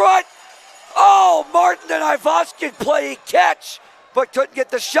chance in front. Oh, Martin and Ivashkin play catch, but couldn't get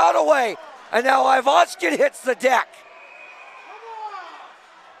the shot away. And now Ivashkin hits the deck.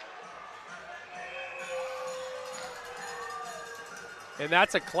 And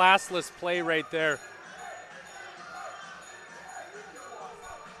that's a classless play right there.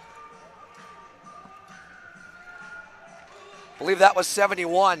 I believe that was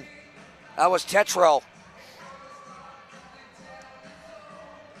 71. That was Tetro.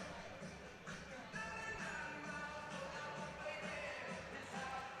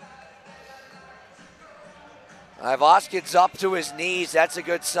 Ivashkin's up to his knees. That's a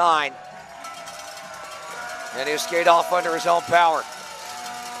good sign. And he'll skate off under his own power.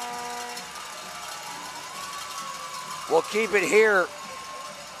 We'll keep it here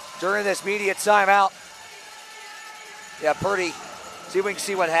during this media timeout. Yeah, Purdy, see if we can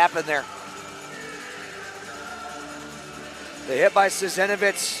see what happened there. The hit by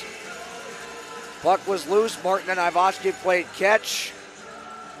Sazenovic. Puck was loose. Martin and Ivashkin played catch.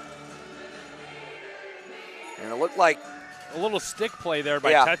 And it looked like a little stick play there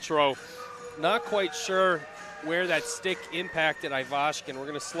by Tetro. Not quite sure where that stick impacted Ivashkin. We're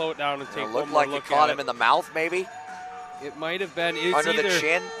going to slow it down and take one more look at it. Looked like it caught him in the mouth, maybe. It might have been. It's under the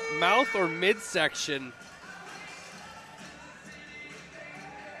chin, mouth or midsection.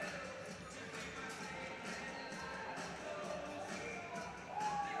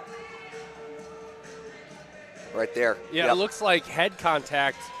 Right there. Yeah, yep. It looks like head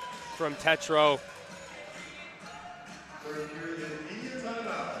contact from Tetro.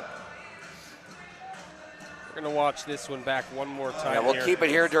 We're going to watch this one back one more time. Yeah, we'll keep it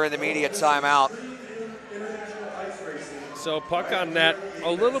here during the media timeout. So puck on net,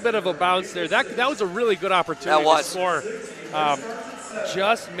 a little bit of a bounce there. That was a really good opportunity to score.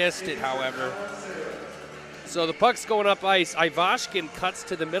 Just missed it, however. So the puck's going up ice. Ivashkin cuts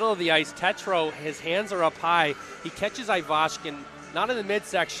to the middle of the ice. Tetro, his hands are up high. He catches Ivashkin, not in the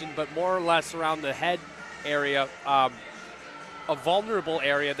midsection, but more or less around the head area, a vulnerable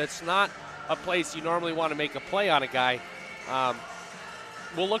area that's not a place you normally want to make a play on a guy.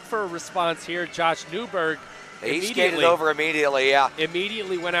 We'll look for a response here. Josh Newberg. He skated over immediately, yeah.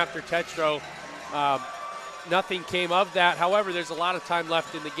 Immediately went after Tetro. Nothing came of that. However, there's a lot of time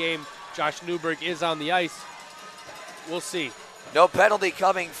left in the game. Josh Newberg is on the ice. We'll see. No penalty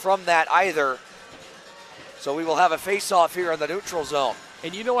coming from that either. So we will have a face-off here in the neutral zone.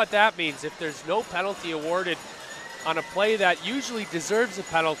 And you know what that means? If there's no penalty awarded on a play that usually deserves a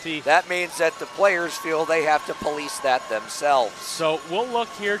penalty, that means that the players feel they have to police that themselves. So we'll look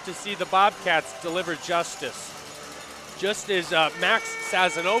here to see the Bobcats deliver justice. Just as Max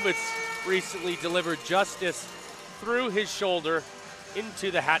Sazanovitz recently delivered justice through his shoulder into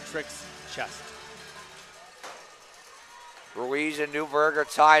the hat trick's chest. Ruiz and Newberg are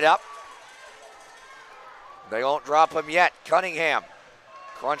tied up. They won't drop him yet. Cunningham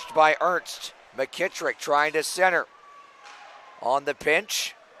crunched by Ernst. McKittrick trying to center. On the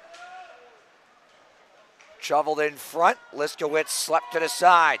pinch. Shoveled in front. Liskowitz slept to the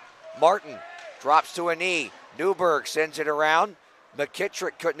side. Martin drops to a knee. Newberg sends it around.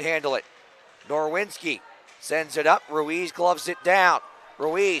 McKittrick couldn't handle it. Norwinski sends it up. Ruiz gloves it down.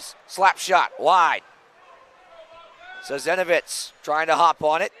 Ruiz, slap shot, wide. Sazenovitz trying to hop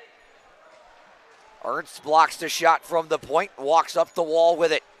on it. Ernst blocks the shot from the point, walks up the wall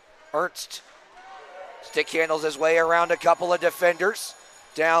with it. Ernst stick handles his way around a couple of defenders.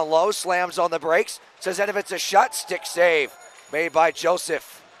 Down low, slams on the brakes. Sazenovitz a shot, stick save made by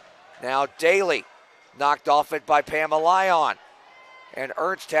Joseph. Now Daly knocked off it by Pamalion. And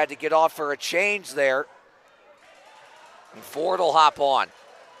Ernst had to get off for a change there. And Ford will hop on.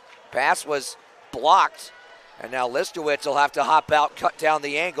 Pass was blocked. And now Listowitz will have to hop out, cut down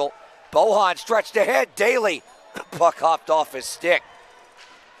the angle. Bohan stretched ahead. Daly. Puck hopped off his stick.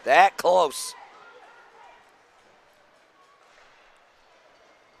 That close.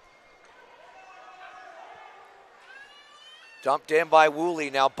 Dumped in by Woolley.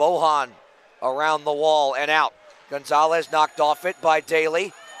 Now Bohan around the wall and out. Gonzalez knocked off it by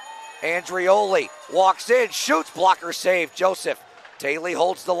Daly. Andrioli walks in, shoots, blocker save. Joseph. Daly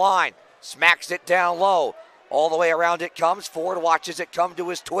holds the line, smacks it down low. All the way around it comes. Ford watches it come to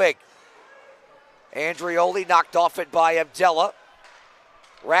his twig. Andrioli knocked off it by Abdella.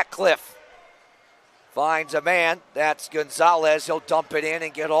 Ratcliffe finds a man. That's Gonzalez. He'll dump it in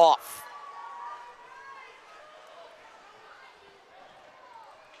and get off.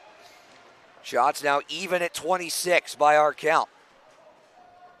 Shots now even at 26 by our count.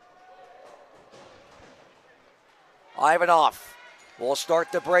 Ivanov will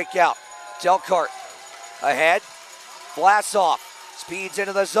start the breakout. Delcart ahead. Vlasov speeds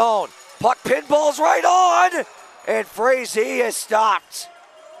into the zone. Puck pinballs right on. And Frazee is stopped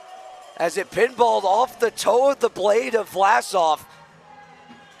as it pinballed off the toe of the blade of Vlasov.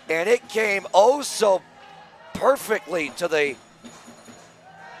 And it came oh so perfectly to the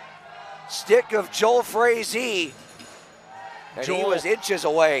stick of Joel Frazee. And he was inches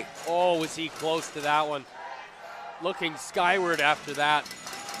away. Oh, was he close to that one. Looking skyward after that.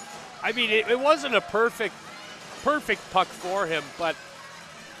 I mean, it wasn't a perfect puck for him, but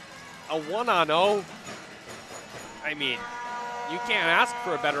a 1-on-0, I mean, you can't ask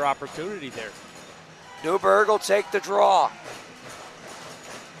for a better opportunity there. Newberg will take the draw.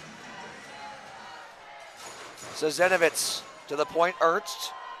 Sazenovitz to the point,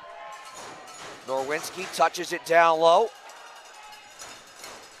 Ernst. Norwinski touches it down low.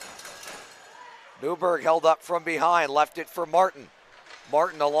 Newberg held up from behind, left it for Martin.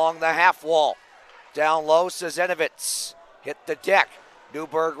 Martin along the half wall. Down low, Sazenovitz hit the deck.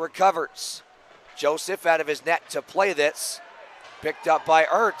 Newberg recovers. Joseph out of his net to play this. Picked up by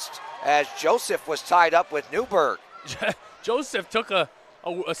Ernst as Joseph was tied up with Newberg. Joseph took a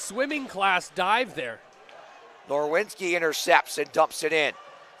swimming class dive there. Norwinski intercepts and dumps it in.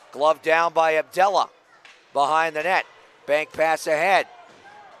 Glove down by Abdella. Behind the net. Bank pass ahead.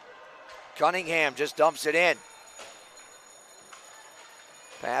 Cunningham just dumps it in.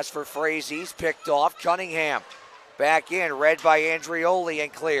 Pass for Frazee's picked off. Cunningham back in, read by Andrioli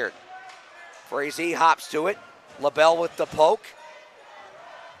and cleared. Frazee hops to it. LaBelle with the poke.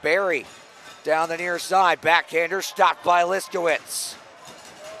 Barry down the near side. Backhander stopped by Liskowitz.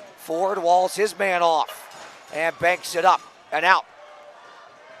 Ford walls his man off and banks it up and out.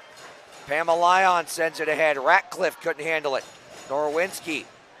 Pamalion sends it ahead. Ratcliffe couldn't handle it. Norwinski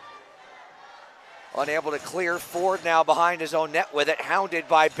unable to clear. Ford now behind his own net with it, hounded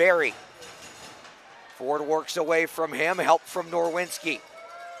by Barry. Ford works away from him, help from Norwinski.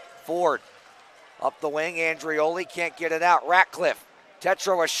 Ford up the wing, Andrioli can't get it out. Ratcliffe,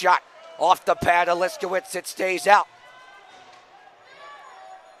 Tetro a shot off the pad of Liskowitz, it stays out.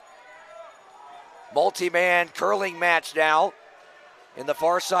 Multi-man curling match now. In the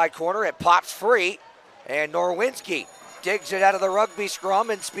far side corner, it pops free, and Norwinski digs it out of the rugby scrum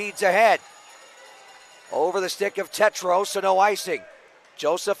and speeds ahead. Over the stick of Tetro, so no icing.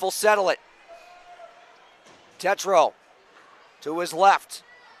 Joseph will settle it. Tetro to his left.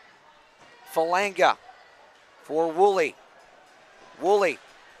 Falanga for Woolley. Woolley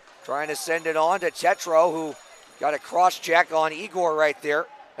trying to send it on to Tetro, who got a cross-check on Igor right there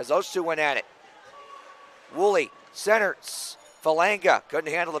as those two went at it. Woolley centers. Falanga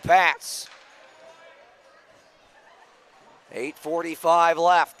couldn't handle the pass. 8:45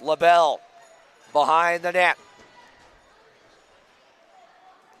 left. LaBelle behind the net.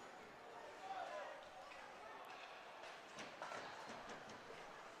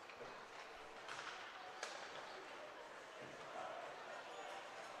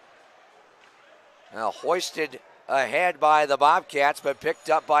 Now hoisted ahead by the Bobcats, but picked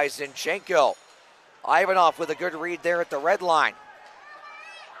up by Zinchenko. Ivanov with a good read there at the red line.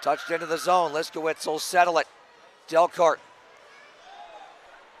 Touched into the zone. Liskowitz will settle it. Delcart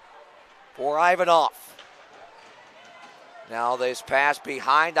for Ivanov. Now this pass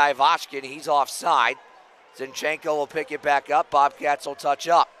behind Ivashkin. He's offside. Zinchenko will pick it back up. Bobcats will touch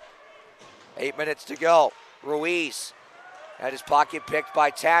up. 8 minutes to go. Ruiz had his pocket picked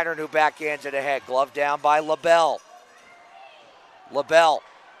by Tattern, who backhands it ahead. Glove down by LaBelle. LaBelle.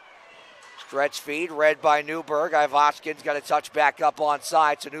 Stretch feed, read by Newberg. Ivashkin's got a touch back up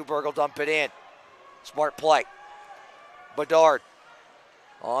onside, so Newberg will dump it in. Smart play. Bedard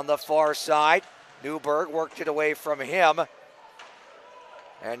on the far side. Newberg worked it away from him.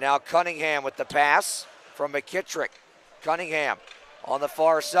 And now Cunningham with the pass from McKittrick. Cunningham on the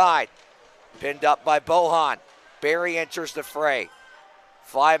far side. Pinned up by Bohan. Barry enters the fray.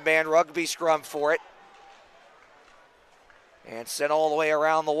 5-man rugby scrum for it. And sent all the way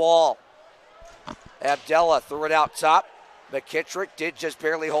around the wall. Abdella threw it out top. McKittrick did just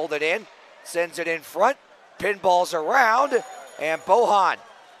barely hold it in. Sends it in front. Pinballs around. And Bohan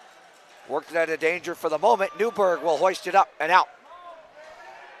worked it out of danger for the moment. Newberg will hoist it up and out.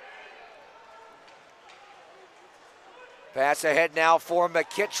 Pass ahead now for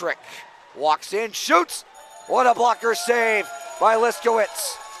McKittrick. Walks in, shoots. What a blocker save by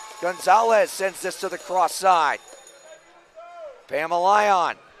Liskowitz. Gonzalez sends this to the cross side.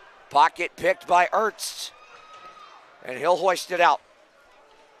 Pamelion. Pocket picked by Ernst. And he'll hoist it out.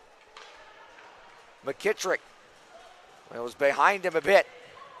 McKittrick. It was behind him a bit.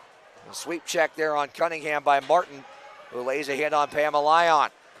 A sweep check there on Cunningham by Martin, who lays a hit on Pamelion.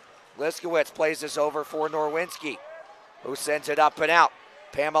 Liskowitz plays this over for Norwinski, who sends it up and out.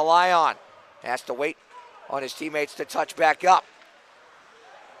 Pamelion has to wait on his teammates to touch back up.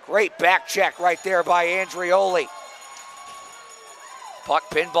 Great back check right there by Andrioli. Puck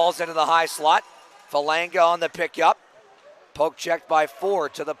pinballs into the high slot. Falanga on the pickup. Poke checked by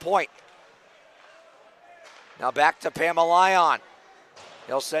Ford to the point. Now back to Pamelion.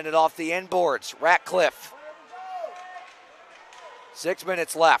 He'll send it off the inboards. Ratcliffe. 6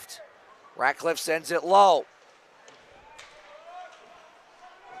 minutes left. Ratcliffe sends it low.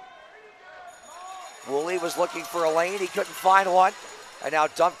 Woolley was looking for a lane. He couldn't find one. And now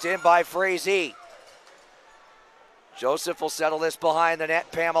dumped in by Frazee. Joseph will settle this behind the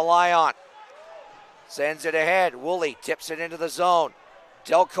net. Pamelion sends it ahead. Woolley tips it into the zone.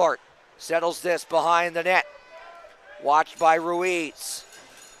 Delcart settles this behind the net. Watched by Ruiz.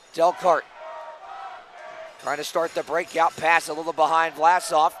 Delcart trying to start the breakout pass a little behind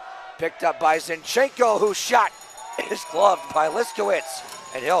Vlasov. Picked up by Zinchenko, who shot is gloved by Liskowitz.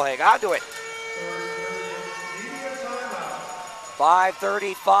 And he'll hang on to it.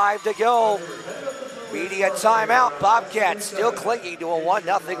 5:35 to go. Media timeout. Bobcats still clinging to a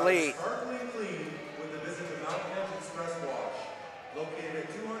 1-0 lead. With a visit to Bobcats Express Wash, located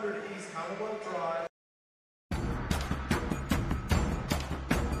at 200 East Commonwealth Drive.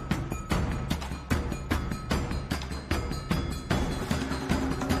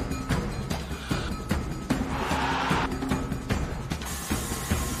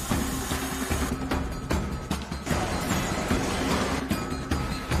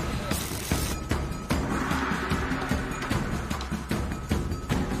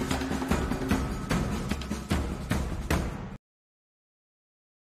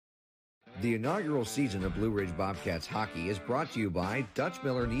 The inaugural season of Blue Ridge Bobcats hockey is brought to you by Dutch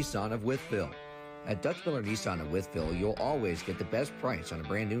Miller Nissan of Wytheville. At Dutch Miller Nissan of Wytheville, you'll always get the best price on a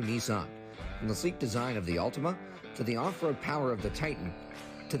brand new Nissan. From the sleek design of the Altima, to the off-road power of the Titan,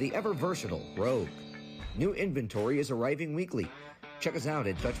 to the ever-versatile Rogue. New inventory is arriving weekly. Check us out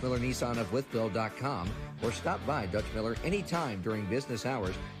at DutchMillerNissanOfWytheville.com or stop by Dutch Miller anytime during business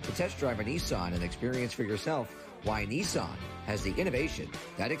hours to test drive a Nissan and experience for yourself why Nissan has the innovation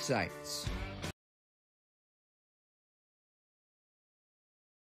that excites.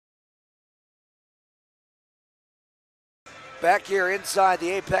 Back here inside the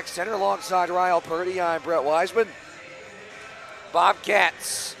Apex Center alongside Ryle Purdy, I'm Brett Wiseman.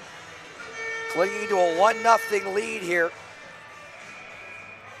 Bobcats clinging to a 1-0 lead here.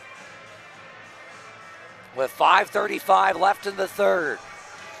 With 5:35 left in the third.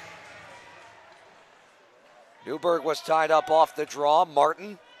 Newberg was tied up off the draw.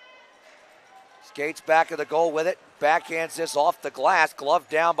 Martin skates back of the goal with it. Backhands this off the glass. Glove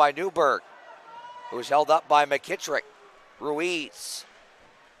down by Newberg, who's held up by McKittrick. Ruiz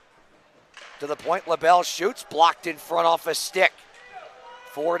to the point. LaBelle shoots. Blocked in front off a stick.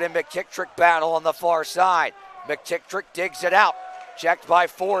 Ford and McKittrick battle on the far side. McKittrick digs it out. Checked by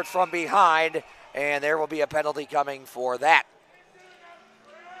Ford from behind. And there will be a penalty coming for that.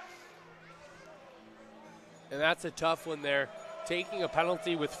 And that's a tough one there. Taking a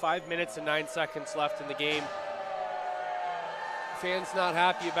penalty with 5 minutes and 9 seconds left in the game. Fans not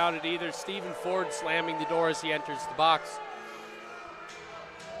happy about it either. Stephen Ford slamming the door as he enters the box.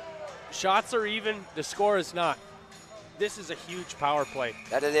 Shots are even, the score is not. This is a huge power play.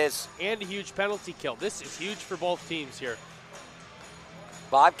 That it is. And a huge penalty kill. This is huge for both teams here.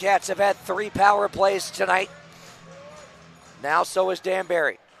 Bobcats have had 3 power plays tonight. Now so is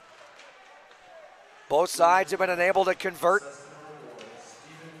Danbury. Both sides have been unable to convert.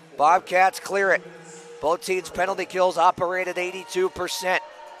 Bobcats clear it. Both teams' penalty kills operate at 82%.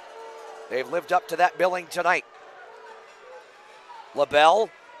 They've lived up to that billing tonight. LaBelle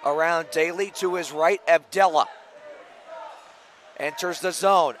around Daly to his right. Abdella enters the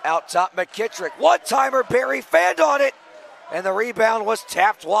zone. Out top, McKittrick. One-timer, Barry fanned on it. And the rebound was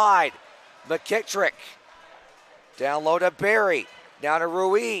tapped wide. McKittrick down low to Barry. Down to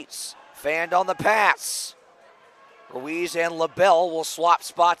Ruiz. Fanned on the pass. Ruiz and LaBelle will swap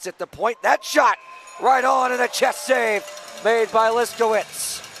spots at the point. That shot right on, and a chest save made by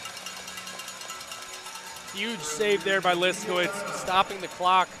Liskowitz. Huge save there by Liskowitz, stopping the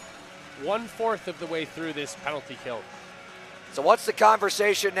clock 1/4 of the way through this penalty kill. So what's the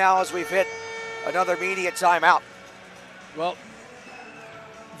conversation now as we've hit another media timeout? Well,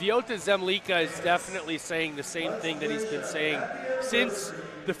 Vyota Zemlika is definitely saying the same thing that he's been saying since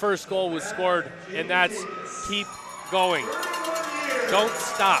the first goal was scored, and that's keep going. Don't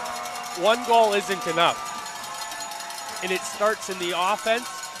stop. One goal isn't enough. And it starts in the offense.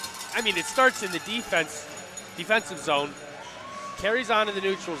 I mean, it starts in the defensive zone, carries on in the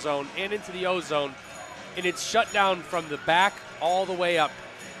neutral zone and into the O zone, and it's shut down from the back all the way up.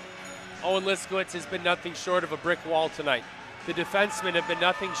 Owen Liskowitz has been nothing short of a brick wall tonight. The defensemen have been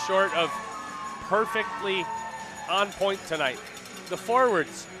nothing short of perfectly on point tonight. The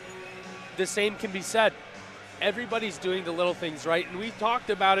forwards, the same can be said. Everybody's doing the little things right, and we talked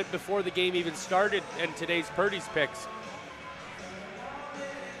about it before the game even started in today's Purdy's Picks.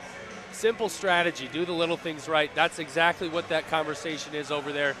 Simple strategy, do the little things right. That's exactly what that conversation is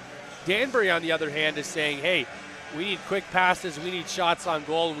over there. Danbury, on the other hand, is saying, hey, we need quick passes, we need shots on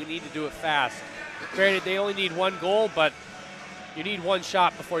goal, and we need to do it fast. Granted, they only need 1 goal, but you need 1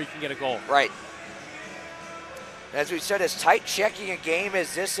 shot before you can get a goal. Right. As we said, as tight checking a game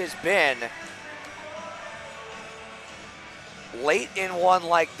as this has been, late in one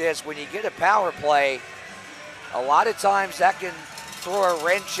like this, when you get a power play, a lot of times that can throw a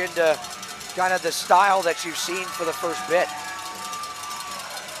wrench into kind of the style that you've seen for the first bit.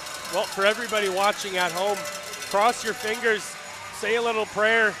 Well, for everybody watching at home, cross your fingers, say a little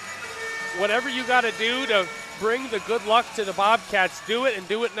prayer. Whatever you got to do to bring the good luck to the Bobcats, do it, and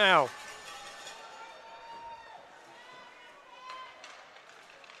do it now.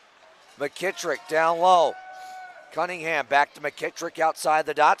 McKittrick down low. Cunningham back to McKittrick outside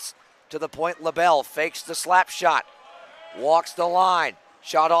the dots. To the point, LaBelle fakes the slap shot. Walks the line.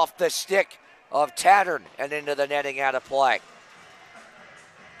 Shot off the stick of Tattern and into the netting out of play.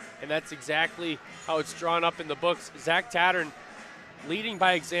 And that's exactly how it's drawn up in the books. Zach Tattern leading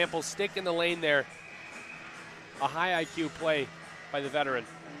by example, stick in the lane there. A high IQ play by the veteran.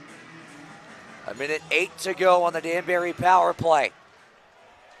 1:08 to go on the Danbury power play.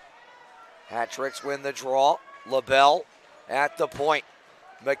 Hat-tricks win the draw. LaBelle at the point.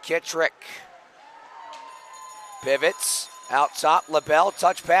 McKittrick pivots out top. LaBelle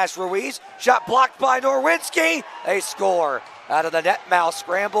touch pass Ruiz. Shot blocked by Norwinski. They score out of the net mouth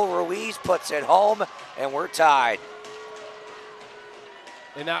scramble. Ruiz puts it home, and we're tied.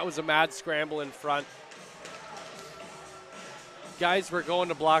 And that was a mad scramble in front. Guys were going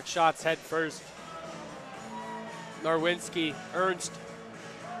to block shots head first. Norwinski, Ernst,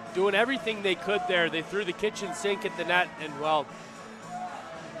 doing everything they could there. They threw the kitchen sink at the net, and well,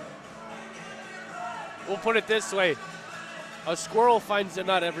 we'll put it this way. A squirrel finds a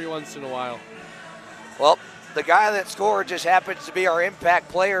nut every once in a while. Well, the guy that scored just happens to be our impact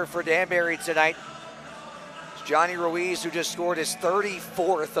player for Danbury tonight. It's Johnny Ruiz, who just scored his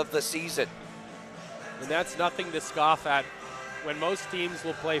 34th of the season. And that's nothing to scoff at when most teams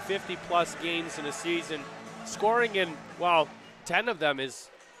will play 50-plus games in a season. Scoring in, 10 of them is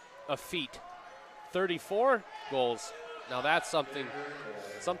a feat. 34 goals. Now that's something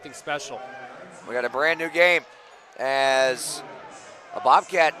special. We got a brand new game as a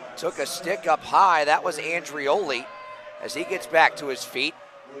Bobcat took a stick up high. That was Andrioli as he gets back to his feet,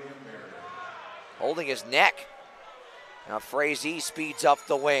 holding his neck. Now Frazee speeds up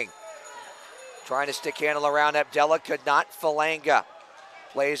the wing. Trying to stick handle around Abdella, could not. Falanga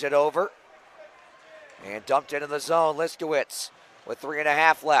plays it over and dumped into the zone. Liskowitz with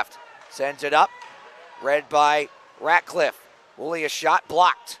 3.5 left. Sends it up, read by Ratcliffe. Woolley, a shot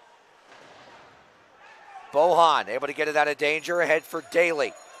blocked. Bohan able to get it out of danger, ahead for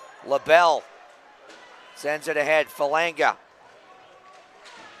Daly. LaBelle sends it ahead. Falanga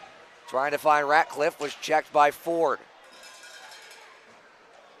trying to find Ratcliffe, was checked by Ford.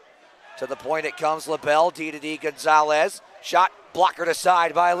 To the point it comes, LaBelle, D-to-D Gonzalez. Shot blockered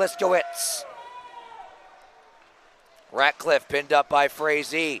aside by Liskowitz. Ratcliffe pinned up by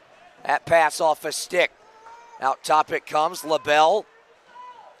Frazee. That pass off a stick. Out top it comes, LaBelle.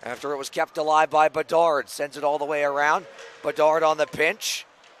 After it was kept alive by Bedard, sends it all the way around. Bedard on the pinch.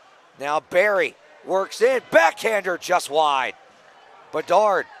 Now Barry works in, backhander just wide.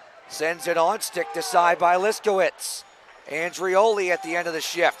 Bedard sends it on, sticked aside by Liskowitz. Andrioli at the end of the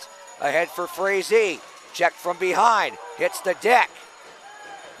shift. Ahead for Frazee, checked from behind, hits the deck.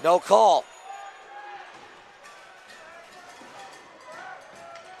 No call.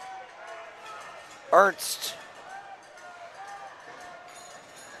 Ernst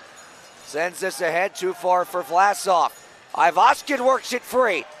sends this ahead, too far for Vlasov. Ivoskin works it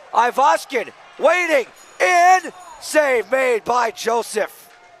free. Ivoskin waiting, in, save made by Joseph.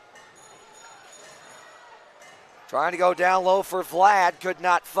 Trying to go down low for Vlad, could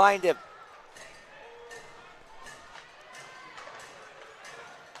not find him.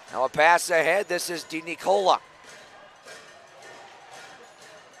 Now a pass ahead, this is Di Nicola.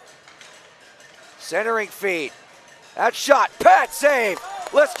 Centering feed. That shot, pad save,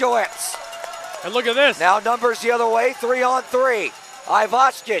 Liskowitz. And look at this. Now numbers the other way, 3-on-3.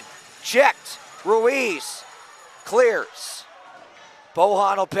 Ivoskin checked, Ruiz clears.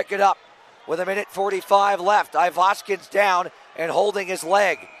 Bohan will pick it up. With 1:45 left, Ivoskin's down and holding his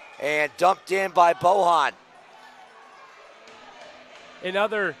leg and dumped in by Bohan.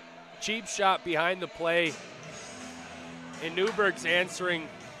 Another cheap shot behind the play, and Newberg's answering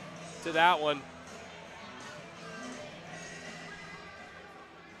to that one.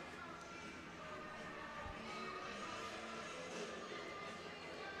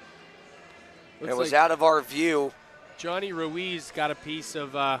 It was out of our view. Johnny Ruiz got a piece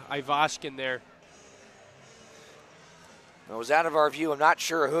of Ivoskin there. It was out of our view. I'm not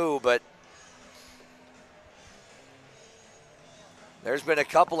sure who, but there's been a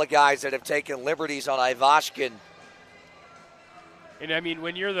couple of guys that have taken liberties on Ivoskin. And I mean,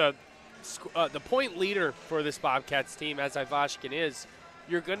 when you're the point leader for this Bobcats team, as Ivoskin is,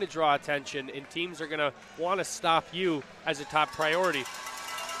 you're going to draw attention, and teams are going to want to stop you as a top priority.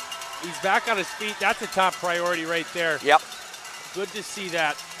 He's back on his feet. That's a top priority right there. Yep. Good to see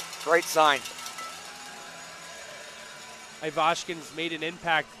that. Great sign. Ivoskin's made an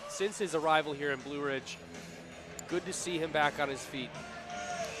impact since his arrival here in Blue Ridge. Good to see him back on his feet.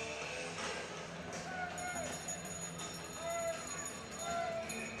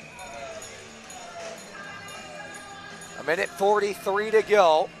 A 1:43 to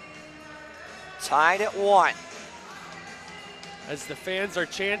go. Tied at 1. As the fans are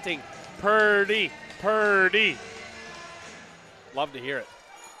chanting, Purdy, Purdy. Love to hear it.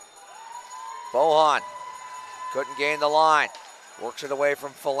 Bohan couldn't gain the line. Works it away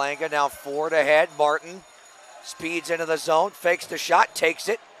from Falanga. Now Ford ahead. Martin speeds into the zone. Fakes the shot. Takes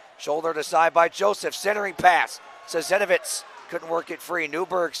it. Shouldered aside by Joseph. Centering pass. Sazenovitz couldn't work it free.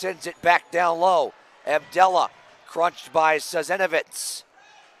 Newberg sends it back down low. Abdella crunched by Sazenovitz.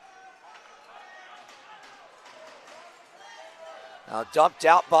 Now dumped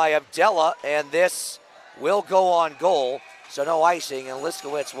out by Abdella, and this will go on goal, so no icing, and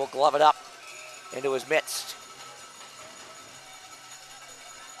Liskowitz will glove it up into his midst.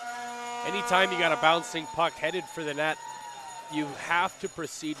 Anytime you got a bouncing puck headed for the net, you have to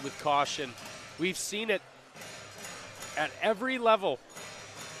proceed with caution. We've seen it at every level.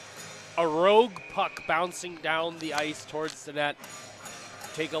 A rogue puck bouncing down the ice towards the net.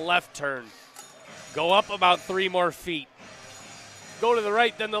 Take a left turn. Go up about 3 more feet. Go to the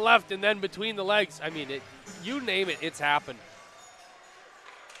right, then the left, and then between the legs. I mean, you name it, it's happened.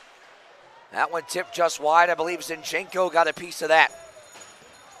 That one tipped just wide. I believe Zinchenko got a piece of that.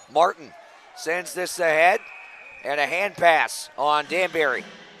 Martin sends this ahead, and a hand pass on Danbury.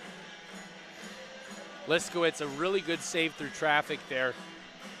 Liskowitz, a really good save through traffic there.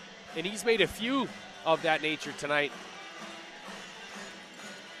 And he's made a few of that nature tonight.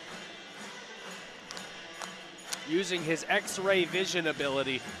 Using his X-ray vision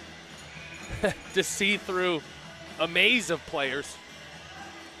ability to see through a maze of players.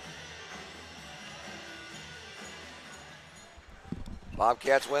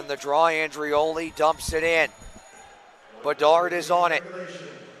 Bobcats win the draw. Andrioli dumps it in. Bedard is on it.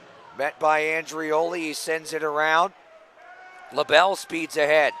 Met by Andrioli. He sends it around. LaBelle speeds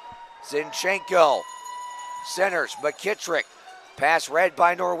ahead. Zinchenko centers. McKittrick. Pass read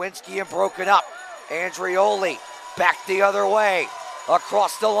by Norwinski and broken up. Andrioli back the other way.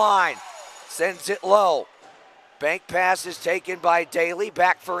 Across the line. Sends it low. Bank pass is taken by Daly.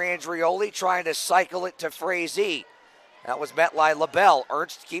 Back for Andrioli. Trying to cycle it to Frazee. That was met by LaBelle.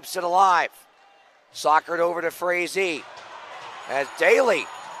 Ernst keeps it alive. Soccered over to Frazee. As Daly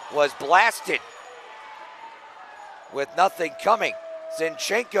was blasted with nothing coming.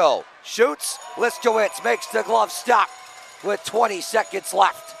 Zinchenko shoots. Liskowitz makes the glove stop with 20 seconds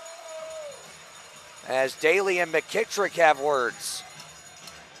left. As Daly and McKittrick have words.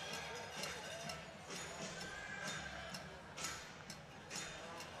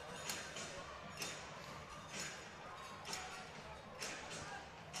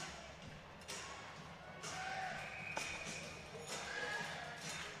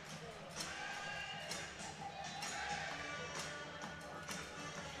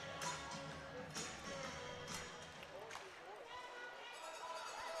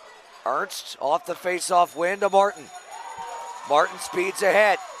 Ernst off the face-off win to Martin. Martin speeds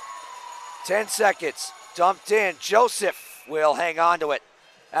ahead. 10 seconds. Dumped in. Joseph will hang on to it.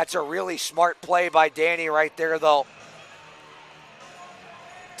 That's a really smart play by Danny right there, though.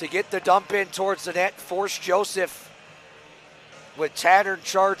 To get the dump in towards the net, force Joseph with Tattern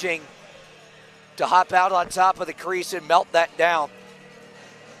charging to hop out on top of the crease and melt that down.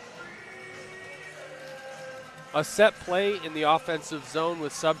 A set play in the offensive zone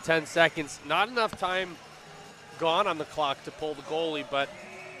with sub 10 seconds. Not enough time gone on the clock to pull the goalie, but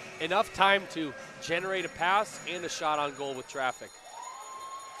enough time to generate a pass and a shot on goal with traffic.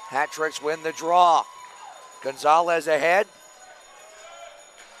 Hat tricks win the draw. Gonzalez ahead.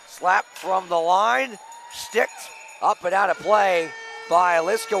 Slap from the line. Sticked up and out of play by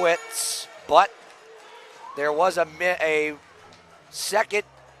Liskowitz, but there was a second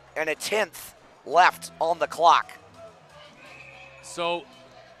and a 10th left on the clock. So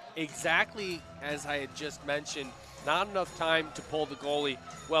exactly as I had just mentioned, not enough time to pull the goalie.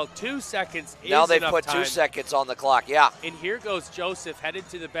 Well, 2 seconds is enough time. Now they've put 2 seconds on the clock, yeah. And here goes Joseph headed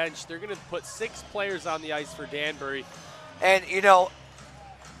to the bench. They're going to put 6 players on the ice for Danbury. And, you know,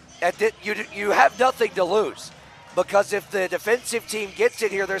 you have nothing to lose, because if the defensive team gets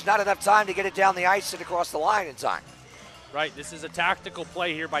it here, there's not enough time to get it down the ice and across the line in time. Right, this is a tactical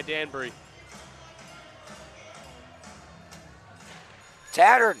play here by Danbury.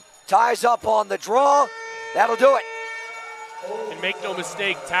 Tattern ties up on the draw. That'll do it. And make no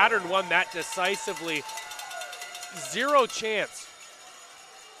mistake, Tattern won that decisively. 0 chance.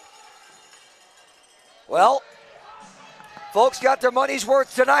 Well, folks got their money's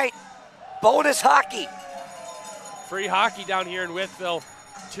worth tonight. Bonus hockey. Free hockey down here in Wytheville.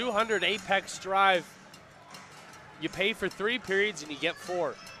 200 Apex Drive. You pay for 3 periods and you get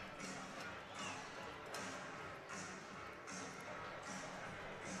 4.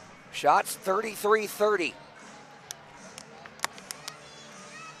 Shots 33-30.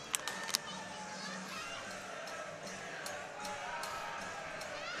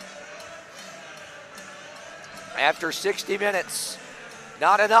 After 60 minutes,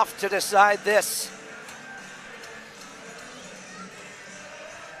 not enough to decide this.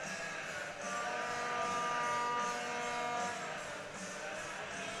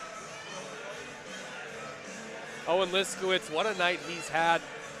 Owen Liskowitz, what a night he's had.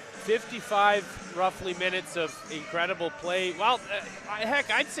 55 roughly minutes of incredible play. Well, heck,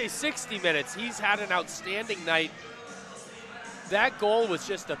 I'd say 60 minutes. He's had an outstanding night. That goal was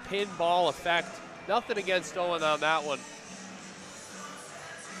just a pinball effect. Nothing against Owen on that one.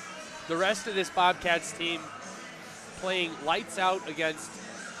 The rest of this Bobcats team playing lights out against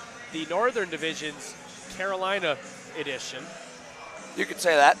the Northern Division's Carolina edition. You could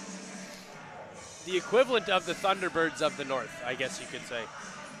say that. The equivalent of the Thunderbirds of the North, I guess you could say.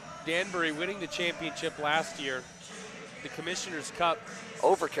 Danbury winning the championship last year, the Commissioner's Cup.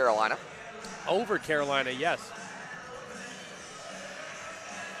 Over Carolina. Over Carolina, yes.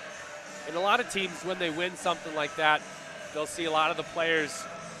 And a lot of teams, when they win something like that, they'll see a lot of the players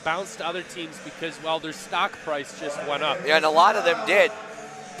bounced to other teams because, well, their stock price just went up. Yeah, and a lot of them did.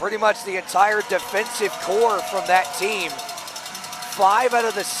 Pretty much the entire defensive core from that team. 5 out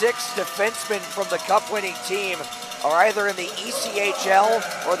of the 6 defensemen from the cup-winning team are either in the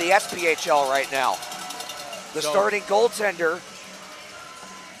ECHL or the SPHL right now. The starting goaltender,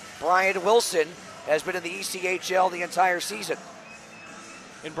 Brian Wilson, has been in the ECHL the entire season.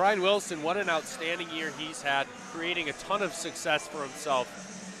 And Brian Wilson, what an outstanding year he's had, creating a ton of success for himself.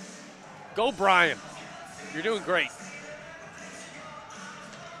 Go, Brian. You're doing great.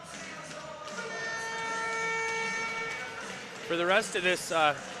 For the rest of this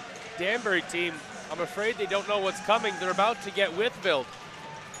Danbury team, I'm afraid they don't know what's coming. They're about to get Whitfield.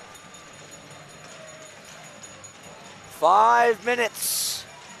 5 minutes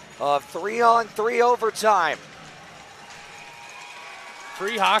of 3-on-3 overtime.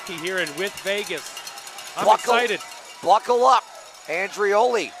 Free hockey here in With Vegas. I'm excited. Buckle up,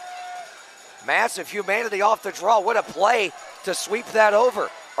 Andrioli. Massive humanity off the draw. What a play to sweep that over.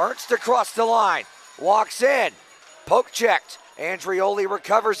 Ernst across the line. Walks in. Poke checked. Andrioli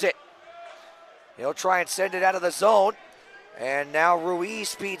recovers it. He'll try and send it out of the zone. And now Ruiz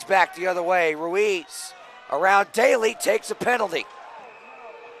speeds back the other way. Ruiz around Daly, takes a penalty.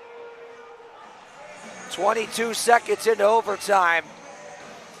 22 seconds into overtime.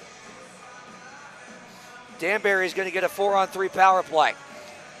 Danbury is going to get a 4-on-3 power play.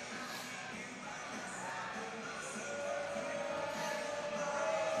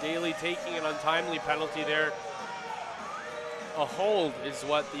 Daly taking an untimely penalty there. A hold is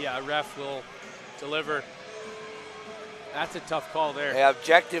what the ref will deliver. That's a tough call there. Yeah,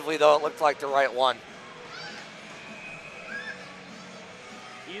 objectively, though, it looked like the right one.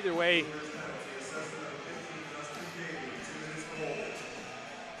 Either way,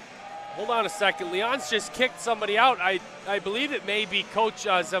 hold on a second. Leon's just kicked somebody out. I believe it may be Coach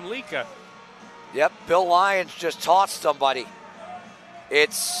Zemlika. Yep, Bill Lyons just tossed somebody.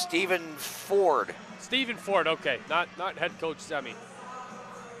 It's Stephen Ford. Stephen Ford, okay, not head coach Zemi.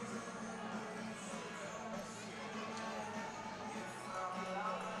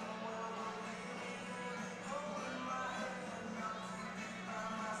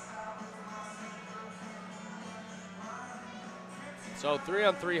 So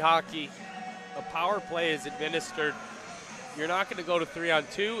 3-on-3 hockey, a power play is administered. You're not going to go to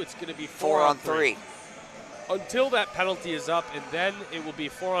 3-on-2, it's going to be 4-on-3. Until that penalty is up, and then it will be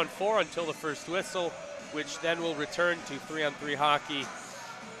 4-on-4 until the first whistle, which then will return to 3-on-3 hockey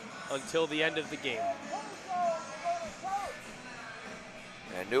until the end of the game.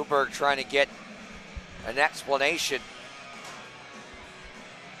 And Newberg trying to get an explanation.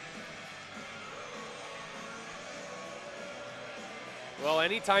 Well,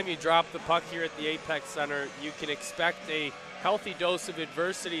 anytime you drop the puck here at the Apex Center, you can expect a healthy dose of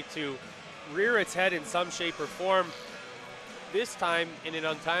adversity to rear its head in some shape or form. This time in an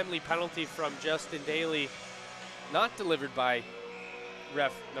untimely penalty from Justin Daly, not delivered by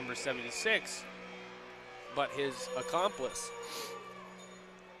ref number 76, but his accomplice.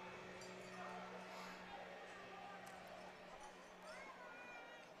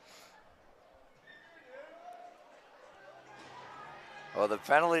 Well, the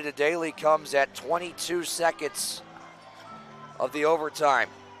penalty to Daly comes at 22 seconds of the overtime.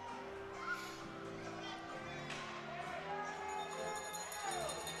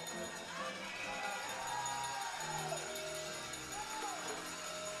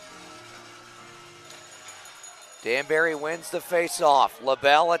 Danbury wins the face-off.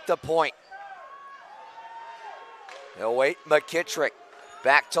 LaBelle at the point. He'll wait McKittrick.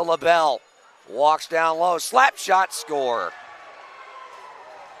 Back to LaBelle. Walks down low. Slap shot, score.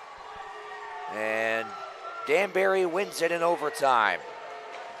 And Danbury wins it in overtime.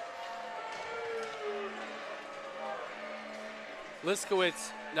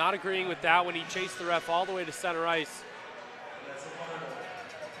 Liskowitz not agreeing with that when he chased the ref all the way to center ice.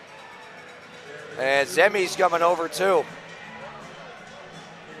 And Zemi's coming over too.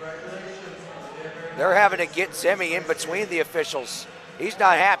 They're having to get Zemi in between the officials. He's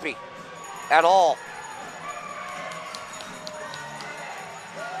not happy at all.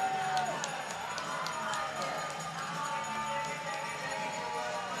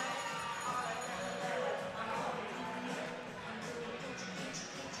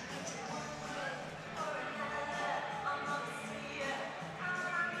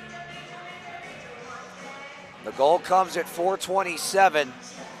 The goal comes at 4:27.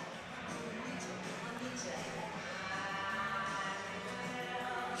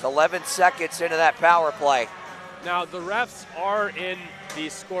 It's 11 seconds into that power play. Now, the refs are in the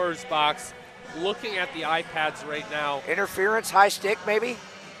scorer's box looking at the iPads right now. Interference, high stick maybe?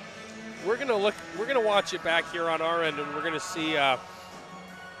 We're gonna watch it back here on our end, and we're gonna see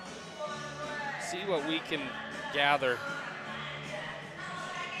what we can gather.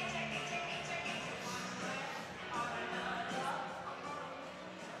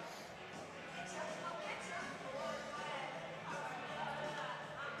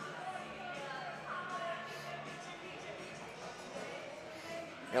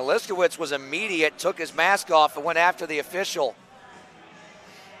 And Liskowitz was immediate, took his mask off, and went after the official.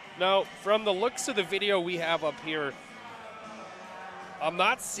 Now, from the looks of the video we have up here, I'm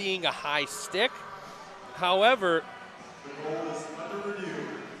not seeing a high stick. However,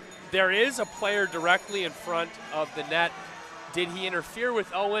 there is a player directly in front of the net. Did he interfere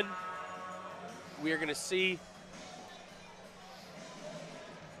with Owen? We are going to see.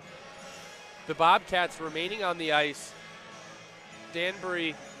 The Bobcats remaining on the ice.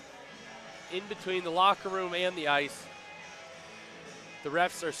 Danbury in between the locker room and the ice. The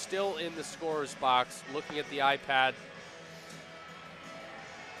refs are still in the scorer's box looking at the iPad.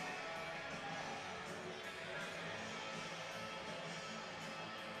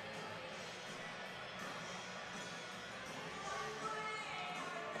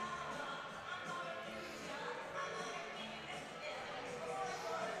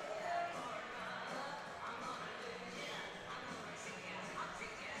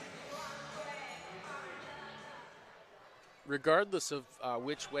 Regardless of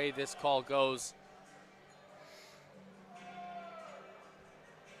which way this call goes,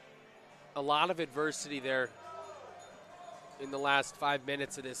 a lot of adversity there in the last 5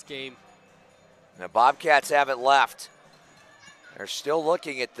 minutes of this game. The Bobcats haven't left. They're still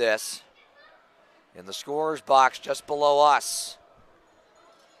looking at this in the scorer's box just below us.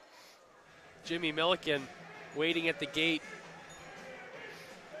 Jimmy Milliken waiting at the gate.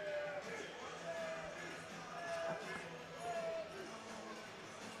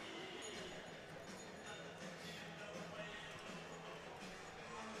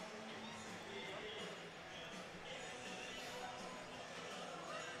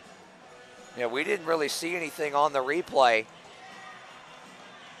 Yeah, we didn't really see anything on the replay.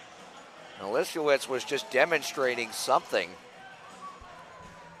 Liskowitz was just demonstrating something.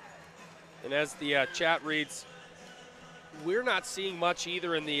 And as the chat reads, we're not seeing much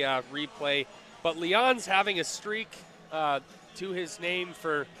either in the replay, but Leon's having a streak to his name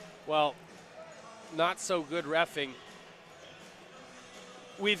for, well, not so good reffing.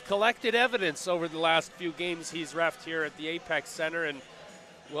 We've collected evidence over the last few games he's reffed here at the Apex Center, and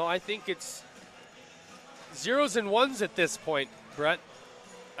well, I think it's zeros and ones at this point, Brett.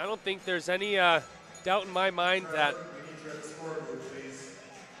 I don't think there's any doubt in my mind that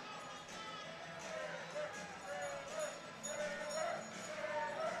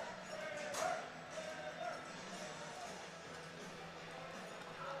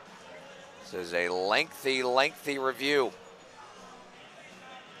this is a lengthy review.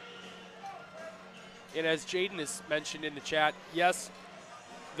 And as Jaden has mentioned in the chat, yes,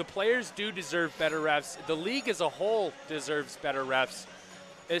 the players do deserve better refs. The league as a whole deserves better refs,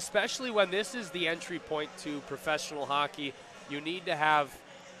 especially when this is the entry point to professional hockey. You need to have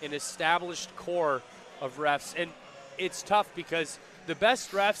an established core of refs. And it's tough because the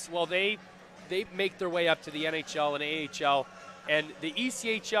best refs, well, they make their way up to the NHL and AHL. And the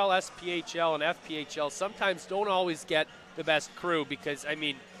ECHL, SPHL, and FPHL sometimes don't always get the best crew because, I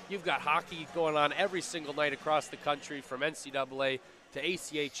mean, you've got hockey going on every single night across the country, from NCAA to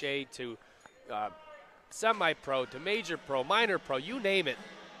ACHA to semi-pro to major pro, minor pro, you name it.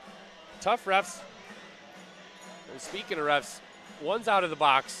 Tough refs. And speaking of refs, one's out of the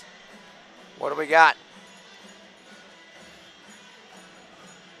box. What do we got?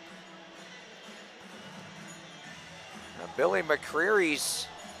 Now Billy McCreary's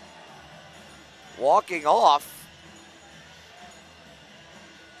walking off.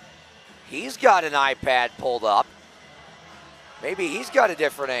 He's got an iPad pulled up. Maybe he's got a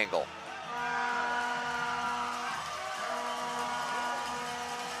different angle.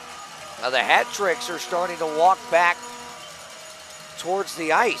 Now the hat tricks are starting to walk back towards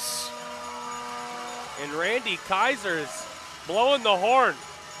the ice. And Randy Kaiser's blowing the horn.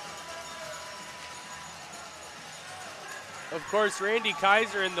 Of course, Randy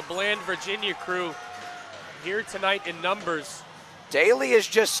Kaiser and the Bland, Virginia crew here tonight in numbers. Daly has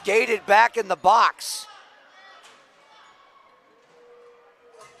just skated back in the box.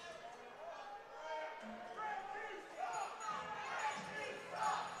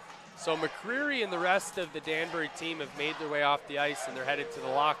 So McCreary and the rest of the Danbury team have made their way off the ice and they're headed to the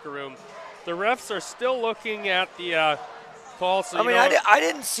locker room. The refs are still looking at the call. So I mean, I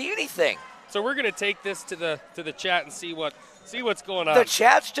didn't see anything. So we're going to take this to the chat and see what's going on. The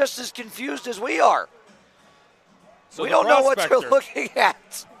chat's just as confused as we are. So we the don't know what prospector. they're looking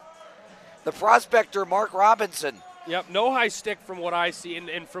at. The prospector, Mark Robinson. Yep, no high stick from what I see,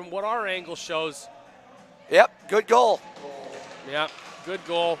 and from what our angle shows. Yep, good goal. Yep, good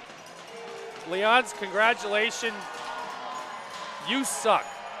goal. Leons, congratulations. You suck.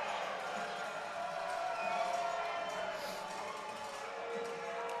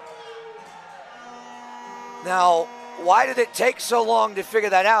 Now, why did it take so long to figure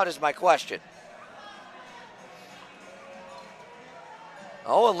that out is my question.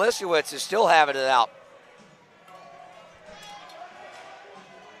 Owen Liskowitz is still having it out.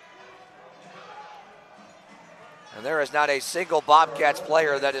 And there is not a single Bobcats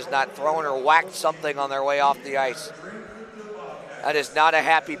player that has not thrown or whacked something on their way off the ice. That is not a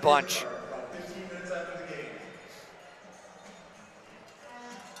happy bunch.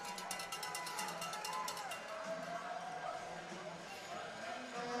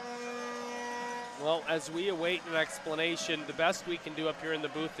 Well, as we await an explanation, the best we can do up here in the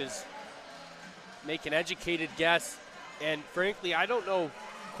booth is make an educated guess. And frankly, I don't know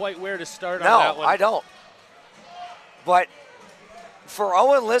quite where to start on that one. No, I don't. But for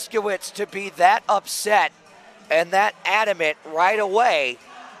Owen Liskowitz to be that upset and that adamant right away,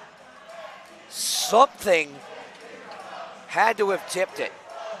 something had to have tipped it.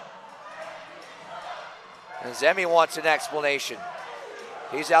 And Zemi wants an explanation.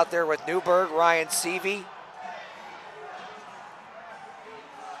 He's out there with Newberg, Ryan Seavey.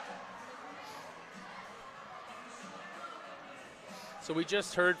 So we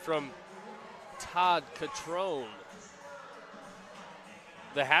just heard from Todd Catrone.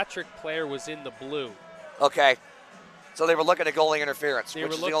 The hat-trick player was in the blue. Okay. So they were looking at goalie interference, They which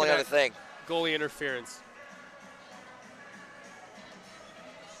were is the looking only at other thing. Goalie interference.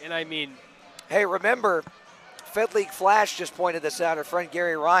 And I mean, hey, remember, Fed League Flash just pointed this out, our friend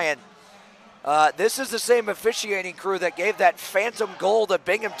Gary Ryan. This is the same officiating crew that gave that phantom goal to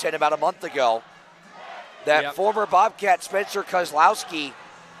Binghamton about a month ago. That former Bobcat Spencer Kozlowski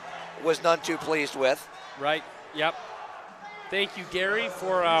was none too pleased with. Right, yep. Thank you, Gary,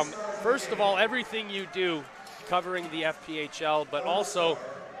 for, first of all, everything you do covering the FPHL, but also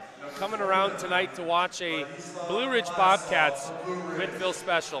coming around tonight to watch a Blue Ridge Bobcats Whitfield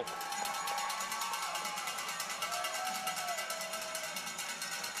special.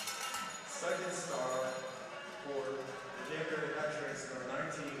 Second star for the Danbury Hat-tricks, number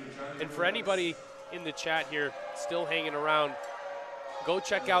 19, Johnny. And for anybody in the chat here still hanging around, go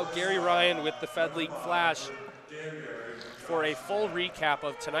check out Gary Ryan with the Fed League Flash for a full recap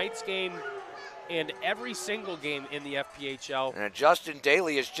of tonight's game and every single game in the FPHL. And Justin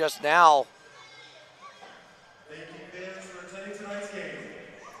Daly is just now Thank you, fans, for attending tonight's game.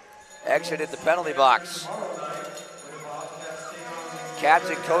 exited the penalty box. Katz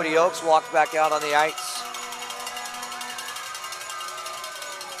and Cody Oakes walked back out on the ice.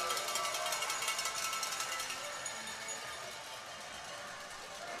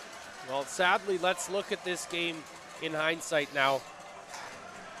 Well, sadly, let's look at this game in hindsight now.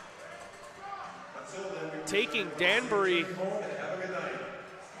 Taking Danbury,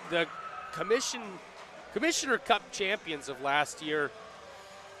 the Commissioner Cup champions of last year,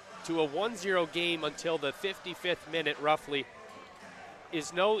 to a 1-0 game until the 55th minute roughly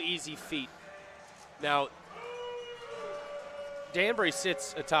is no easy feat. Now, Danbury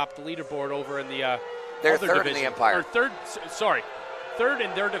sits atop the leaderboard over in the They're other third division. in the Empire. Or third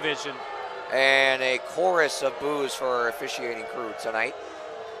in their division. And a chorus of boos for our officiating crew tonight.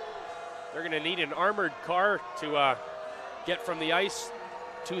 They're going to need an armored car to get from the ice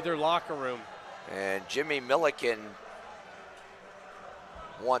to their locker room. And Jimmy Milliken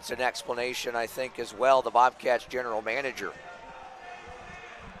wants an explanation, I think, as well, the Bobcats general manager,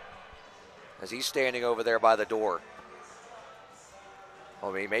 as he's standing over there by the door.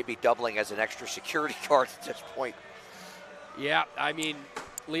 Well, he may be doubling as an extra security guard at this point. Yeah, I mean,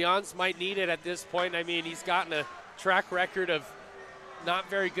 Leons might need it at this point. I mean, he's gotten a track record of not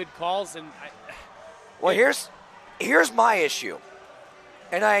very good calls. And well, here's my issue.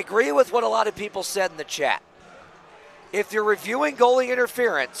 And I agree with what a lot of people said in the chat. If you're reviewing goalie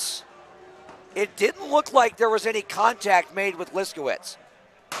interference, it didn't look like there was any contact made with Liskowitz.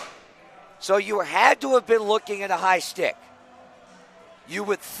 So you had to have been looking at a high stick. You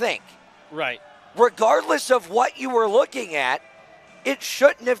would think. Right. Regardless of what you were looking at, it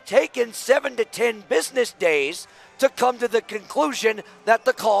shouldn't have taken 7 to 10 business days to come to the conclusion that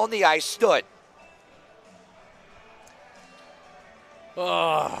the call on the ice stood.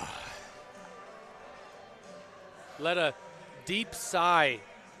 Oh. Let a deep sigh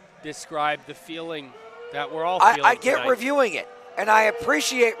describe the feeling that we're all feeling I get tonight. reviewing it, and I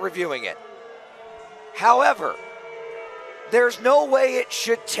appreciate reviewing it. However, there's no way it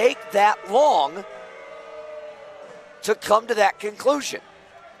should take that long to come to that conclusion.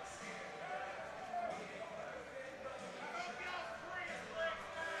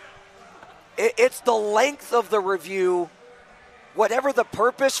 It's the length of the review, whatever the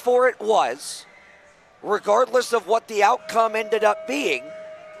purpose for it was, regardless of what the outcome ended up being.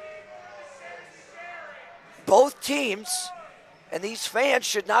 Both teams and these fans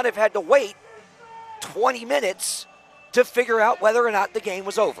should not have had to wait 20 minutes to figure out whether or not the game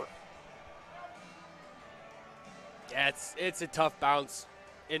was over. Yeah, it's a tough bounce.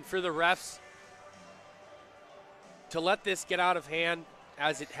 And for the refs to let this get out of hand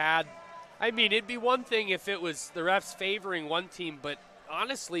as it had, I mean, it'd be one thing if it was the refs favoring one team, but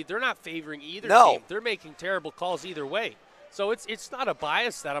honestly, they're not favoring either team. They're making terrible calls either way. So it's not a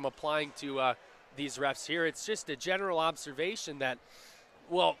bias that I'm applying to these refs here. It's just a general observation that,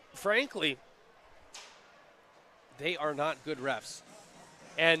 well, frankly, they are not good refs.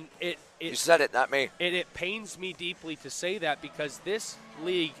 And you said it, not me. It pains me deeply to say that because this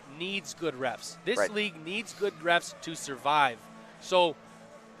league needs good refs. This league needs good refs to survive. So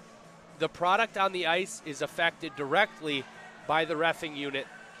the product on the ice is affected directly by the reffing unit.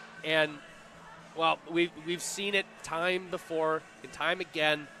 And, well, we've seen it time before and time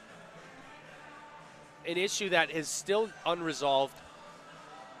again. An issue that is still unresolved.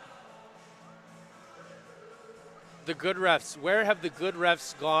 The good refs. Where have the good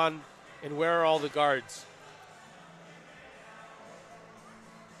refs gone, and where are all the guards?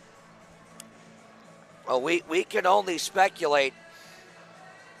 Well, we can only speculate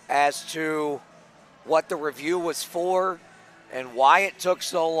as to what the review was for and why it took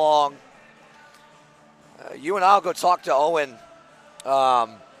so long. You and I will go talk to Owen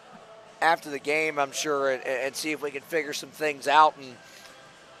after the game, I'm sure, and see if we can figure some things out.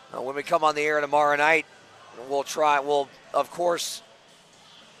 And when we come on the air tomorrow night, we'll of course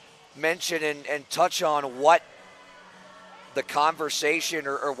mention and touch on what the conversation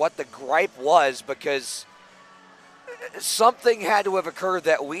or what the gripe was, because something had to have occurred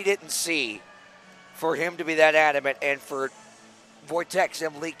that we didn't see for him to be that adamant and for Wojtek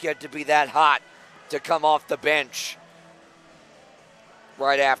Zemlika to be that hot to come off the bench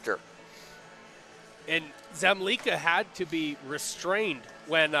right after. And Zemlika had to be restrained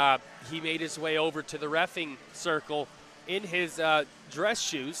when he made his way over to the reffing circle in his dress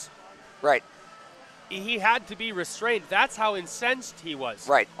shoes. Right. He had to be restrained. That's how incensed he was.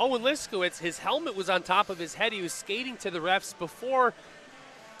 Right. Owen Liskowitz, his helmet was on top of his head. He was skating to the refs before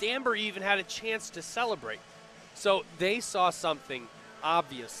Danbury even had a chance to celebrate. So they saw something,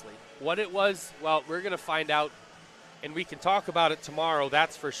 obviously. What it was, well, we're going to find out, and we can talk about it tomorrow,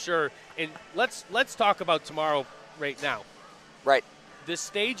 that's for sure. And let's talk about tomorrow right now. Right. The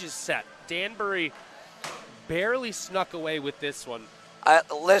stage is set. Danbury barely snuck away with this one.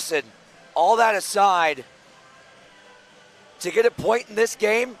 Listen, all that aside, to get a point in this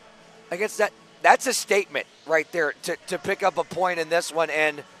game against that's a statement right there to pick up a point in this one.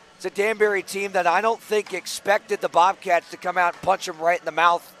 And it's a Danbury team that I don't think expected the Bobcats to come out and punch them right in the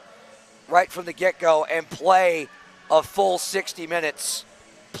mouth right from the get-go and play a full 60 minutes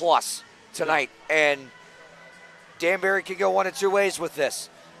plus tonight. And Danbury could go one of two ways with this.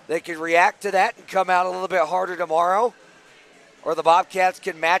 They could react to that and come out a little bit harder tomorrow, or the Bobcats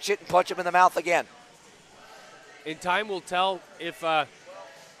can match it and punch them in the mouth again. In time will tell if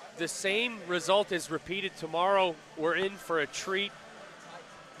the same result is repeated tomorrow. We're in for a treat.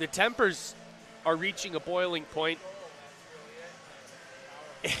 The tempers are reaching a boiling point.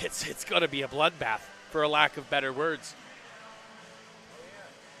 It's going to be a bloodbath, for a lack of better words.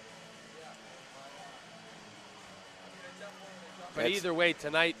 But either way,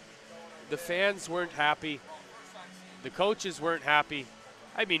 tonight, the fans weren't happy. The coaches weren't happy.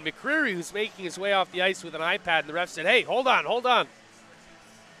 I mean, McCreary, who's making his way off the ice with an iPad, and the ref said, hey, hold on.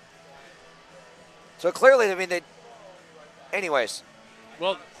 So clearly, I mean, anyways.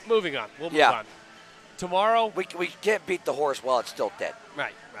 Well, moving on. We'll move on. Tomorrow. We can't beat the horse while it's still dead.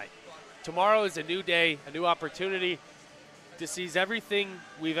 Right. Tomorrow is a new day, a new opportunity to seize everything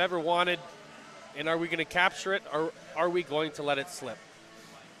we've ever wanted. And are we going to capture it, or are we going to let it slip?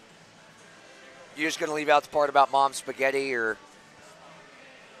 You're just going to leave out the part about Mom's spaghetti, or?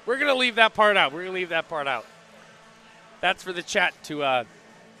 We're going to leave that part out. That's for the chat to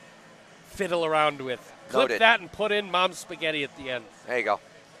fiddle around with. Clip that and put in Mom's spaghetti at the end. There you go.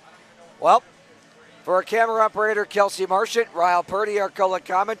 Well, for our camera operator, Kelsey Marchant, Ryle Purdy, our color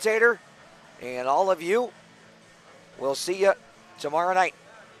commentator, and all of you, we'll see you tomorrow night.